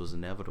know this was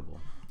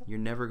inevitable. You're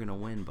never gonna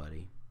win,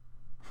 buddy.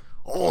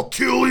 I'll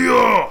kill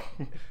you!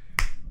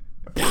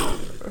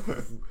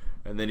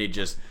 And then he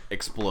just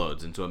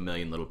explodes into a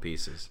million little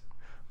pieces.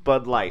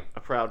 Bud Light, a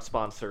proud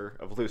sponsor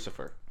of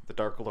Lucifer, the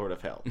Dark Lord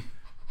of Hell.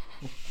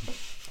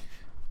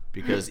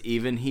 Because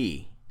even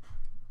he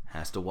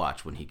has to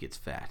watch when he gets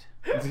fat.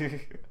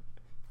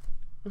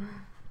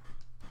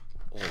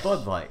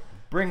 Bud Light,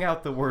 bring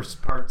out the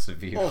worst parts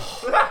of you.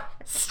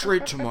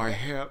 Straight to my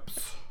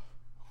hips.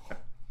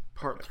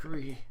 Part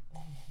 3.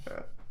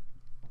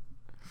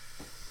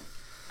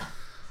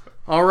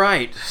 All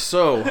right,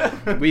 so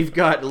we've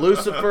got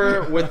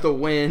Lucifer with the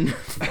win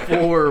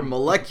for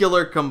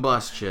molecular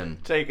combustion.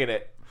 Taking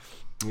it.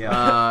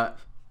 Yeah.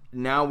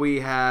 Now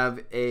we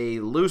have a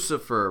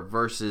Lucifer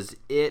versus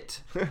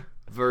It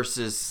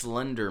versus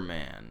Slender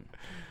Man.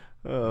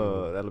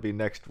 Oh, that'll be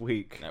next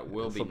week. That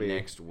will be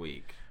next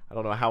week. I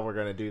don't know how we're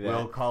going to do that.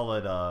 We'll call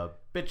it a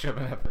bitch of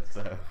an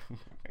episode.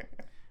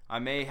 I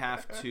may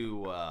have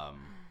to...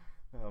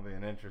 That'll be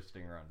an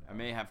interesting rundown. I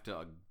may have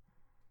to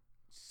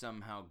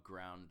somehow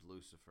ground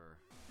Lucifer.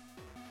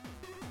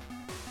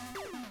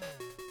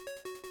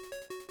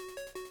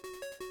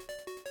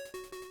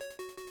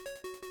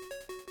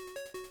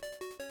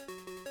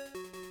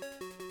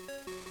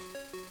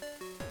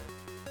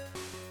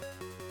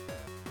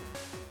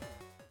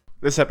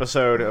 This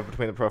episode of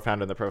Between the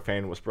Profound and the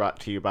Profane was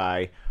brought to you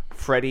by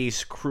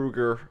Freddy's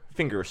Krueger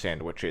finger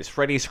sandwiches.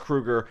 Freddy's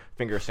Krueger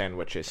finger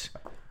sandwiches.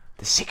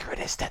 The secret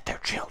is that they're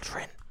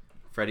children.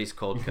 Freddy's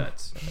Cold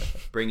Cuts,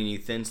 bringing you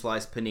thin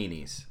sliced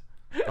paninis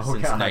since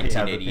God,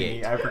 1988.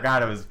 Yeah, I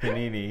forgot it was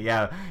panini.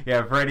 Yeah,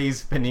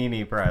 Freddy's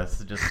panini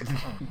press. Just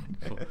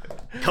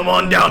come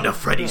on down to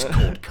Freddy's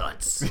Cold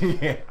Cuts,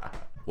 yeah.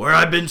 where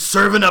I've been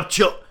serving up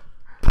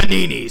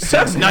paninis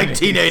since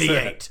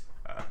 1988.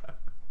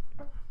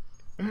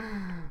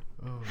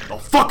 I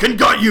fucking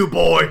got you,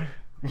 boy.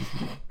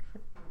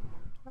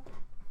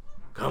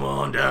 Come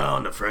on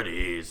down to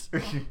Freddy's.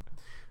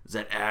 Is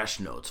that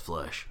Ash? No, it's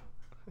flesh.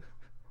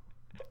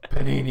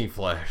 Panini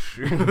flesh.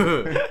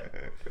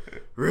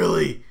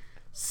 Really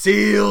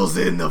seals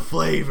in the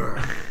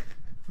flavor.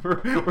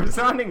 We're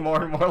sounding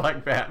more and more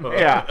like Batman.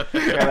 Yeah,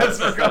 As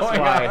we're going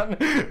on.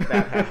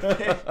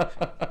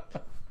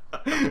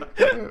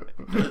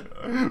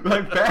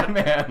 Like,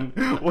 Batman,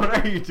 what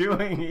are you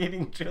doing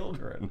eating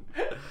children?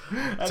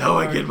 That's how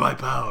I get my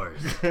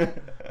powers.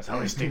 That's how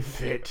I stay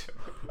fit.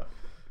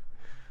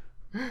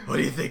 What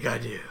do you think I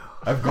do?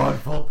 I've gone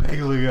full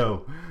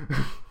paleo.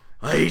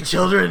 I eat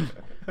children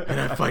and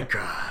I fight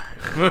crime.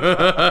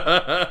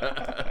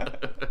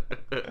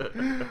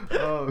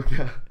 Oh,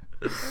 God.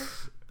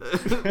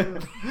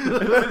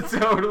 It's a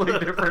totally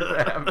different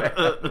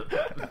Batman.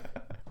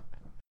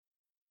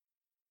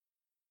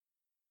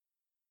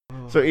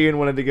 So Ian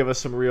wanted to give us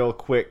some real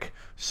quick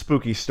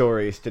spooky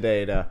stories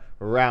today to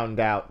round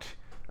out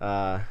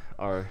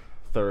our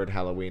third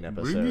Halloween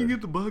episode. Bringing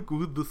it back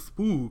with the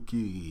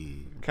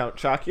spooky. Count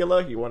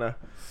Chocula, you want to...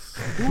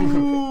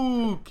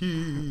 Spooky.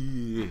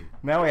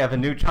 Now we have a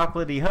new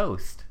chocolatey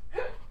host.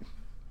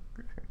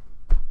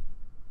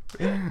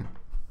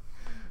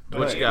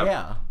 What you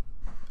got?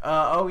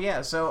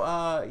 Yeah. So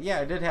I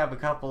did have a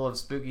couple of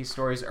spooky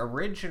stories.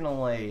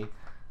 Originally,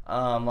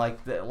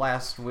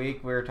 last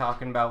week, we were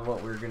talking about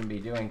what we were going to be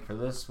doing for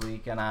this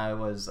week, and I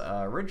was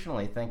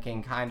originally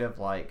thinking kind of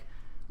like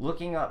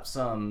looking up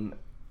some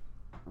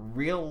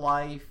real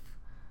life,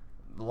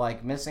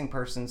 like, missing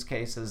persons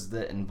cases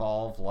that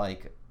involve,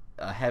 like,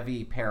 a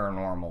heavy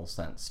paranormal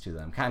sense to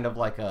them. Kind of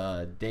like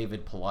a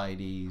David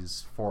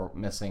Paulides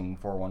missing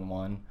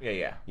 411.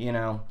 Yeah. You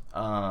know?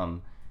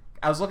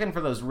 I was looking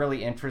for those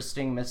really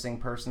interesting missing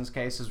persons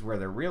cases where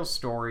they're real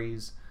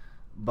stories,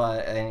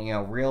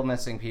 real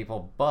missing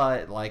people,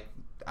 but, like,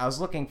 I was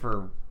looking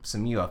for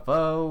some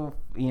UFO,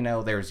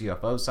 there's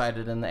UFO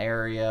sighted in the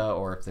area,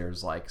 or if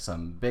there's, like,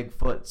 some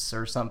Bigfoots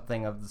or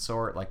something of the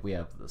sort, like we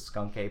have the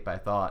skunk ape, I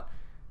thought.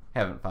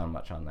 Haven't found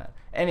much on that.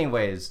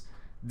 Anyways,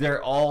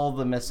 they're all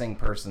the missing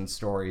person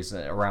stories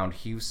around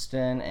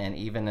Houston, and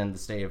even in the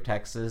state of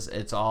Texas,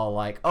 it's all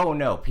like, oh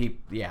no,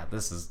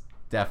 this is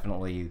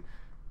definitely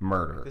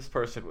murder. This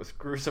person was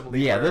gruesomely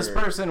murdered. Yeah, this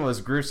person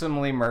was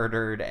gruesomely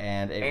murdered,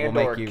 and it will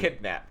make you...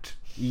 kidnapped.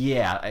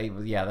 Yeah,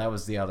 that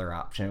was the other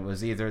option. It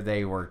was either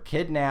they were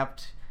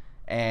kidnapped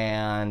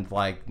and,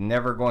 like,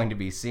 never going to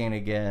be seen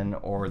again,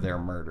 or they're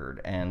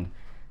murdered. And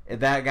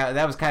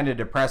that was kind of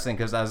depressing,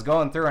 because I was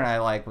going through and I,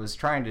 like, was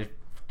trying to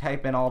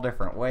type in all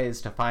different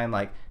ways to find,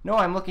 like, no,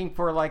 I'm looking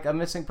for, like, a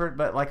missing person,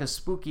 but, like, a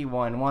spooky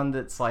one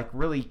that's, like,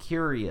 really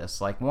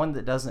curious, like, one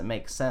that doesn't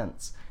make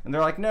sense. And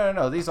they're like,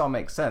 no, these all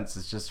make sense.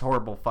 It's just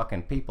horrible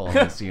fucking people in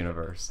this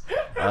universe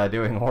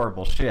doing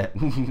horrible shit.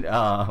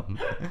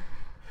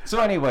 So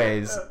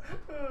anyways,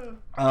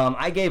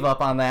 I gave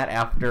up on that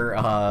after,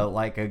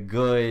 like, a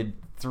good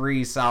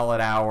 3 solid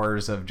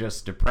hours of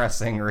just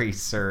depressing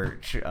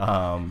research.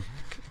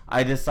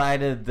 I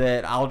decided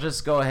that I'll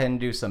just go ahead and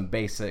do some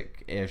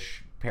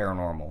basic-ish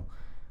paranormal.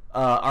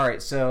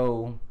 Alright,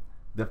 so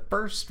the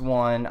first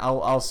one,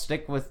 I'll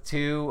stick with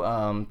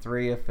 2,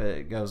 3 if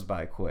it goes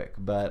by quick.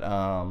 But,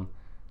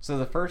 so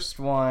the first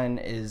one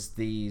is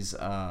these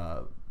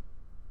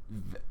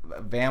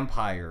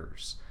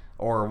vampires.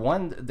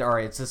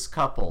 It's this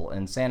couple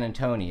in San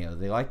Antonio.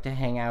 They like to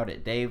hang out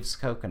at Dave's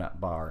Coconut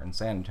Bar in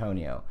San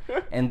Antonio.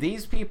 And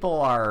these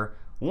people are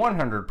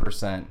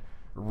 100%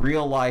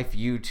 real-life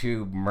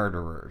YouTube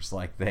murderers.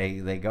 Like,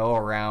 they go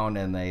around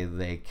and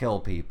they kill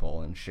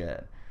people and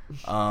shit.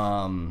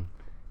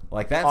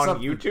 Like, that's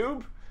on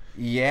YouTube?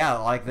 Yeah,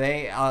 like,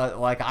 they,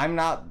 like, I'm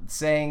not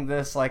saying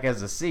this, like,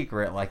 as a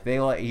secret. Like,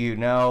 they let you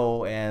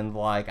know, and,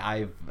 like,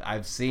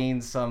 I've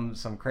seen some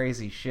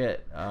crazy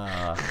shit,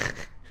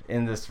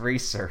 in this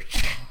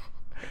research.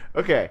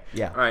 Okay.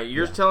 Yeah. All right,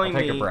 you're telling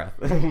take me a breath.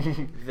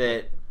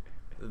 that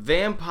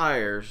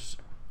vampires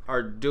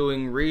are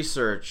doing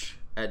research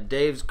at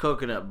Dave's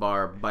Coconut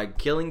Bar by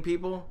killing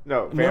people?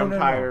 No,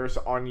 vampires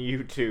on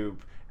YouTube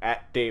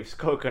at Dave's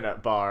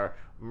Coconut Bar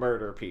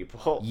murder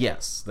people.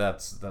 Yes,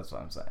 that's what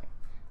I'm saying.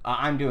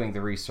 I'm doing the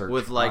research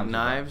with, like, onto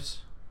knives,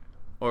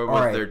 that. or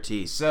with their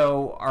teeth.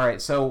 So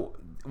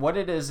what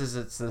it is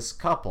it's this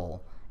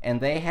couple,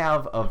 and they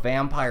have a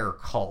vampire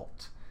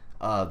cult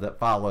that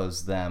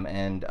follows them,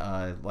 and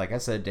like I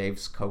said,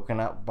 Dave's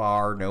Coconut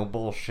Bar, no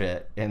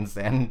bullshit, in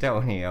San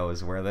Antonio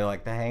is where they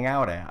like to hang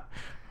out at.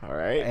 All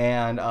right.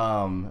 And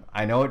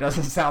I know it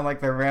doesn't sound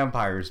like they're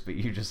vampires, but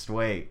you just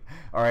wait.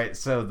 All right,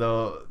 so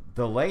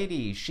the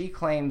lady, she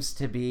claims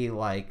to be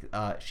like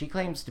a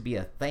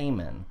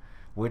Thaman,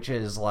 which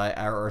is like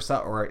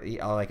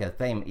like a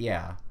Thaman,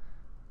 yeah.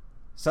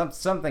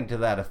 Something to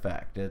that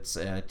effect. It's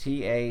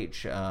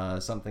TH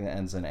something that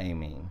ends in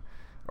amine,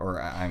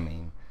 or I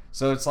mean.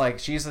 So it's like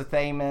she's a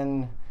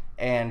Thaman,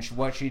 and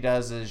what she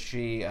does is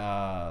she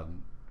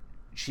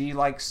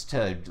likes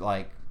to,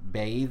 like,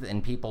 bathe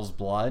in people's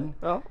blood.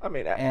 Well, I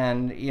mean,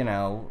 and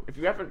if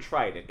you haven't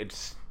tried it,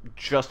 it's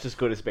just as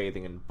good as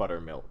bathing in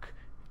buttermilk,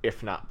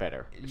 if not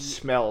better. It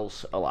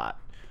smells a lot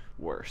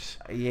worse.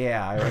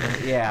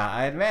 Yeah,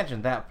 I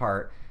imagined that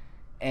part.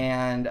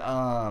 And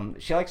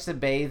she likes to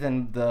bathe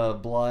in the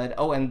blood.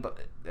 Oh, and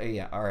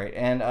yeah, all right,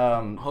 and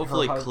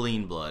hopefully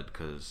clean blood,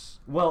 because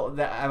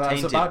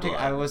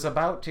I was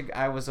about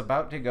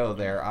to go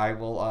there. I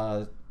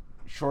will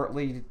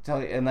shortly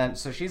tell you. And then,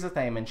 so she's a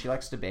Thaman. She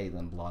likes to bathe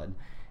in blood,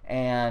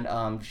 and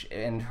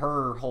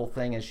her whole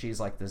thing is she's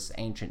like this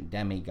ancient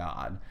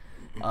demigod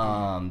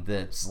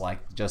that's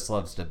like just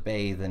loves to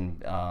bathe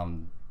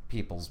in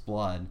people's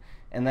blood.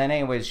 And then,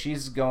 anyways,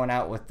 she's going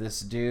out with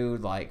this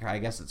dude, like, I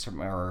guess it's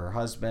her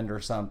husband or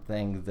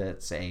something,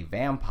 that's a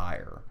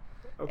vampire.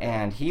 Okay.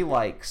 And he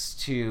likes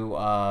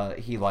to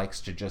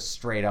just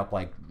straight up,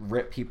 like,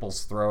 rip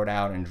people's throat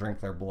out and drink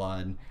their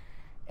blood.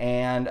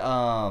 And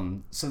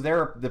so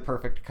they're the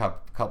perfect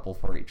couple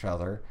for each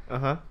other.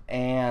 Uh-huh.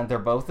 And they're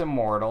both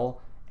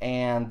immortal,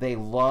 and they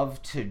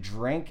love to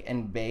drink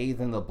and bathe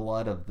in the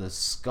blood of the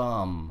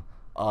scum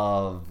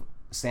of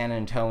San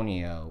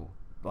Antonio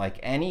like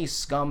any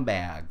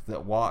scumbag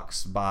that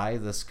walks by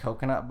this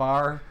coconut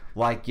bar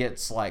like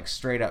gets like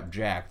straight up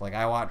jacked. Like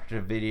I watched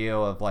a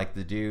video of like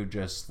the dude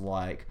just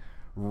like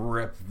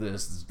rip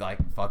this like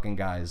fucking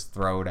guy's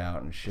throat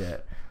out and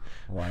shit.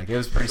 Like it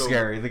was pretty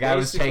scary. The guy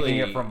was taking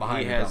it from behind.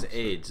 He the has dumpster.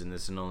 AIDS, and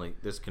this can only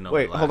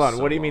Wait, last hold on.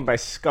 so What do you long. mean by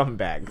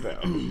scumbag, though?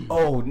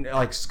 Oh,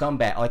 like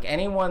scumbag. Like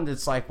anyone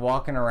that's like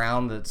walking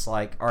around that's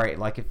like, all right,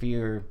 like if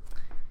you're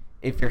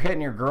hitting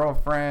your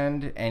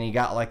girlfriend and you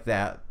got like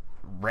that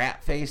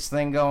rat face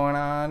thing going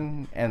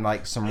on and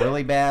like some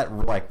really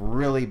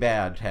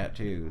bad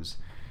tattoos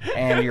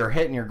and you're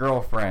hitting your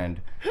girlfriend,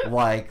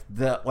 like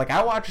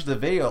I watched the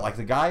video, like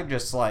the guy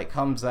just like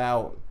comes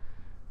out.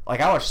 Like,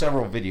 I watched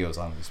several videos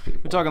on these people.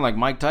 We're talking like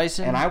Mike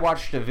Tyson? And I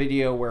watched a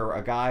video where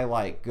a guy,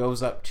 like,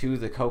 goes up to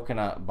the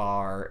coconut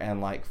bar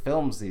and, like,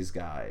 films these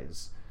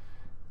guys.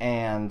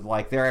 And,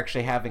 like, they're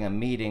actually having a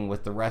meeting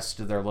with the rest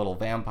of their little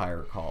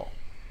vampire cult.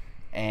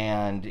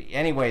 And,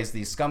 anyways,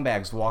 these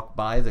scumbags walk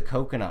by the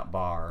coconut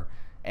bar.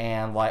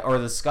 And, like, or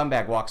the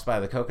scumbag walks by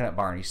the coconut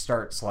bar and he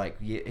starts, like,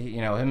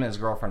 you know, him and his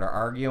girlfriend are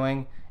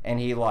arguing. And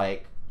he,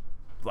 like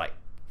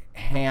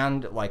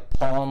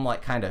palm,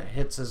 like, kind of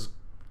hits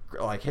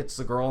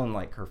the girl in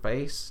like her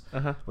face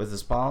with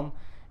his palm,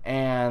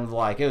 and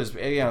like it was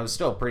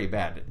still a pretty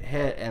bad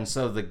hit. And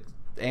so the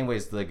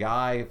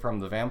guy from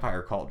the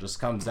vampire cult just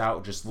comes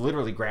out, just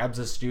literally grabs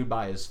this dude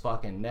by his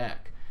fucking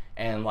neck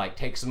and like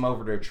takes him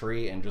over to a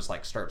tree and just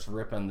like starts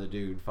ripping the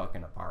dude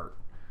fucking apart.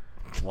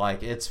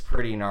 Like it's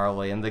pretty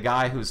gnarly. And the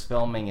guy who's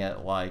filming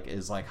it like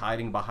is like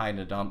hiding behind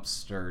a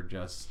dumpster,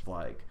 just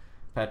like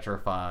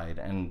petrified,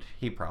 and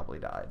he probably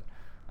died,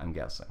 I'm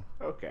guessing.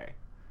 Okay.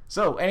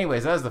 So,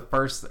 anyways, that was the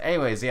first...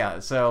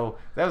 so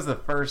that was the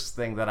first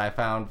thing that I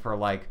found for,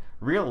 like,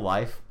 real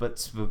life, but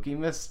spooky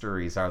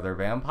mysteries. Are there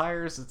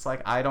vampires? It's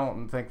like, I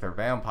don't think they're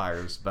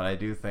vampires, but I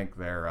do think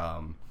they're,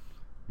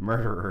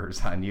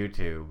 murderers on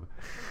YouTube.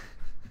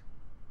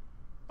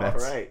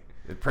 That's right.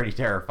 Pretty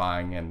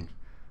terrifying and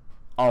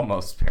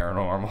almost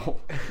paranormal.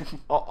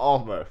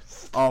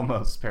 Almost.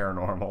 Almost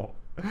paranormal.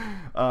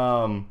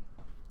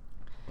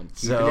 When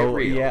keeping it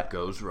real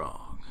goes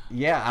wrong.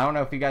 Yeah, I don't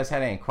know if you guys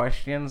had any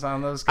questions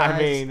on those guys. I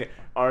mean,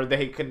 are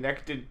they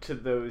connected to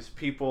those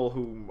people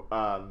who?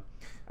 That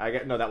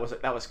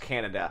was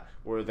Canada,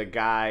 where the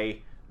guy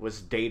was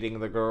dating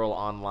the girl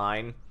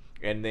online,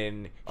 and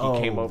then he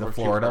came over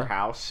to her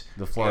house.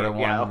 The Florida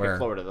one,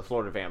 the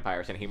Florida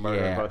vampires, and he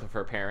murdered both of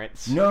her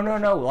parents. No.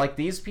 Like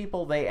these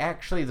people, they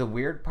actually, the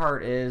weird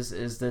part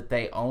is that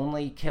they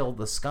only kill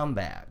the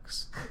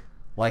scumbags.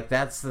 Like,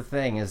 that's the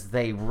thing, is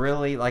they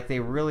really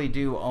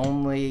do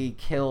only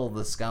kill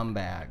the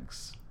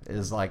scumbags.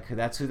 Is like,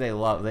 that's who they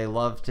love. They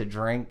love to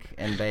drink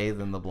and bathe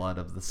in the blood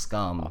of the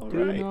scum.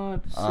 Right.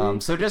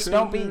 So just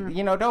don't be a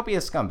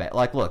scumbag.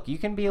 Like, look, you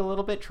can be a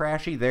little bit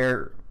trashy.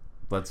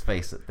 Let's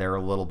face it, they're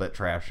a little bit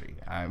trashy.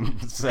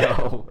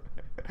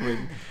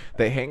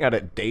 They hang out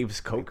at Dave's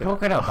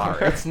Coconut Bar.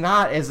 It's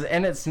not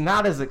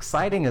as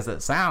exciting as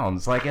it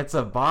sounds. Like, it's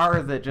a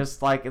bar that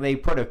just like they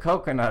put a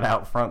coconut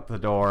out front the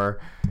door,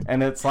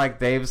 and it's like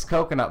Dave's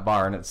Coconut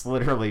Bar, and it's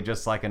literally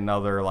just like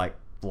another like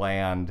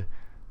bland.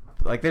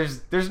 Like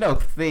there's no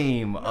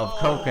theme of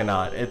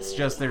coconut. It's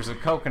just there's a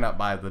coconut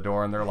by the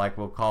door, and they're like,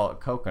 we'll call it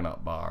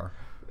Coconut Bar.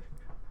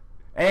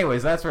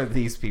 Anyways, that's where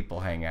these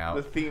people hang out.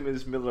 The theme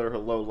is Miller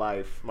Low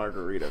Life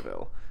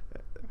Margaritaville.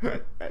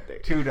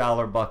 At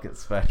 $2 bucket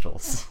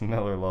specials.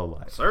 Miller Low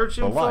Life.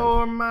 Searching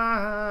for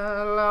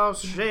my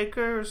lost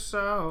shaker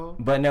soul.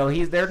 But no,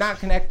 they're not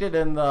connected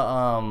in the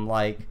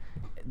I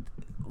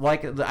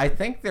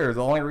think the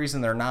only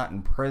reason they're not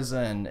in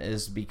prison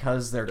is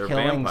because they're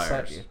killing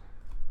vampires.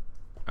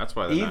 That's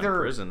why they're not in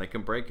prison. They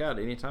can break out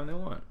anytime they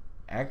want.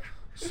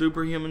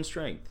 Superhuman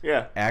strength.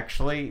 Yeah.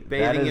 Actually,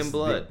 bathing in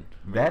blood.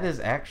 That is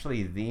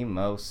actually the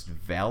most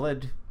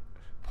valid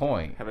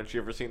point. Haven't you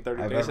ever seen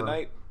 30 Days a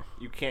Night?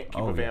 You can't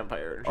keep a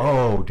vampire in jail.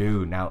 Oh,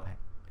 dude. Now,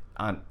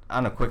 on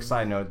a quick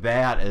side note,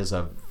 that is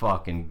a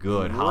fucking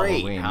good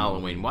Halloween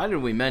movie. Why did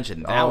we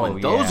mention that one?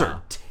 Those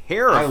are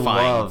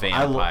terrifying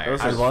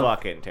vampires. Those are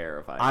fucking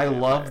terrifying. I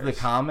love the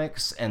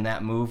comics, and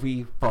that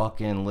movie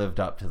fucking lived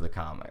up to the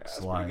comics.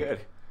 That's pretty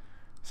good.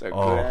 It's a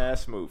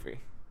good-ass movie.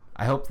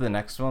 I hope the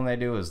next one they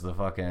do is the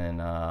fucking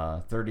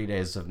 30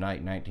 Days of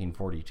Night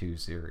 1942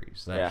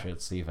 series. That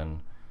shit's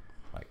even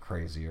like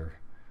crazier.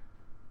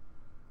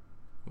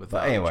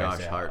 Without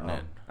Josh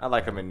Hartnett. I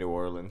like him in New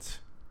Orleans.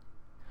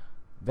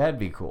 That'd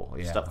be cool,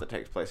 yeah. Stuff that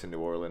takes place in New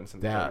Orleans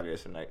in the 30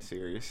 Days of Night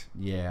series.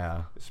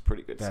 Yeah. It's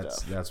pretty good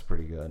stuff. That's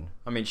pretty good.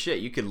 I mean, shit,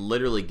 you could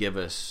literally give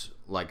us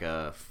like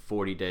a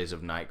 40 Days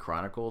of Night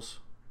Chronicles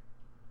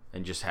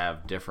and just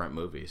have different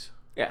movies.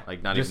 Yeah.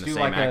 Like not even the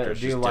same actors,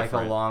 just like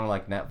different. a long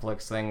like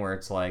Netflix thing where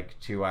it's like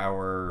 2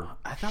 hour.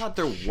 I thought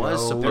there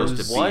was supposed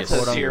to be a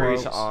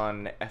series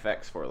on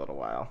FX for a little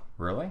while.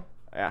 Really?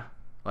 Yeah.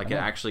 Like it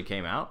actually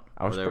came out?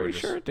 I was pretty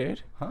sure it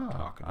did.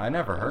 Huh. I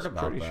never heard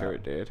about that. Pretty sure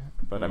it did.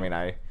 But I mean,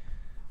 I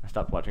I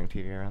stopped watching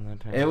TV around that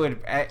time. It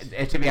would,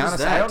 to be honest,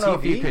 that, I don't know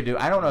if you TV? could do.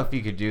 I don't know if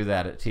you could do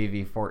that at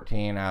TV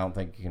 14. I don't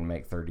think you can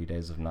make 30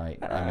 Days of Night.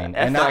 I mean,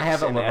 and not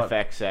have it and live up.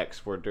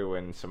 FXX were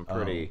doing some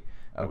pretty.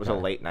 Oh, It was a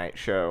okay. late night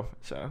show,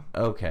 so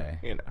Okay,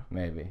 you know.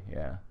 maybe,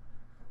 yeah.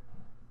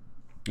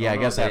 Yeah, I Oh,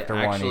 no, guess they after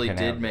one, you actually can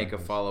did have make a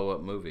those.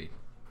 follow-up movie.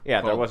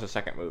 Yeah, there Called was a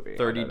second movie. I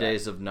 30 know that.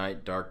 Days of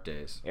Night, Dark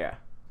Days. Yeah.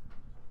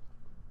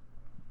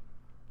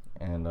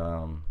 And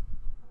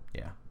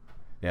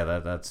yeah,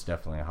 that's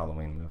definitely a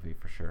Halloween movie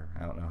for sure.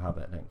 I don't know how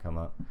that didn't come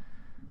up.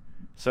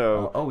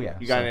 So, Oh, yeah,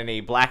 you got so- any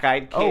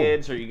Black-Eyed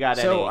Kids, or you got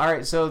any? So all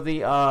right, so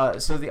the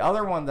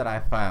other one that I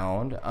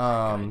found,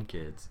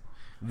 Kids.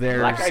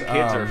 there's Black-Eyed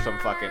Kids are some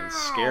fucking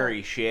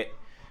scary shit.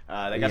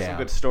 They got some Yeah.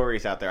 good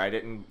stories out there. I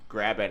didn't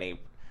grab any.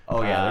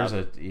 Oh yeah,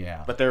 Uh,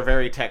 yeah. But they're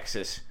very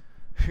Texas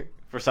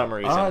for some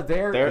reason. there's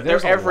they're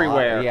a lot.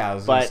 everywhere. Yeah, I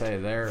was gonna but say,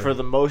 they're- for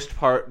the most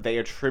part, they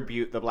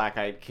attribute the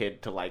Black-Eyed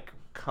Kid to like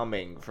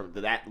coming from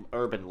that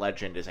urban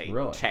legend is a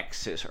Really?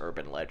 Texas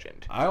urban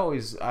legend.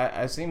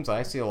 I seems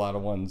I see a lot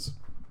of ones.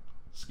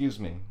 Excuse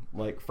me,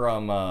 like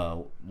from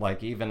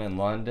like even in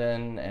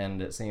London,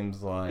 and it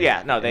seems like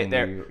Yeah, no, in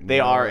they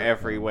are York,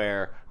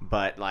 everywhere,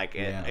 but like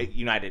Yeah.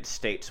 United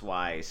States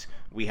wise,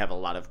 we have a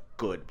lot of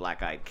good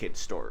Black-Eyed Kid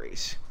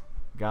stories.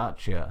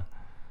 Gotcha.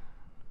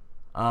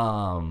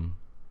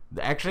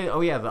 Actually,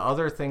 oh yeah, the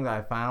other thing that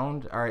I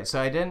found. All right, so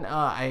I didn't.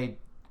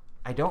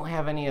 I don't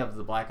have any of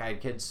the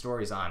Black-Eyed Kids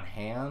stories on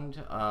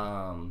hand.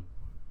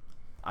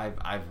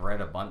 I've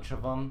read a bunch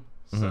of them,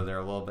 so they're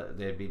a little bit.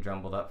 They'd be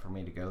jumbled up for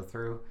me to go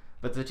through.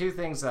 But the two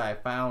things that I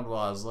found while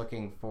I was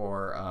looking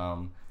for.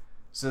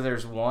 So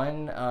there's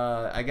one.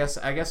 I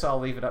guess I'll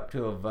leave it up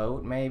to a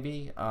vote.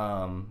 Maybe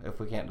if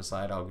we can't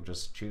decide, I'll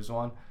just choose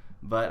one.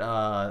 But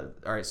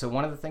all right. So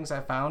one of the things I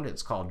found,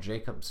 it's called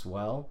Jacob's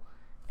Well,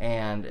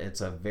 and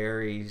it's a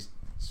very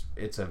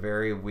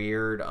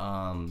weird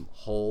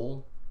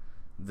hole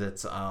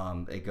that's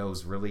it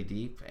goes really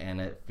deep, and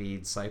it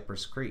feeds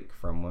Cypress Creek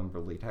from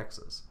Wimberley,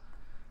 Texas.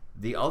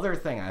 The other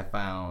thing I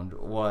found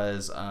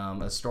was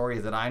a story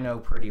that I know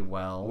pretty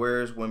well.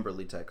 Where's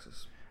Wimberley,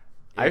 Texas?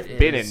 I've It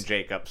been is- in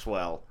Jacob's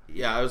Well.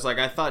 Yeah, I was like,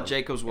 I thought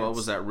Jacob's Well It's-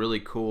 was that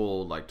really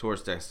cool, like,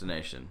 tourist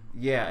destination.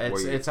 Yeah,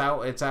 Where you- it's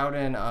out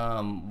in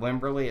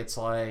Wimberley. It's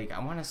like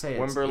I want to say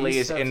it's Wimberley east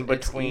is of- in it's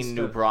between east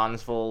New of-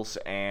 Braunfels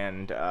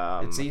and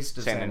It's east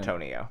of San San-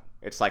 Antonio.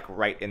 It's like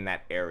right in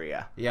that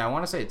area. Yeah, I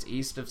want to say it's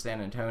east of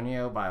San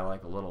Antonio by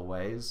like a little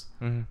ways.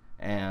 Mm-hmm.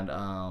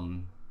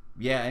 And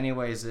yeah.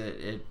 Anyways,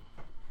 it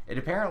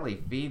apparently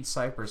feeds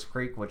Cypress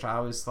Creek, which I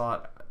always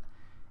thought.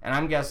 And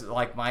I'm guessing,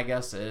 like my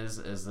guess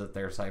is that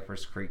their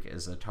Cypress Creek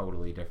is a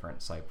totally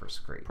different Cypress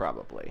Creek.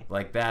 Probably.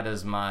 Like that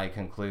is my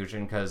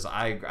conclusion, because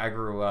I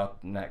grew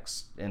up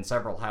next in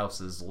several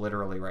houses,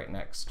 literally right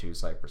next to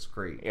Cypress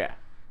Creek. Yeah.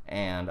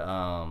 And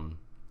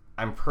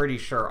I'm pretty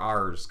sure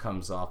ours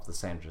comes off the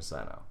San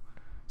Jacinto.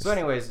 So,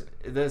 anyways,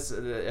 this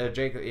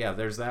Jacob, yeah,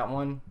 there's that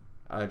one,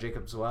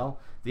 Jacob's Well.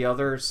 The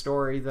other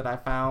story that I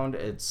found,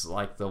 it's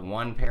like the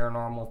one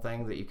paranormal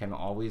thing that you can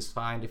always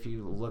find if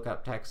you look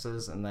up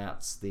Texas, and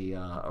that's the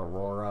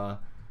Aurora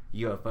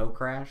UFO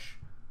crash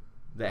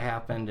that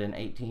happened in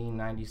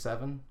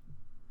 1897.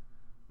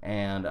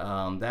 And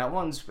that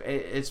one's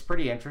it's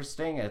pretty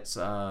interesting. It's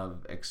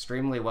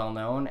extremely well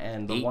known,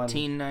 and the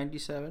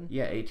 1897?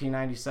 yeah,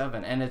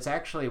 1897. And it's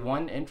actually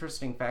one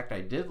interesting fact I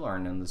did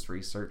learn in this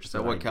research. Is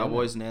that what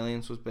Cowboys and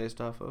Aliens was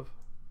based off of?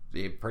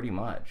 Yeah, pretty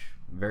much.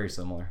 Very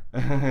similar.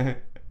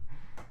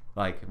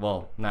 Like,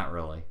 well, not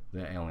really.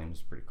 The alien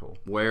was pretty cool.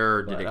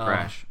 Where did But, it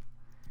crash?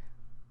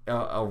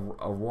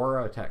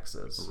 Aurora,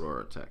 Texas.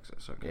 Aurora,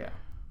 Texas. Okay. Yeah.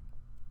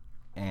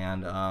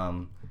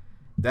 And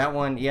that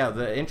one, yeah,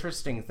 the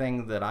interesting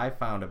thing that I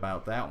found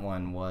about that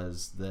one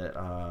was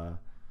that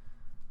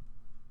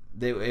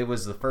it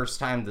was the first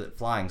time that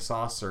flying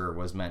saucer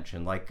was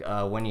mentioned. Like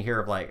when you hear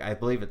of, like, I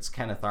believe it's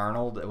Kenneth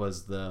Arnold. It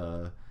was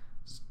the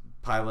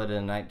pilot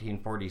in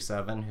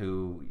 1947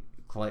 who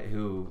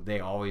they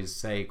always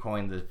say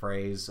coined the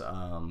phrase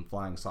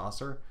flying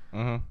saucer.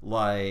 Mm-hmm.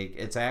 Like,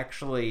 it's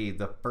actually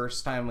the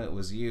first time it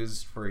was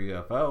used for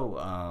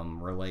UFO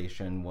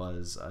relation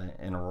was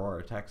in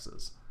Aurora,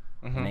 Texas,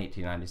 in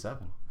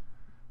 1897.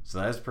 So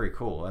that's pretty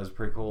cool. That's a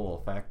pretty cool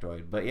little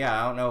factoid. But yeah,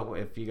 I don't know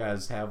if you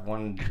guys have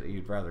one that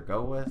you'd rather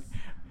go with.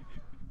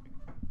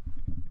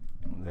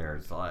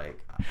 There's like,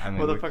 I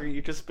mean, Motherfucker,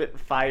 you just spent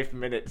 5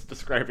 minutes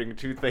describing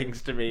two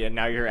things to me, and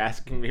now you're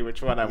asking me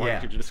which one I want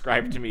Yeah. you to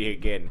describe to me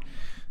again.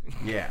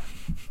 yeah,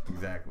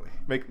 exactly.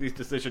 Make these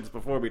decisions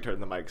before we turn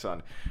the mics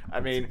on. I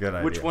mean, a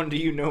good which idea. one do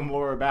you know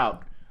more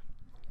about?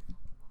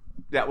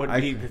 That would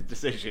I- be the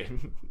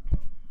decision.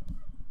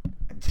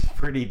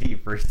 Pretty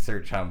deep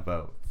research on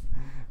both.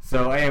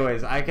 So,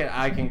 anyways, I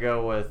can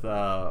go with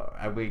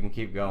we can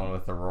keep going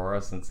with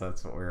Aurora since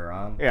that's what we were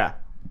on. Yeah.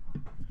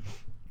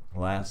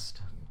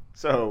 Last.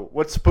 So,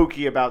 what's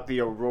spooky about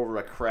the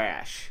Aurora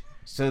crash?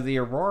 So the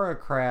Aurora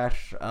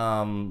crash,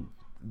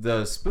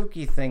 the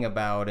spooky thing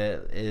about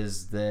it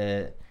is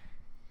that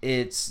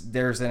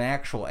there's an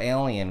actual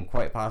alien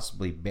quite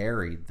possibly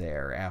buried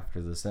there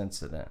after this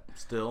incident.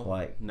 Still?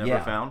 Like, Never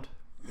yeah. found?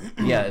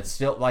 Yeah, it's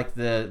still like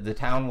the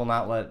town will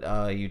not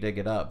let you dig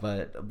it up.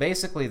 But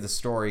basically, the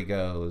story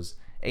goes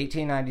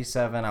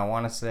 1897. I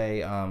want to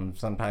say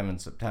sometime in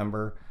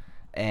September,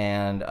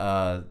 and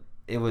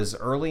it was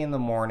early in the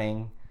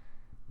morning.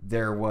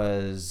 There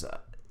was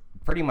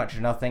pretty much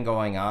nothing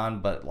going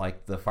on, but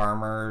like the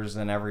farmers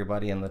and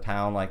everybody in the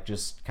town, like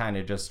just kind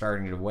of just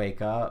starting to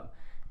wake up,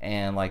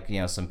 and like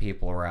some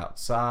people were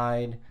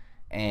outside,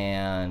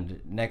 and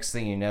next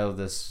thing you know,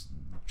 this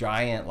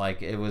giant,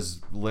 like it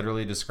was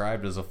literally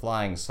described as a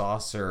flying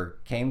saucer,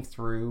 came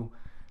through,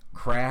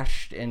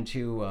 crashed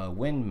into a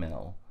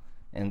windmill,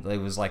 and it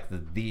was like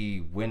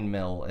the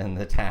windmill in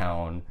the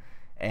town.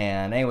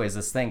 And anyways,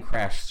 this thing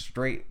crashed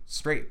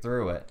straight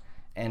through it,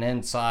 and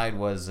inside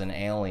was an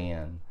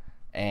alien,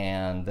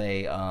 and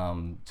they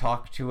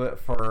talked to it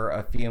for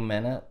a few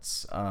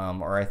minutes,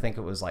 or I think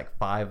it was like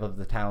 5 of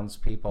the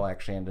townspeople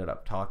actually ended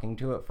up talking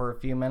to it for a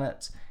few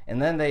minutes,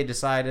 and then they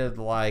decided,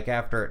 like,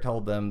 after it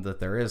told them that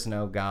there is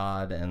no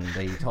God, and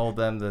they told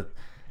them that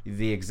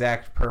the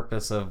exact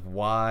purpose of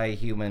why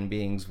human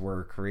beings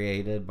were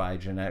created by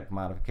genetic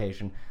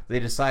modification, they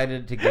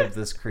decided to give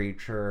this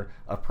creature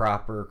a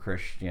proper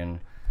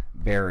Christian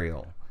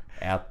burial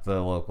at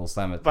the local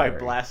cemetery. By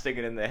blasting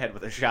it in the head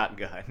with a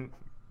shotgun.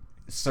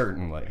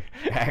 Certainly.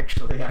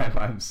 Actually,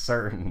 I'm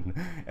certain.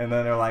 And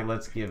then they're like,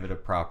 let's give it a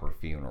proper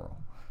funeral.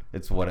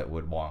 It's what it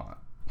would want.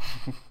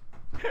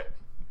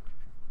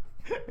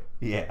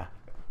 Yeah.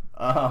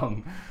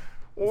 Well,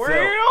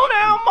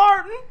 now,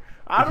 Martin,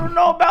 I don't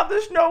know about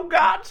this no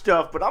God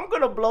stuff, but I'm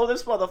going to blow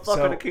this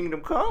motherfucker to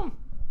kingdom come.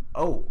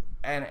 Oh,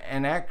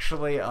 and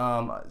actually,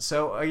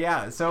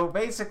 so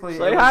basically...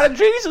 Say hi to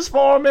Jesus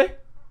for me.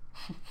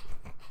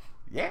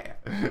 Yeah.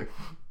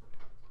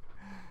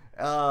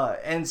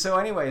 And so,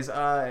 anyways,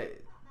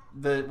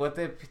 what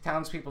the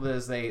townspeople did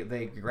is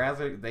they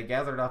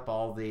gathered up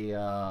all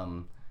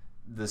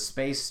the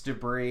space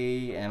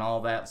debris and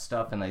all that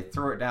stuff, and they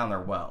threw it down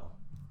their well.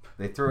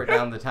 They threw it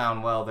down the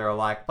town well. They were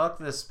like, "Fuck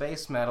this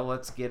space metal,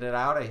 let's get it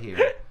out of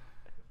here."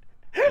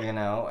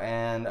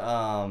 And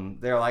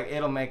they're like,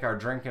 "It'll make our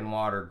drinking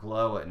water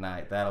glow at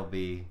night. That'll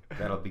be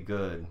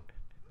good.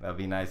 That'll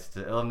be nice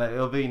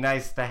it'll be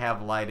nice to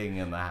have lighting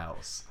in the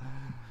house."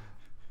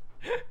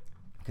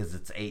 Because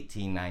it's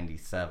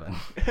 1897.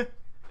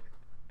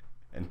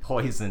 And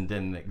poison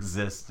didn't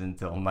exist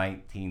until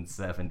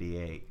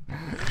 1978.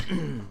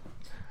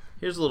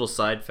 Here's a little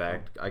side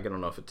fact. I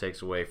don't know if it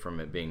takes away from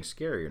it being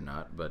scary or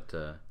not, but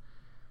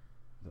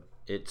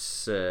it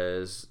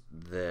says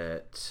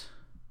that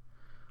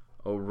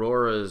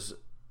Aurora's,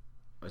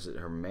 is it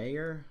her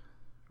mayor?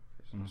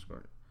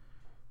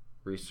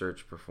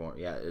 Research performed.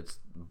 Yeah, it's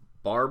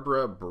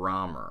Barbara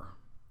Brommer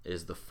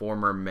is the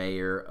former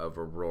mayor of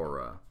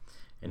Aurora.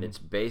 And it's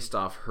based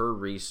off her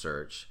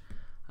research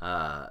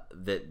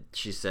that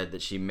she said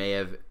that she may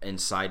have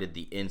incited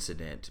the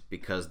incident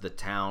because the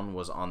town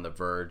was on the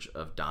verge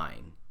of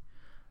dying.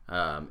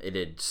 It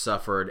had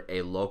suffered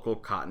a local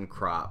cotton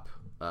crop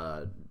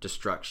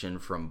destruction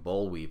from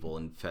boll weevil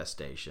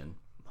infestation.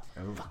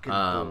 Fucking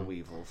boll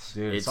weevils.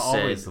 Dude, it's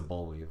always the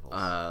boll weevils.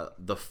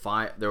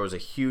 There was a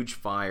huge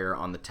fire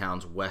on the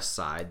town's west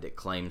side that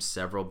claimed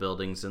several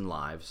buildings and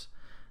lives.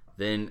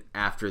 Then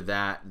after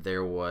that,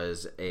 there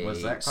was a...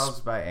 Was that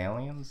caused by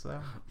aliens,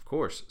 though? Of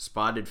course.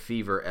 Spotted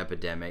fever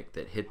epidemic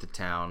that hit the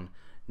town,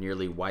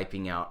 nearly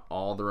wiping out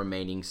all the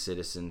remaining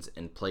citizens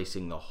and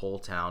placing the whole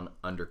town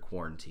under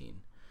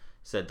quarantine.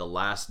 Said the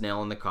last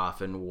nail in the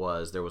coffin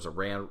was there was a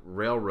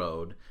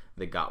railroad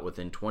that got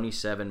within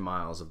 27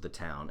 miles of the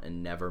town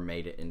and never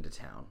made it into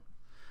town.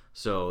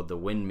 So the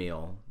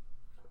windmill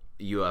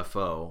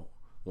UFO,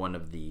 one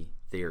of the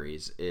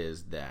theories,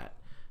 is that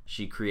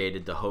she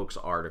created the hoax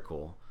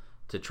article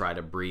to try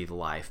to breathe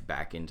life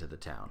back into the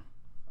town.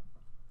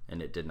 And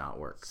it did not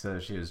work. So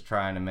she was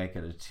trying to make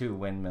it a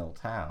 2-windmill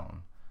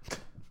town.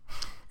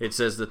 It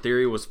says the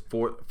theory was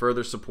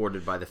further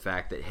supported by the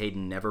fact that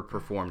Hayden never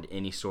performed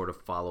any sort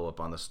of follow-up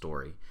on the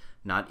story,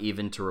 not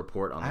even to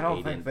report on the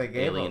aliens. I don't think they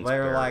gave it. They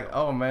were like,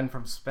 "Oh, men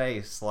from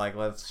space, like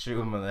let's shoot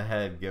them in the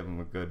head, give them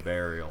a good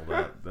burial."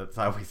 That's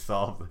how we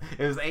solved it.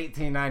 It was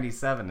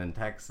 1897 in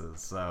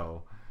Texas,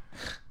 so...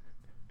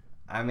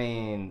 I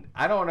mean,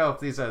 I don't know if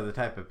these are the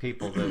type of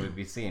people that would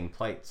be seeing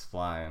plates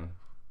flying.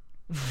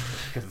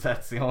 Because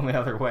that's the only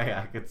other way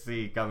I could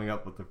see coming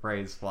up with the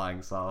phrase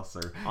flying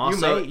saucer.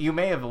 Also, you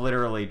may have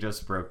literally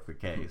just broke the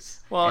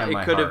case. Well,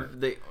 it could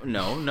have...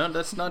 No,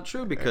 that's not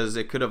true, because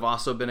it could have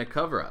also been a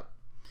cover-up.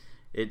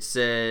 It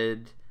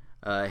said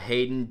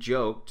Hayden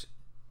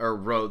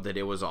wrote that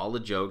it was all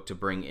a joke to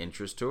bring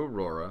interest to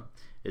Aurora.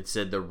 It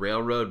said the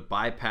railroad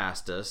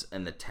bypassed us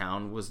and the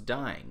town was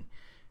dying.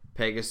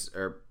 Pegasus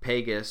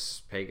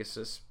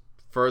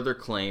further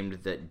claimed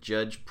that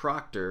Judge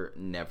Proctor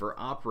never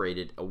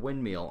operated a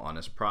windmill on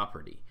his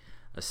property,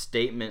 a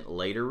statement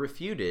later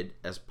refuted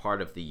as part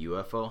of the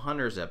UFO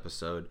Hunters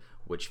episode,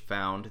 which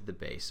found the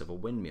base of a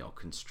windmill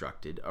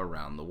constructed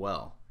around the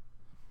well.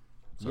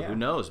 So Yeah. who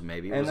knows?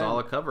 Maybe it And was then- all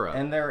a cover-up.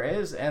 And there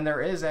is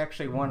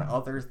actually one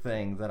other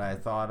thing that I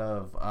thought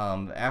of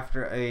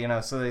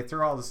after so they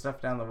threw all the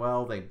stuff down the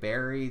well. They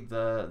buried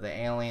the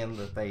alien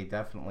that they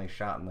definitely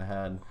shot in the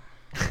head,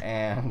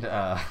 and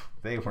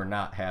they were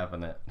not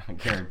having it.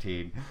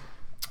 Guaranteed.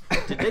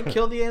 Did they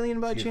kill the alien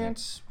by Excuse me.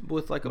 chance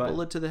with like a But-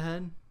 bullet to the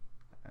head?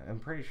 I'm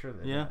pretty sure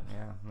they Yeah. did.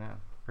 Yeah,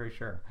 pretty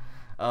sure.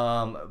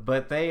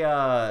 But they,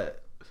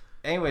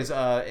 anyways,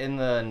 in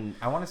the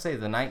I want to say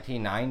the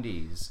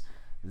 1990s,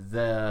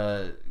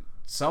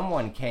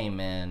 someone came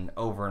in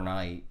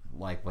overnight,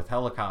 like with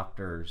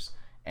helicopters,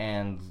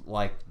 and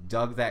like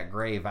dug that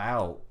grave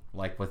out,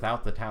 like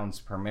without the town's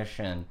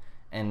permission.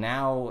 And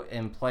now,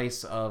 in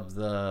place of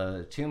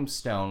the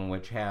tombstone,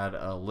 which had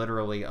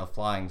literally a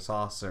flying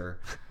saucer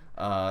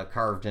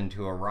carved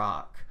into a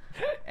rock,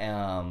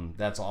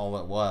 that's all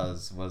it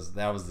was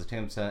the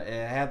tombstone.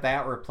 It had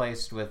that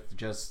replaced with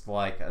just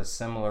like a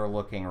similar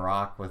looking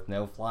rock with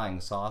no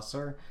flying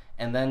saucer,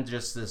 and then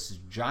just this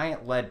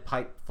giant lead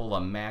pipe full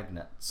of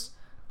magnets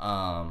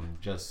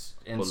just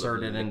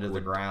inserted into the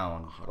liquid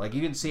ground. Like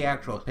you can see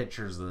actual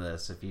pictures of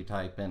this if you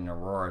type in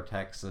Aurora,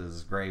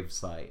 Texas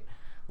gravesite,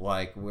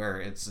 like where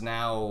it's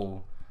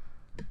now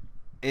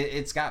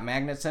it's got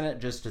magnets in it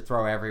just to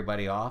throw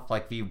everybody off.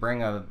 Like if you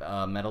bring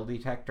a metal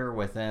detector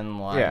within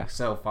like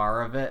so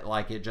far of it,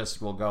 like it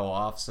just will go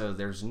off. So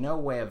there's no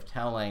way of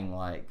telling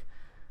like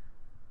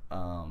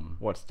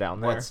what's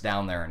down there? what's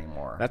down there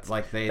anymore. That's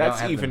like they that's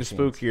don't have even the machines.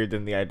 spookier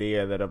than the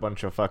idea that a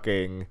bunch of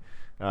fucking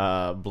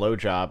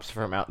blowjobs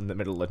from out in the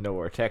middle of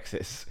nowhere,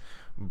 Texas,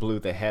 blew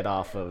the head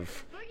off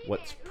of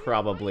what's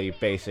probably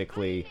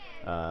basically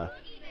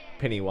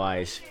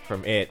Pennywise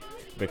from It,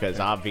 because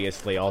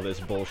obviously all this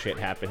bullshit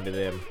happened to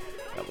them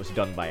that was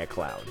done by a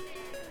clown.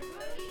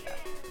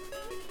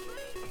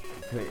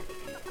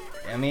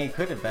 I mean, it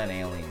could have been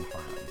alien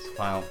clowns.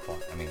 Clowns.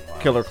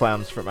 Killer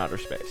clowns from outer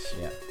space.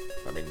 Yeah,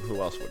 I mean,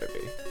 who else would it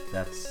be?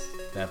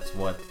 that's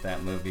what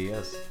that movie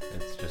is.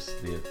 It's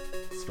just the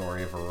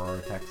story of Aurora,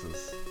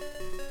 Texas.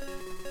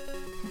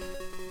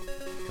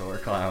 Killer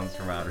clowns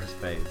from outer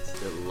space.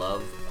 They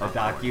love A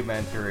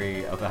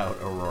documentary about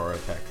Aurora,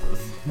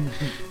 Texas.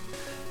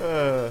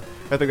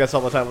 I think that's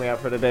all the time we have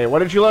for today. What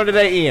did you learn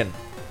today, Ian?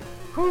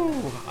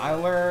 Whew, I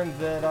learned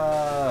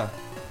that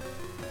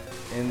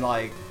in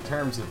like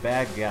terms of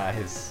bad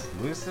guys,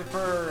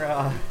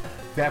 Lucifer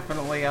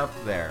definitely up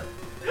there.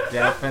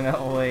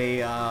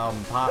 Definitely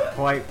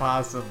quite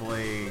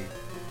possibly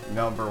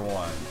number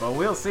one. But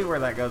we'll see where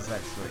that goes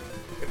next week.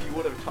 If you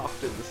would have talked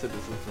to the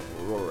citizens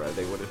of Aurora,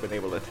 they would have been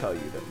able to tell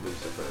you that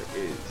Lucifer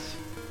is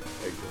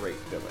a great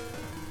villain.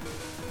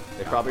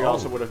 They probably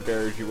also would have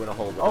buried you in a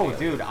hole. With Oh, an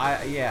dude,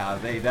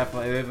 they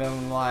definitely they've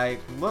been like,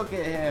 look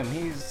at him,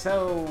 he's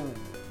so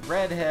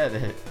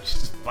redheaded.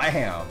 Just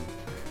bam.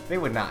 They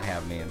would not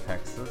have me in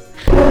Texas.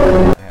 They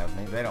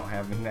don't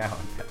have me now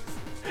in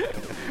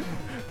Texas.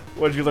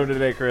 What did you learn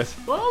today, Chris?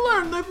 Well, I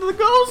learned that the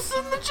ghosts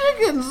and the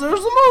chickens.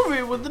 There's a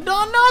movie with the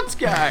Don Knotts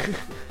guy.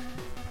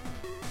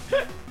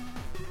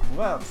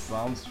 That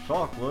sounds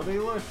chocolate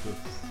delicious.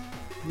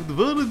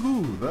 Very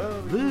good.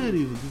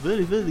 Very,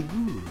 very, very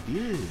good.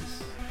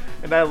 Yes.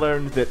 And I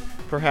learned that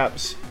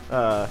perhaps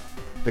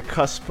the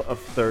cusp of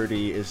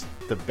 30 is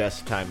the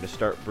best time to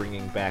start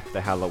bringing back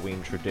the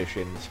Halloween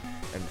traditions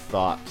and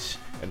thoughts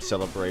and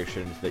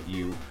celebrations that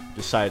you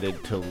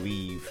decided to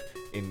leave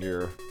in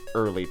your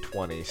early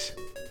 20s.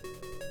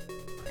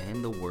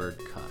 And the word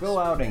cuss. Go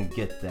out and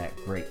get that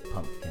great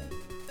pumpkin.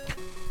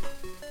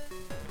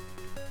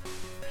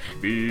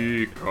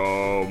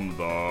 Become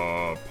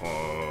the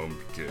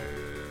Pumpkin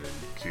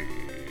King.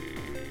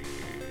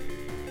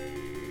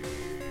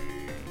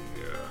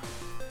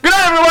 Good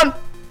night, everyone!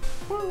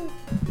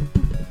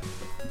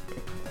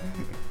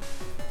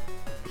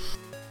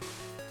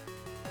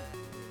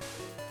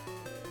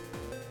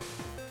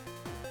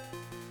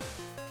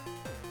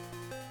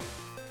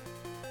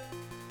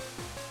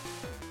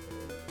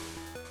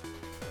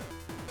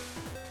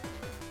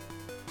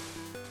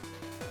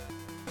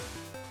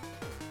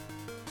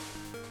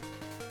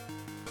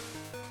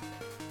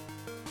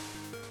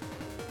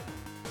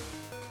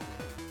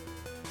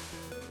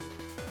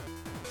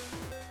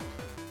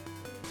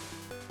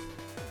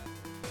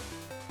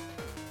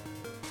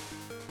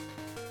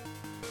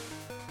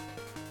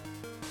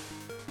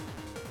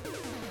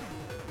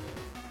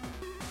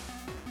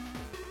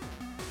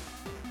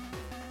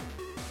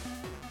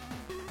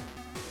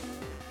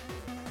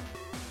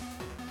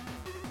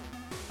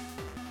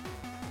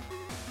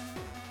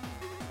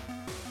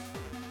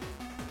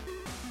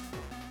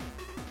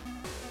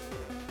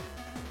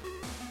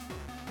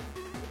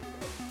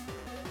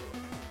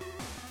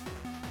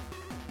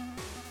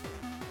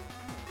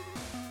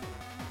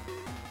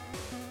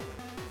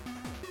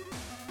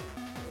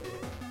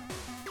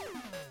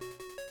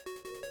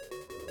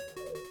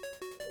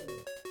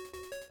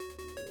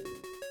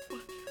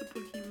 What's the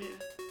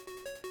boogeyman?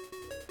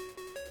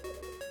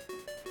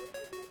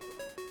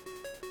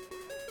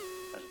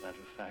 As a matter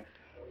of fact,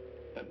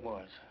 it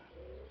was.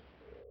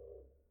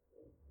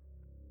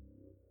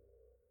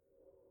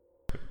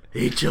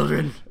 Hey,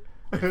 children.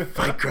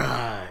 Fight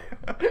crime.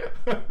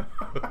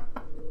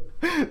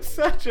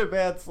 Such a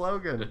bad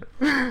slogan.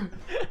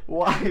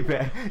 Why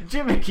bad?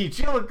 Jiminy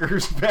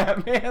Chilliker's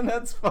Batman.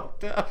 That's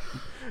fucked up.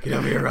 Get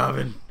over here,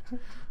 Robin.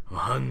 I'm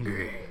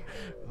hungry.